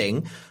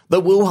funding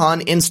the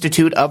Wuhan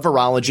Institute of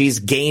Virology's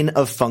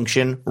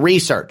gain-of-function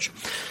research.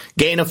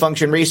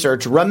 Gain-of-function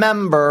research,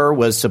 remember,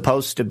 was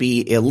supposed to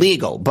be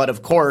illegal. But,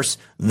 of course,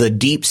 the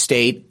deep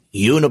state,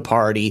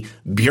 uniparty,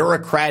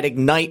 bureaucratic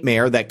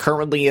nightmare that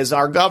currently is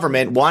our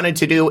government wanted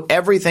to do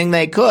everything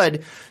they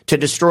could to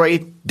destroy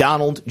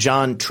Donald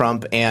John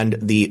Trump and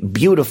the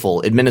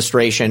beautiful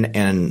administration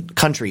and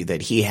country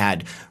that he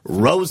had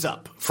rose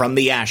up from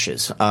the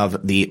ashes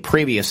of the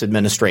previous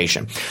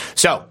administration.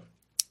 So,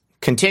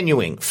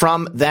 continuing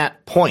from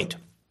that point,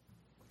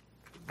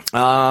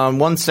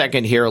 1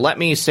 second here. Let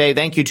me say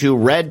thank you to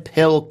Red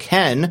Pill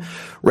Ken.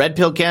 Red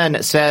Pill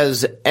Ken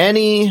says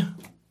hang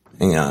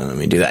on, let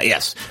me do that.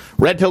 Yes.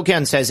 Red Pill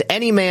Ken says,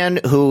 any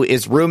man who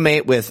is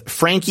roommate with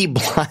Frankie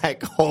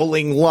Black,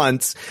 Holing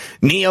Luntz,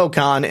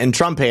 neocon, and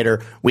Trump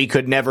hater, we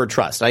could never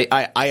trust.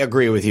 I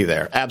agree with you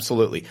there.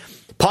 Absolutely.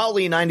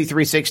 Paulie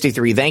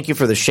 9363, thank you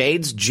for the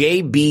shades.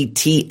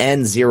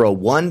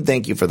 JBTN01,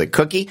 thank you for the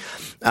cookie.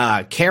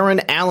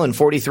 Karen Allen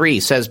 43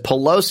 says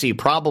Pelosi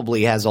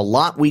probably has a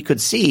lot we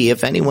could see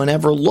if anyone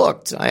ever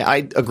looked.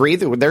 I agree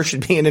that there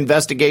should be an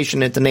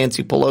investigation into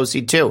Nancy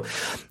Pelosi too.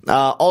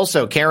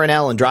 Also, Karen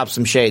Allen drops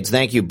some shades.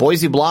 Thank you.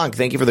 Boise Blanc,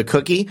 thank you for the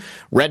cookie.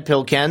 Red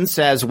Pill Ken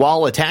says,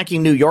 while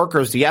attacking New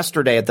Yorkers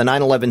yesterday at the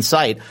 9/11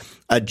 site,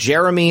 a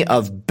Jeremy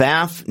of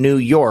Bath, New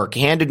York,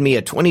 handed me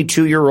a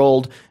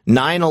 22-year-old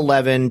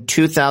 9/11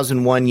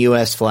 2001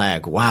 U.S.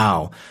 flag.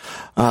 Wow.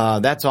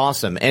 That's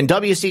awesome. And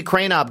W.C.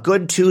 Cranop,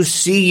 good to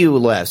see you,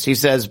 Les. He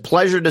says,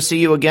 pleasure to see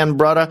you again,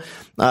 brother.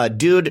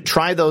 Dude,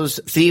 try those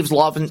thieves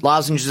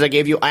lozenges I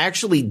gave you. I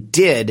actually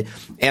did,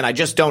 and I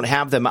just don't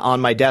have them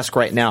on my desk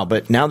right now.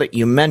 But now that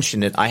you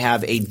mention it, I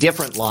have a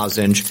different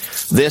lozenge.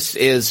 This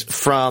is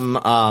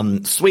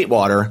from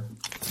Sweetwater.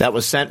 That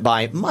was sent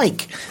by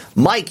Mike.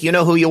 Mike, you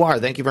know who you are.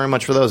 Thank you very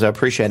much for those. I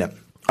appreciate it.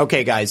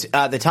 Okay, guys,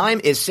 the time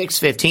is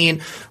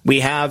 6:15. We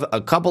have a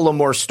couple of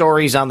more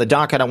stories on the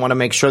docket I want to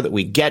make sure that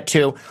we get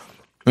to.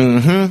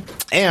 And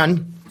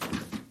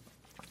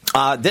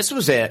this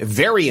was a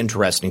very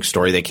interesting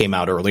story that came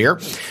out earlier.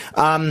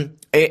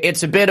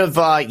 It's a bit of,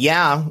 I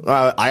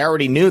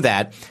already knew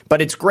that, but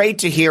it's great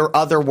to hear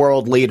other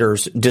world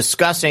leaders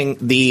discussing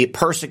the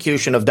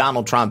persecution of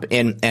Donald Trump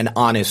in an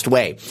honest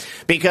way.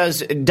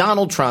 Because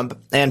Donald Trump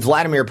and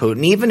Vladimir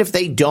Putin, even if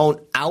they don't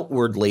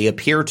outwardly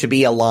appear to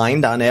be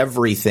aligned on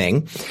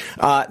everything,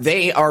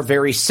 they are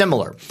very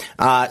similar.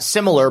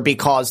 Similar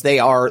because they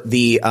are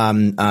the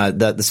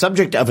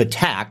subject of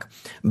attack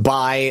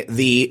by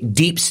the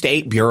deep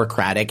state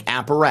bureaucratic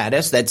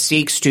apparatus that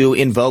seeks to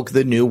invoke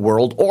the New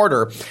World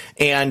Order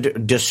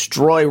and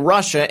destroy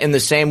Russia in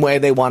the same way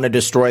they want to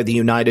destroy the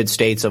United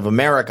States of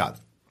America.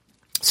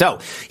 So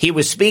he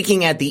was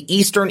speaking at the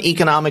Eastern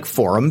Economic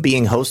Forum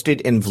being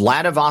hosted in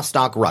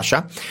Vladivostok,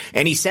 Russia,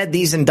 and he said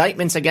these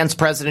indictments against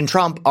President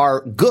Trump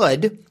are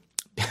good.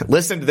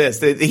 Listen to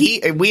this.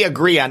 We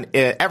agree on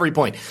every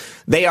point.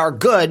 They are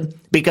good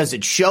because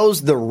it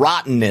shows the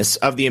rottenness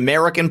of the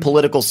American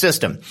political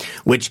system,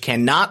 which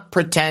cannot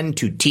pretend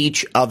to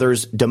teach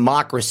others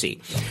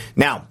democracy.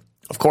 Now,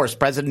 of course,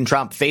 President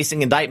Trump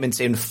facing indictments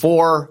in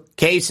 4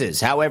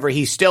 cases. However,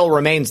 he still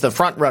remains the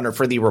frontrunner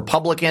for the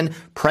Republican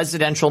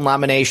presidential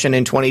nomination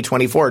in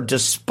 2024,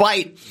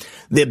 despite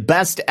the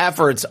best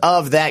efforts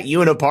of that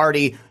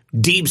uniparty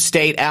deep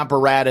state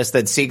apparatus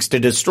that seeks to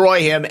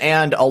destroy him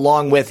and,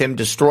 along with him,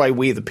 destroy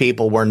we the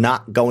people. We're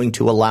not going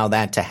to allow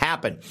that to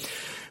happen.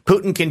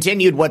 Putin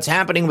continued, what's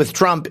happening with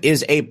Trump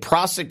is a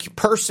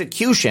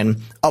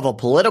persecution of a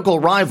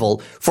political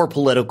rival for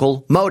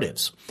political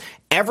motives.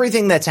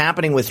 Everything that's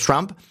happening with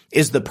Trump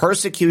is the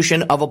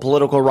persecution of a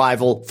political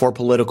rival for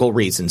political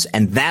reasons,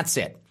 and that's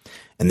it.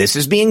 And this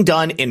is being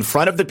done in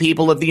front of the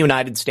people of the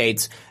United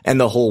States and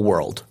the whole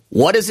world.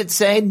 What does it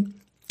say?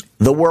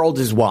 The world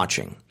is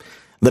watching.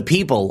 The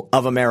people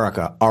of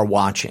America are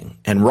watching.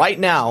 And right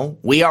now,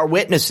 we are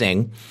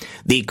witnessing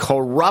the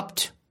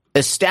corrupt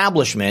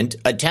establishment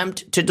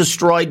attempt to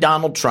destroy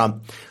Donald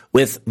Trump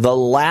with the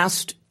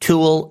last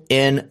tool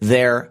in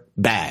their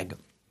bag.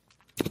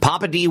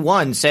 Papa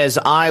D1 says,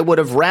 I would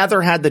have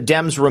rather had the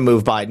Dems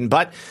remove Biden,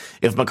 but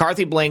if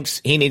McCarthy blinks,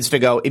 he needs to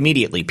go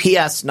immediately.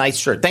 P.S. Nice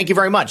shirt. Thank you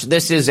very much.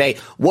 This is a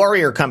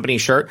Warrior Company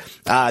shirt.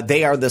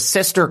 They are the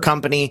sister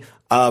company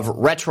of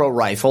Retro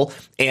Rifle,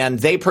 and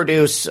they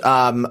produce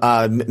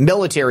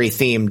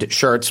military-themed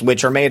shirts,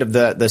 which are made of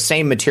the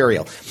same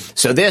material.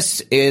 So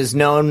this is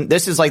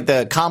like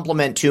the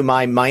complement to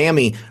my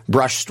Miami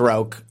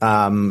brushstroke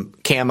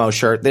camo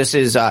shirt. This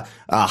is a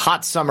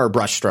hot summer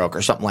brushstroke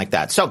or something like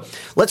that. So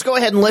let's go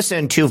ahead and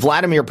listen to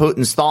Vladimir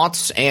Putin's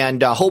thoughts,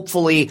 and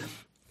hopefully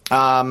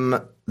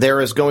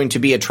there is going to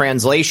be a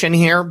translation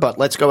here, but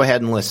let's go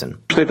ahead and listen.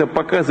 Что это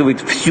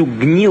показывает всю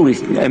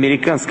гнилость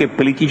американской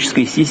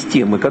политической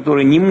системы,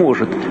 которая не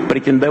может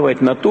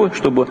претендовать на то,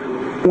 чтобы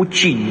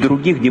учить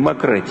других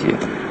демократии.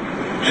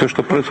 Все,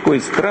 что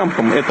происходит с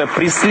Трампом, это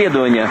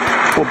преследование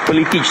по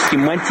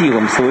политическим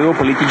мотивам своего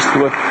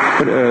политического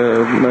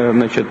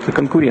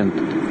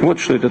конкурента. Вот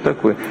что это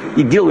такое.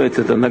 И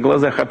делается это на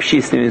глазах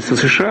общественности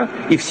США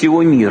и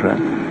всего мира.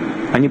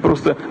 Они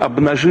просто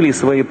обнажили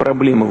свои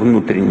проблемы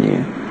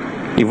внутренние.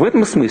 И в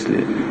этом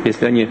смысле,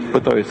 если они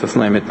пытаются с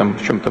нами там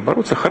в чем-то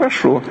бороться,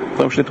 хорошо,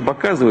 потому что это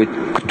показывает,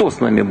 кто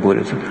с нами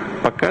борется.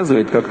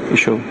 Показывает, как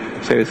еще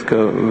в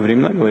советское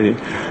времена говорили,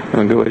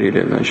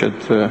 значит,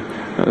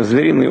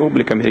 звериный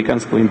облик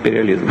американского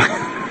империализма.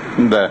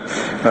 Да.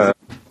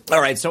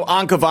 All right, so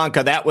Anka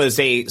Vanka, that was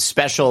a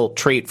special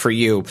treat for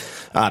you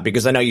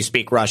because I know you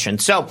speak Russian.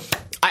 So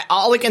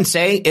all I can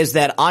say is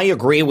that I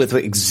agree with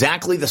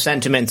exactly the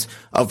sentiments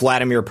of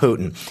Vladimir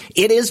Putin.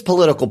 It is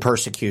political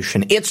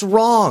persecution. It's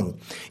wrong.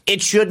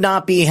 It should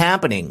not be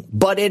happening,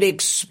 but it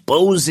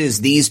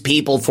exposes these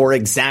people for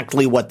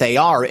exactly what they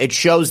are. It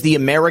shows the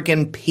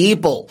American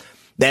people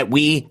that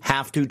we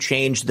have to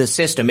change the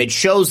system. It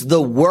shows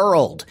the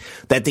world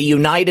that the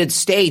United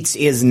States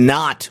is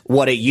not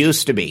what it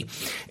used to be.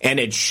 And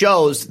it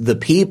shows the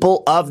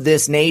people of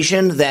this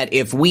nation that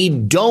if we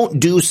don't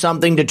do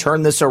something to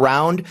turn this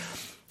around,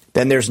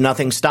 then there's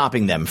nothing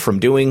stopping them from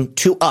doing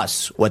to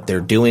us what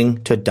they're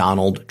doing to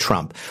Donald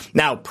Trump.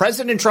 Now,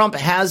 President Trump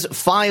has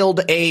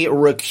filed a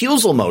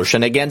recusal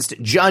motion against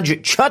Judge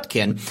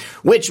Chutkan,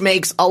 which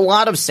makes a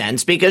lot of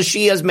sense because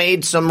she has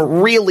made some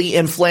really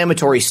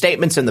inflammatory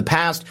statements in the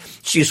past.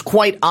 She's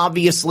quite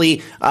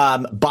obviously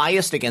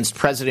biased against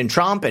President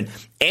Trump and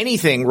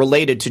anything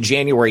related to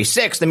January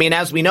 6th. I mean,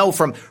 as we know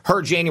from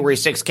her January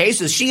 6th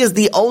cases, she is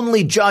the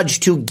only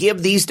judge to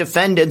give these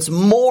defendants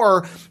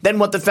more than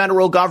what the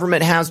federal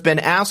government has been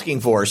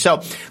asking for.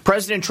 So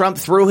President Trump,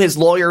 through his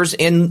lawyers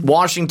in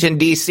Washington,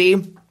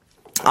 D.C.,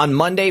 on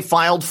Monday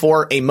filed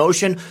for a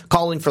motion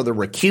calling for the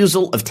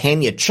recusal of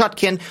Tanya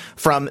Chutkan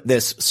from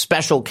this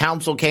special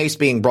counsel case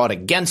being brought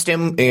against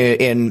him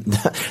in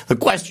the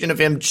question of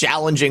him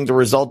challenging the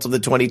results of the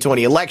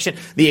 2020 election.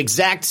 The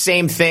exact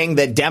same thing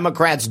that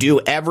Democrats do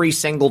every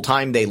single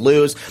time they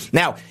lose.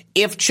 Now,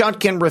 if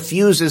Chutkan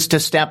refuses to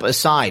step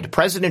aside,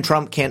 President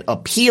Trump can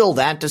appeal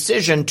that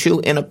decision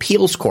to an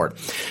appeals court.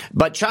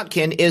 But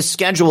Chutkan is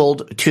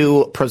scheduled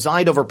to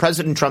preside over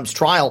President Trump's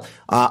trial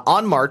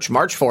on March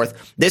 4th.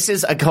 This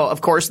is,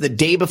 of course, the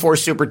day before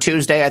Super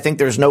Tuesday. I think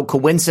there's no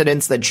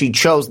coincidence that she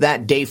chose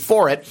that day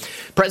for it.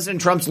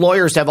 President Trump's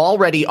lawyers have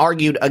already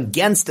argued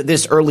against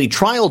this early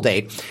trial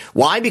date.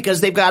 Why?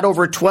 Because they've got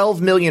over 12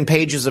 million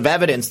pages of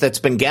evidence that's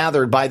been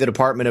gathered by the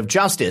Department of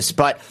Justice.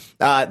 But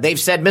they've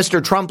said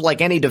Mr. Trump,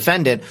 like any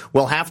defendant,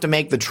 will have to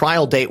make the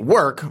trial date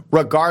work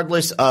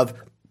regardless of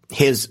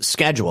his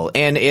schedule.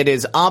 And it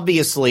is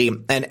obviously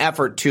an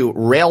effort to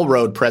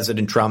railroad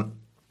President Trump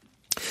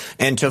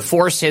and to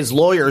force his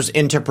lawyers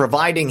into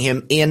providing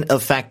him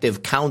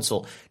ineffective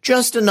counsel.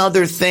 Just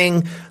another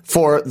thing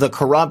for the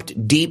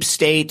corrupt deep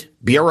state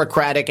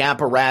bureaucratic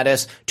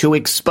apparatus to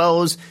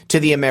expose to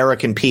the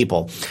American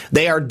people.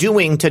 They are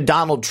doing to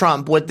Donald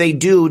Trump what they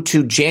do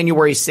to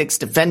January 6th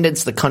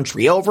defendants the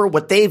country over,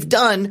 what they've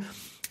done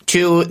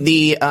to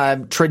the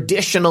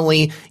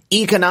traditionally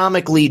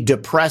economically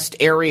depressed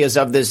areas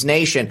of this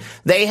nation.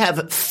 They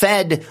have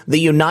fed the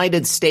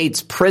United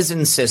States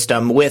prison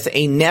system with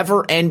a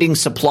never-ending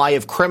supply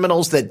of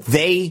criminals that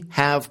they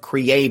have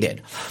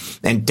created.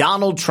 And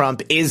Donald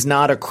Trump is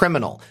not a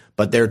criminal,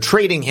 but they're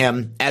treating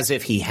him as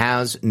if he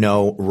has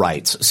no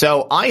rights.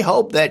 So I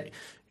hope that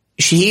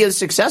he is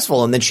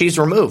successful and that she's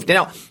removed.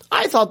 Now,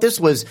 I thought this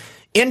was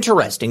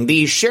interesting.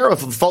 The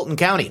sheriff of Fulton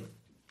County,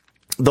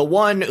 the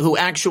one who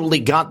actually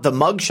got the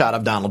mugshot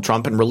of Donald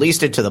Trump and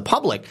released it to the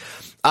public,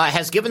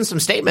 has given some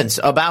statements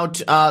about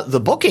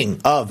the booking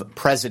of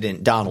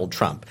President Donald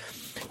Trump.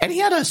 And he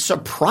had a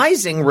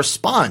surprising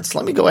response.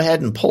 Let me go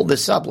ahead and pull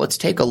this up. Let's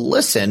take a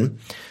listen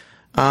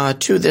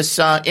to this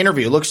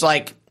interview. Looks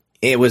like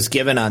it was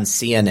given on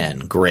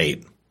CNN.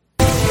 Great.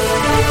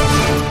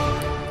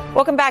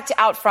 Welcome back to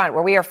Out Front,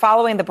 where we are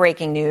following the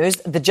breaking news.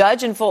 The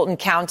judge in Fulton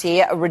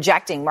County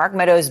rejecting Mark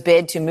Meadows'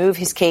 bid to move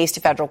his case to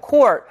federal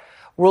court,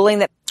 ruling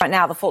that right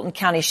now the Fulton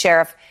County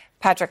Sheriff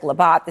Patrick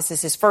Labatt, this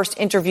is his first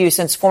interview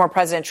since former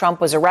President Trump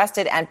was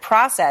arrested and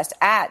processed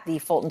at the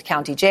Fulton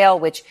County Jail,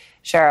 which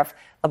Sheriff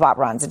Labatt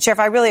runs. And Sheriff,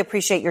 I really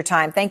appreciate your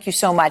time. Thank you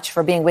so much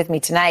for being with me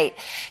tonight.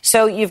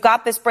 So you've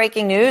got this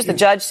breaking news, the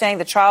judge saying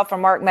the trial for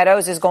Mark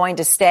Meadows is going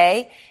to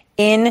stay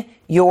in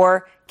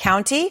your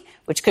county,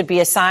 which could be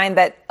a sign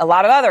that a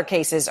lot of other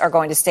cases are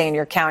going to stay in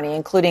your county,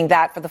 including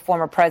that for the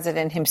former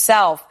president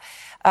himself.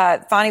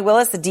 Fani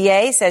Willis, the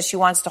DA, says she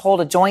wants to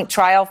hold a joint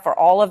trial for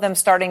all of them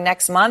starting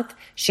next month.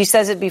 She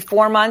says it'd be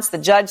 4 months. The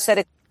judge said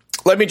it.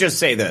 Let me just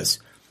say this.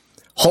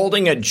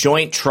 Holding a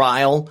joint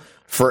trial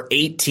for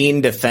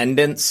 18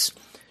 defendants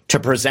to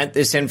present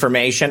this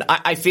information,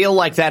 I feel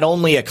like that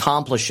only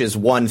accomplishes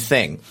one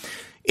thing.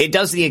 It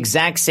does the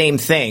exact same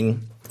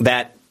thing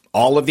that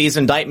all of these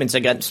indictments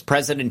against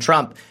President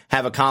Trump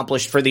have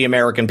accomplished for the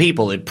American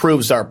people. It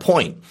proves our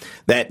point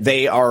that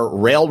they are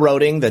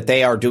railroading, that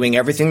they are doing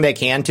everything they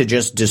can to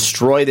just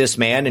destroy this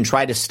man and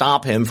try to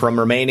stop him from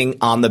remaining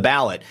on the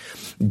ballot.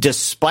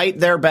 Despite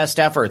their best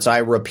efforts, I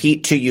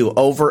repeat to you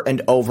over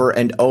and over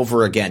and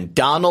over again,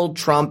 Donald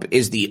Trump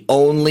is the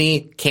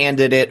only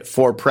candidate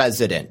for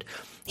president.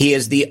 He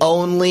is the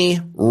only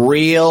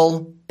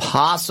real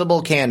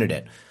possible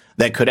candidate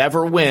that could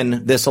ever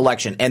win this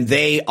election, and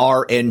they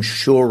are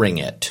ensuring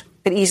it.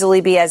 Could easily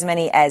be as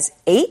many as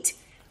 8.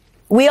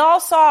 We all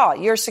saw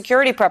your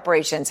security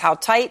preparations, how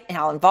tight,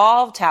 how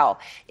involved, how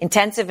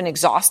intensive and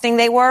exhausting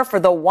they were for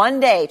the one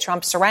day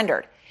Trump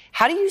surrendered.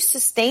 How do you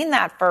sustain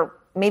that for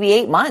maybe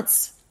 8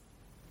 months?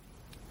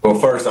 Well,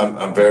 first,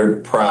 I'm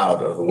very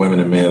proud of the women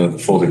and men of the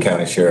Fulton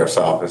County Sheriff's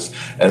Office,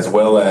 as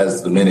well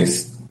as the many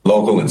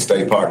local and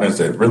state partners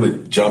that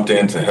really jumped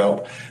in to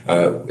help.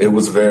 It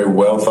was a very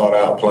well thought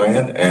out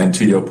plan. And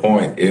to your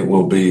point, it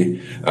will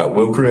be,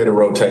 we'll create a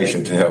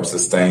rotation to help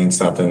sustain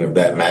something of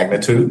that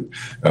magnitude.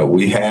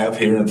 We have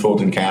here in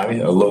Fulton County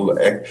a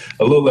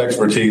little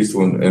expertise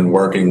in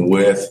working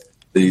with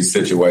these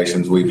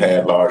situations. We've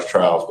had large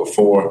trials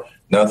before,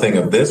 nothing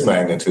of this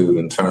magnitude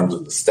in terms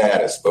of the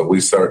status, but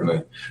we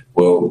certainly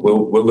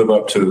will live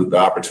up to the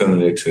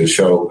opportunity to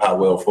show how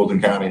well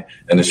Fulton County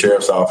and the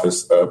Sheriff's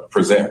Office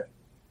present.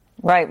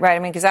 Right. I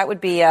mean, because that would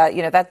be,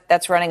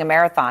 that's running a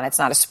marathon. It's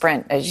not a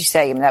sprint, as you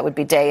say. I mean, that would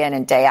be day in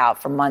and day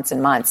out for months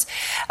and months.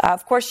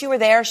 Of course, you were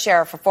there,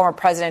 Sheriff, for former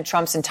President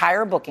Trump's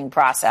entire booking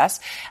process.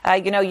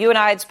 You and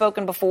I had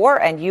spoken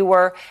before, and you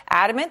were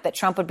adamant that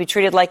Trump would be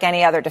treated like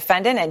any other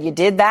defendant, and you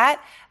did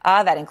that.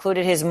 That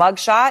included his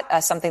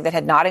mugshot, something that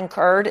had not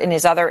occurred in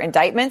his other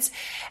indictments.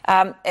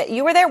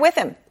 You were there with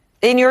him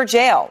in your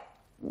jail.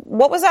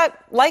 What was that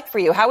like for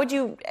you? How would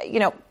you,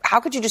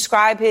 how could you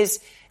describe his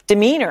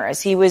demeanor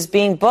as he was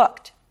being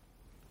booked?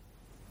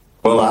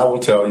 Well, I will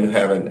tell you,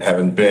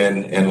 having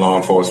been in law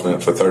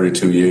enforcement for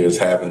 32 years,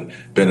 having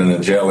been in a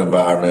jail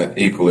environment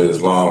equally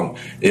as long,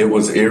 it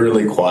was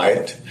eerily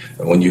quiet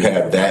when you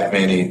have that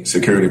many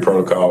security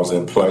protocols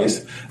in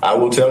place. I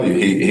will tell you,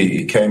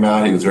 he came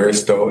out, he was very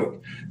stoic,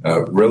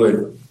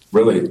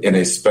 really in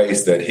a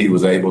space that he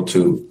was able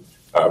to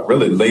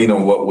really lean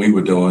on what we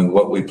were doing,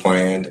 what we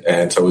planned.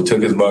 And so we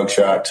took his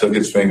mugshot, took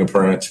his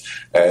fingerprints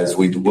as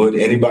we would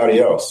anybody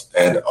else.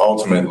 And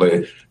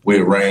ultimately, we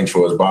arranged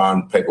for his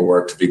bond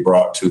paperwork to be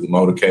brought to the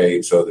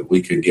motorcade so that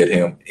we could get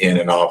him in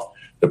and off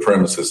the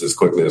premises as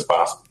quickly as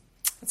possible.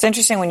 It's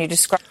interesting when you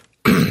describe.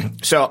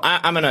 So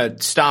I'm going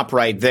to stop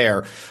right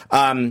there.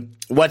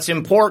 What's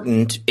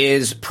important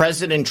is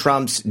President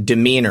Trump's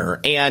demeanor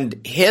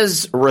and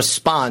his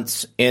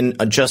response in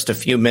just a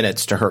few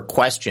minutes to her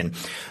question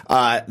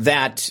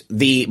that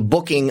the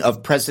booking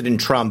of President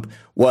Trump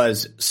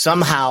was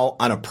somehow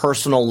on a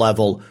personal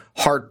level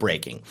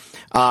heartbreaking.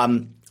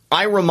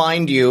 I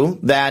remind you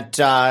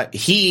that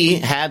he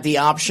had the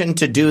option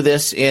to do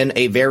this in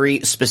a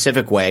very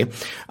specific way.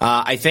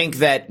 I think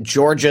that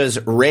Georgia's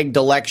rigged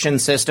election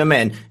system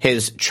and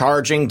his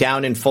charging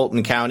down in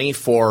Fulton County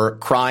for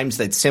crimes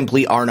that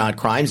simply are not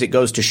crimes, it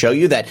goes to show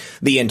you that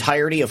the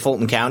entirety of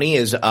Fulton County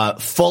is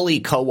fully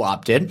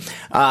co-opted.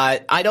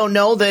 I don't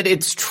know that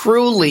it's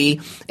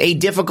truly a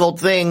difficult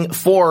thing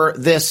for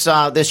this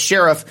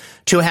sheriff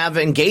to have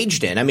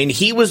engaged in. I mean,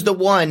 he was the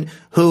one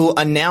who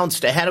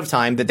announced ahead of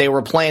time that they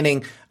were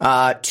planning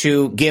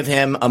to give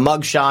him a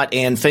mugshot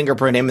and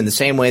fingerprint him in the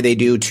same way they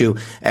do to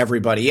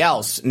everybody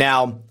else.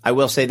 Now, I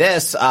will say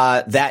this,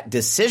 that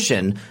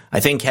decision, I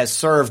think, has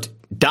served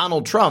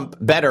Donald Trump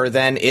better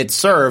than it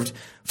served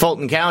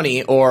Fulton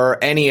County or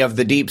any of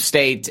the deep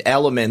state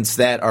elements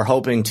that are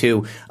hoping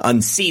to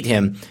unseat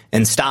him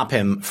and stop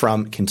him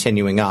from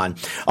continuing on.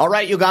 All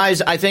right, you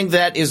guys, I think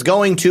that is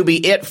going to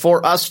be it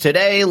for us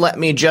today. Let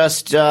me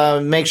just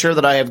make sure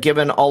that I have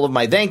given all of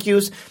my thank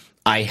yous.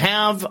 I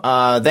have.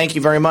 Thank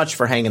you very much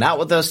for hanging out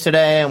with us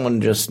today. I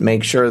want to just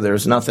make sure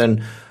there's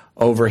nothing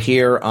over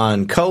here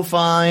on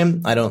Ko-Fi.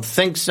 I don't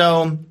think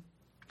so.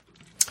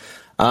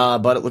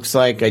 But it looks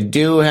like I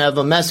do have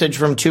a message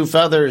from Two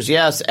Feathers.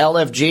 Yes,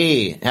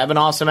 LFG. Have an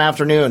awesome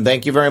afternoon.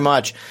 Thank you very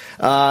much.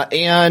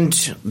 And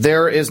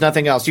there is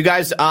nothing else. You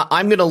guys,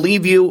 I'm going to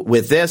leave you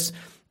with this.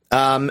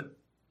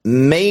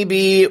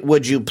 Maybe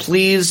would you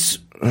please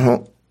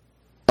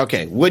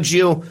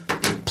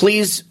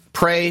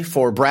pray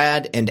for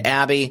Brad and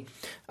Abby?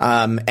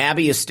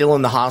 Abby is still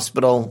in the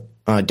hospital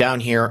down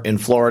here in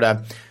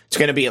Florida. It's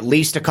going to be at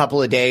least a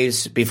couple of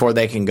days before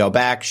they can go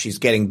back. She's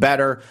getting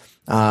better.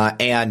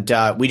 And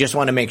we just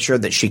want to make sure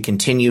that she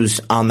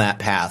continues on that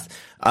path.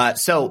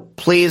 So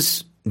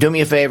please do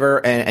me a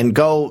favor and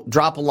go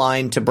drop a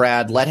line to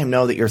Brad. Let him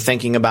know that you're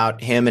thinking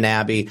about him and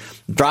Abby.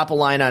 Drop a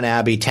line on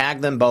Abby.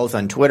 Tag them both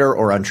on Twitter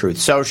or on Truth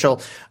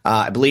Social.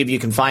 I believe you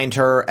can find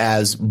her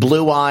as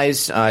Blue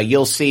Eyes.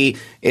 You'll see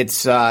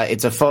it's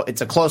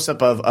a close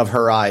up of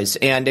her eyes.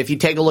 And if you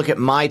take a look at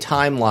my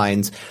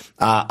timelines,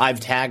 I've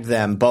tagged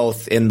them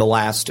both in the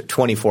last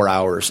 24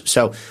 hours.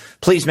 So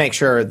please make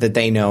sure that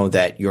they know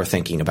that you're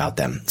thinking about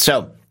them.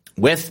 So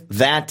with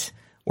that,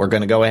 we're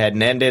going to go ahead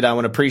and end it. I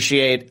want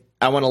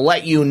to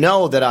let you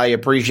know that I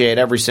appreciate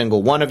every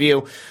single one of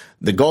you.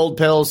 The gold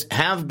pills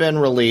have been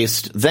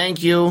released.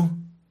 Thank you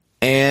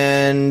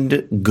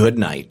and good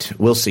night.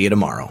 We'll see you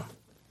tomorrow.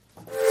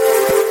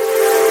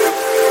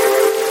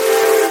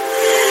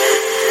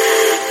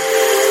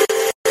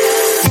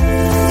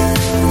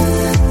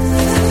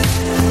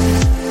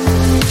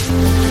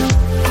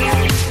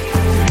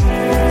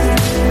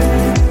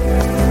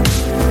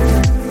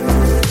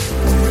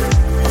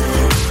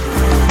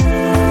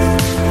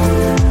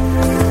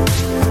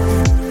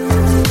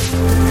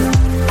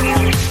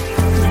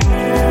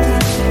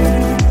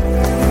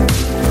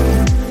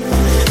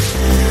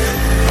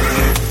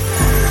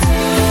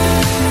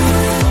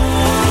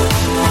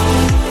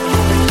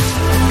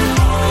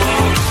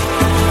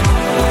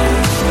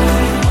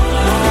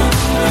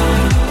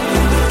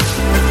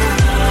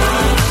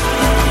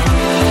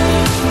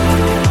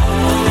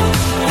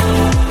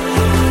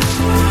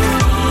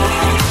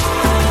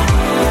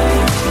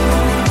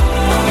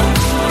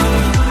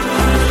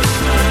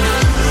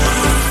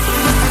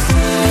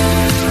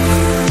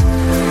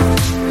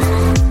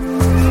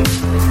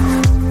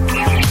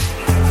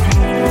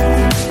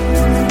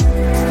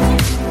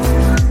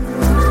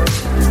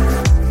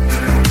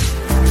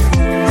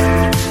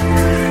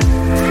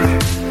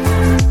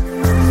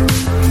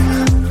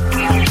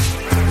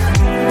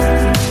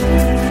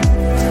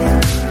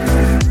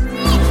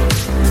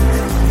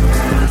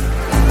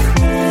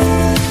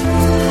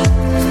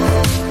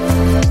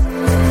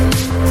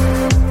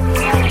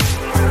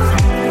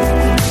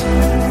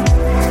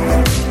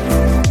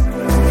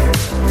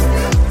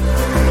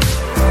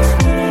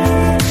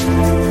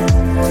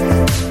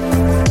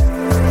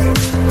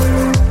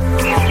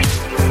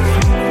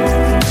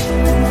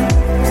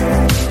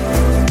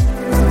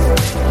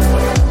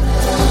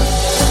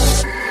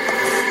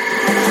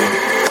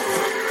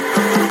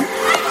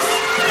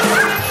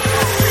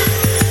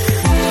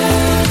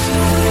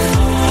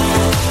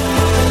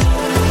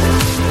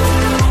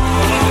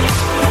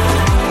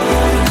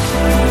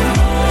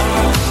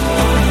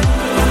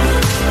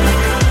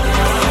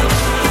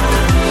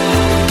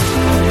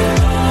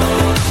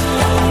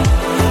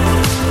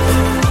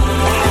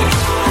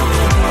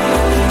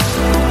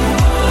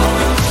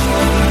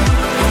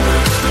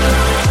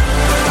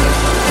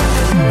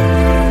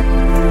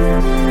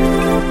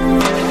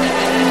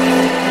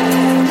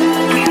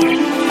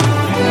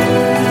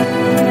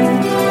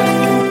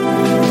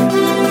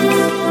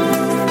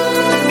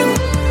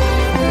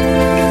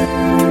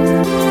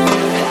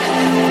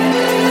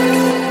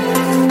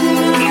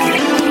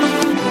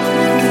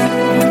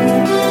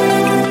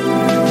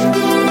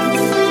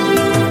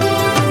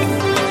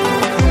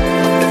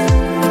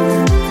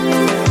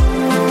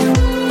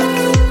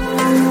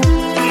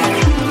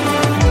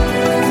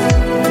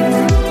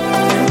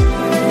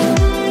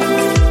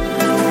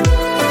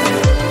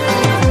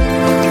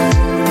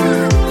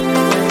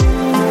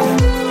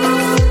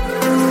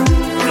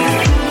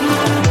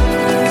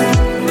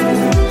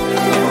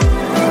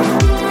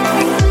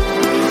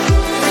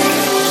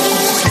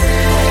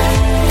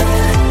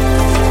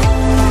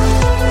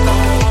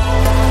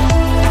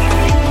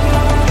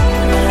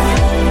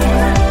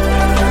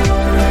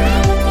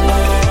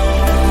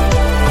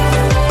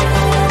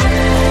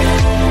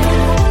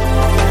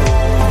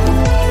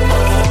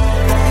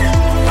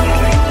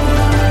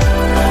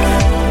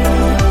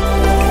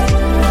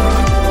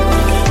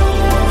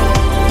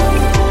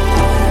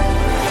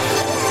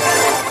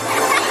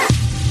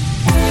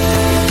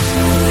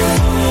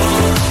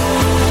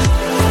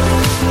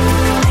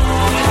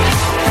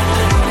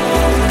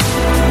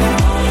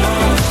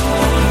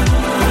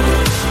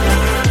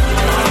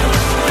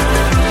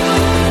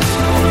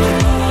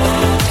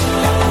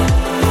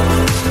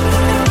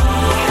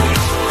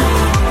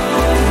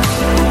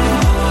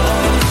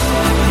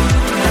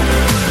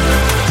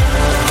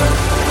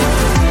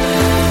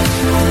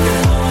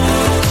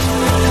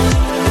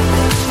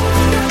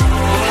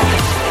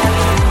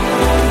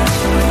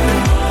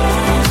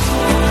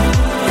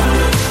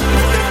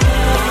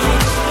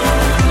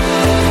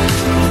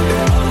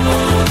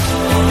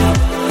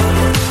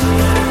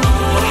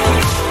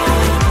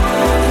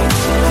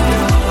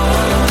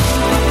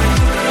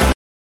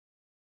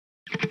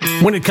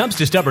 When it comes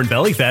to stubborn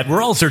belly fat,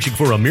 we're all searching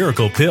for a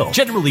miracle pill.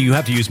 Generally, you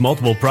have to use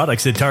multiple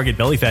products that target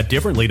belly fat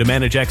differently to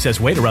manage excess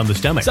weight around the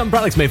stomach. Some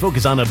products may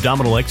focus on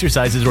abdominal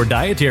exercises or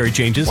dietary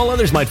changes, while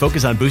others might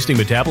focus on boosting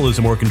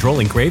metabolism or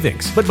controlling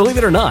cravings. But believe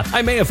it or not,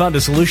 I may have found a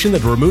solution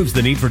that removes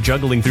the need for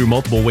juggling through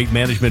multiple weight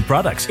management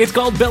products. It's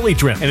called Belly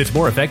Trim, and it's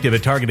more effective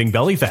at targeting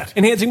belly fat,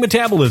 enhancing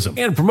metabolism,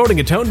 and promoting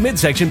a toned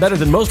midsection better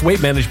than most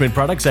weight management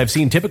products I've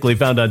seen typically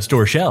found on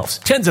store shelves.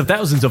 Tens of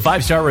thousands of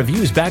 5-star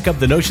reviews back up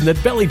the notion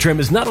that Belly Trim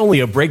is not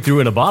only a breakthrough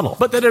in a bottle,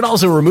 but that it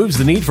also removes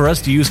the need for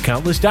us to use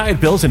countless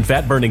diet pills and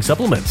fat-burning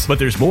supplements. But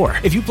there's more.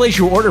 If you place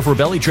your order for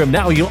Belly Trim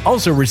now, you'll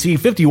also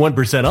receive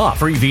 51% off,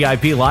 free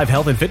VIP live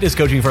health and fitness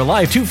coaching for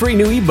life, 2 free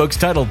new ebooks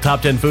titled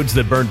Top 10 Foods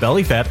That Burn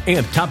Belly Fat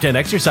and Top 10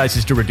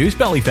 Exercises to Reduce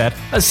Belly Fat,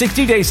 a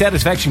 60-day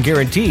satisfaction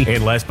guarantee,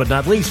 and last but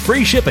not least,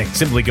 free shipping.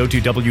 Simply go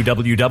to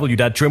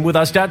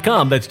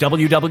www.trimwithus.com. That's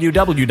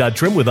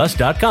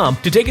www.trimwithus.com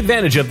to take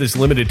advantage of this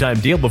limited time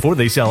deal before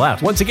they sell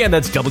out. Once again,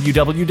 that's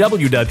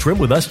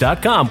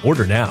www.trimwithus.com.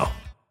 Order now.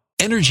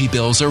 Energy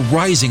bills are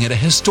rising at a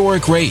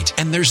historic rate,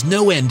 and there's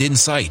no end in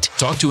sight.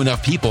 Talk to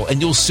enough people, and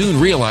you'll soon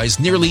realize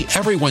nearly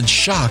everyone's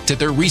shocked at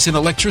their recent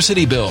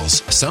electricity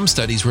bills. Some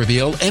studies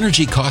reveal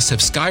energy costs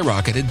have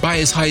skyrocketed by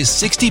as high as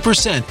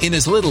 60% in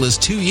as little as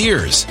 2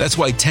 years. That's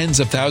why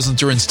tens of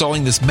thousands are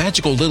installing this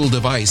magical little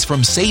device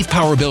from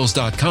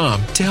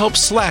SavePowerBills.com to help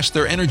slash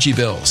their energy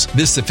bills.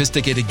 This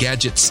sophisticated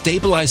gadget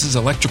stabilizes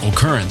electrical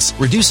currents,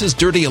 reduces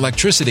dirty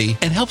electricity,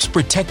 and helps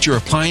protect your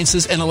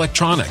appliances and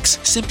electronics.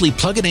 Simply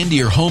plug it into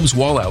your home's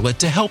wall outlet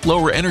to help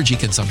lower energy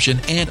consumption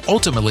and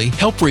ultimately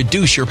help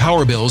reduce your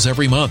power bills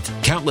every month.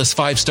 Countless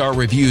 5-star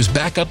reviews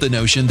back up the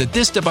notion that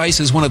this device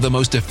is one of the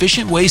most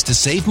efficient ways to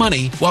save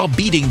money while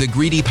beating the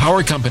greedy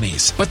power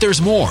companies. But there's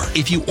more.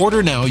 If you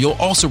order now, you'll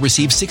also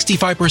receive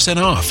 65%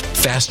 off,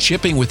 fast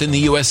shipping within the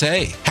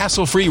USA,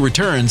 hassle-free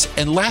returns,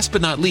 and last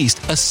but not least,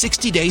 a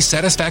 60-day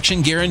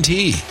satisfaction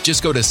guarantee.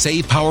 Just go to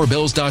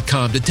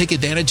SavePowerBills.com to take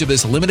advantage of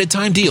this limited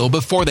time deal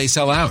before they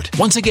sell out.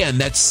 Once again,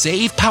 that's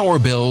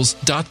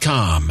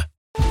SavePowerBills.com.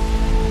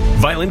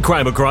 Violent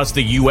crime across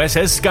the U.S.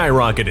 has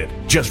skyrocketed.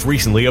 Just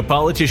recently, a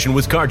politician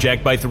was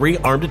carjacked by 3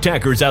 armed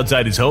attackers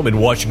outside his home in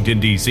Washington,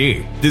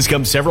 D.C. This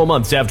comes several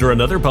months after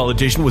another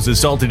politician was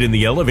assaulted in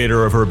the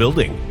elevator of her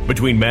building.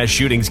 Between mass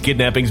shootings,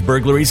 kidnappings,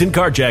 burglaries, and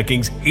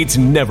carjackings, it's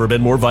never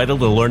been more vital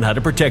to learn how to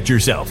protect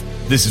yourself.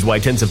 This is why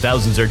tens of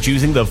thousands are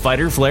choosing the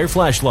Fighter Flare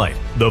flashlight.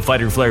 The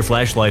Fighter Flare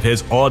flashlight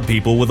has awed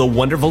people with a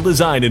wonderful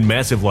design and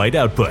massive light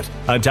output.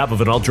 On top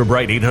of an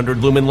ultra-bright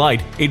 800-lumen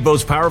light, it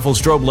boasts powerful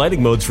strobe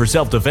lighting modes for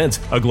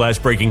self-defense, a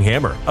glass-breaking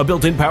hammer, a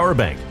built-in power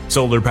bank,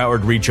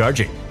 solar-powered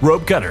recharging,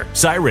 rope cutter,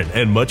 siren,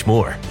 and much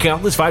more.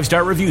 Countless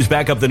 5-star reviews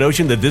back up the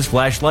notion that this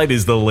flashlight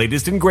is the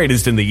latest and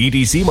greatest in the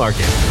EDC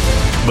market.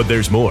 But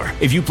there's more.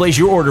 If you place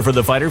your order for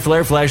the Fighter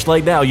Flare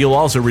flashlight now, you'll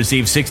also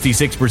receive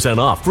 66%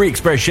 off, free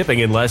express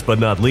shipping, and last but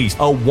not least, a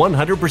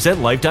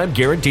 100% lifetime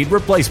guaranteed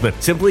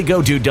replacement. Simply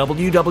go to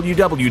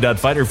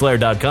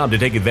www.fighterflare.com to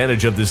take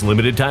advantage of this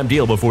limited time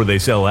deal before they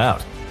sell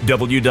out.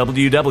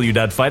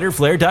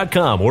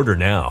 www.fighterflare.com. Order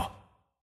now.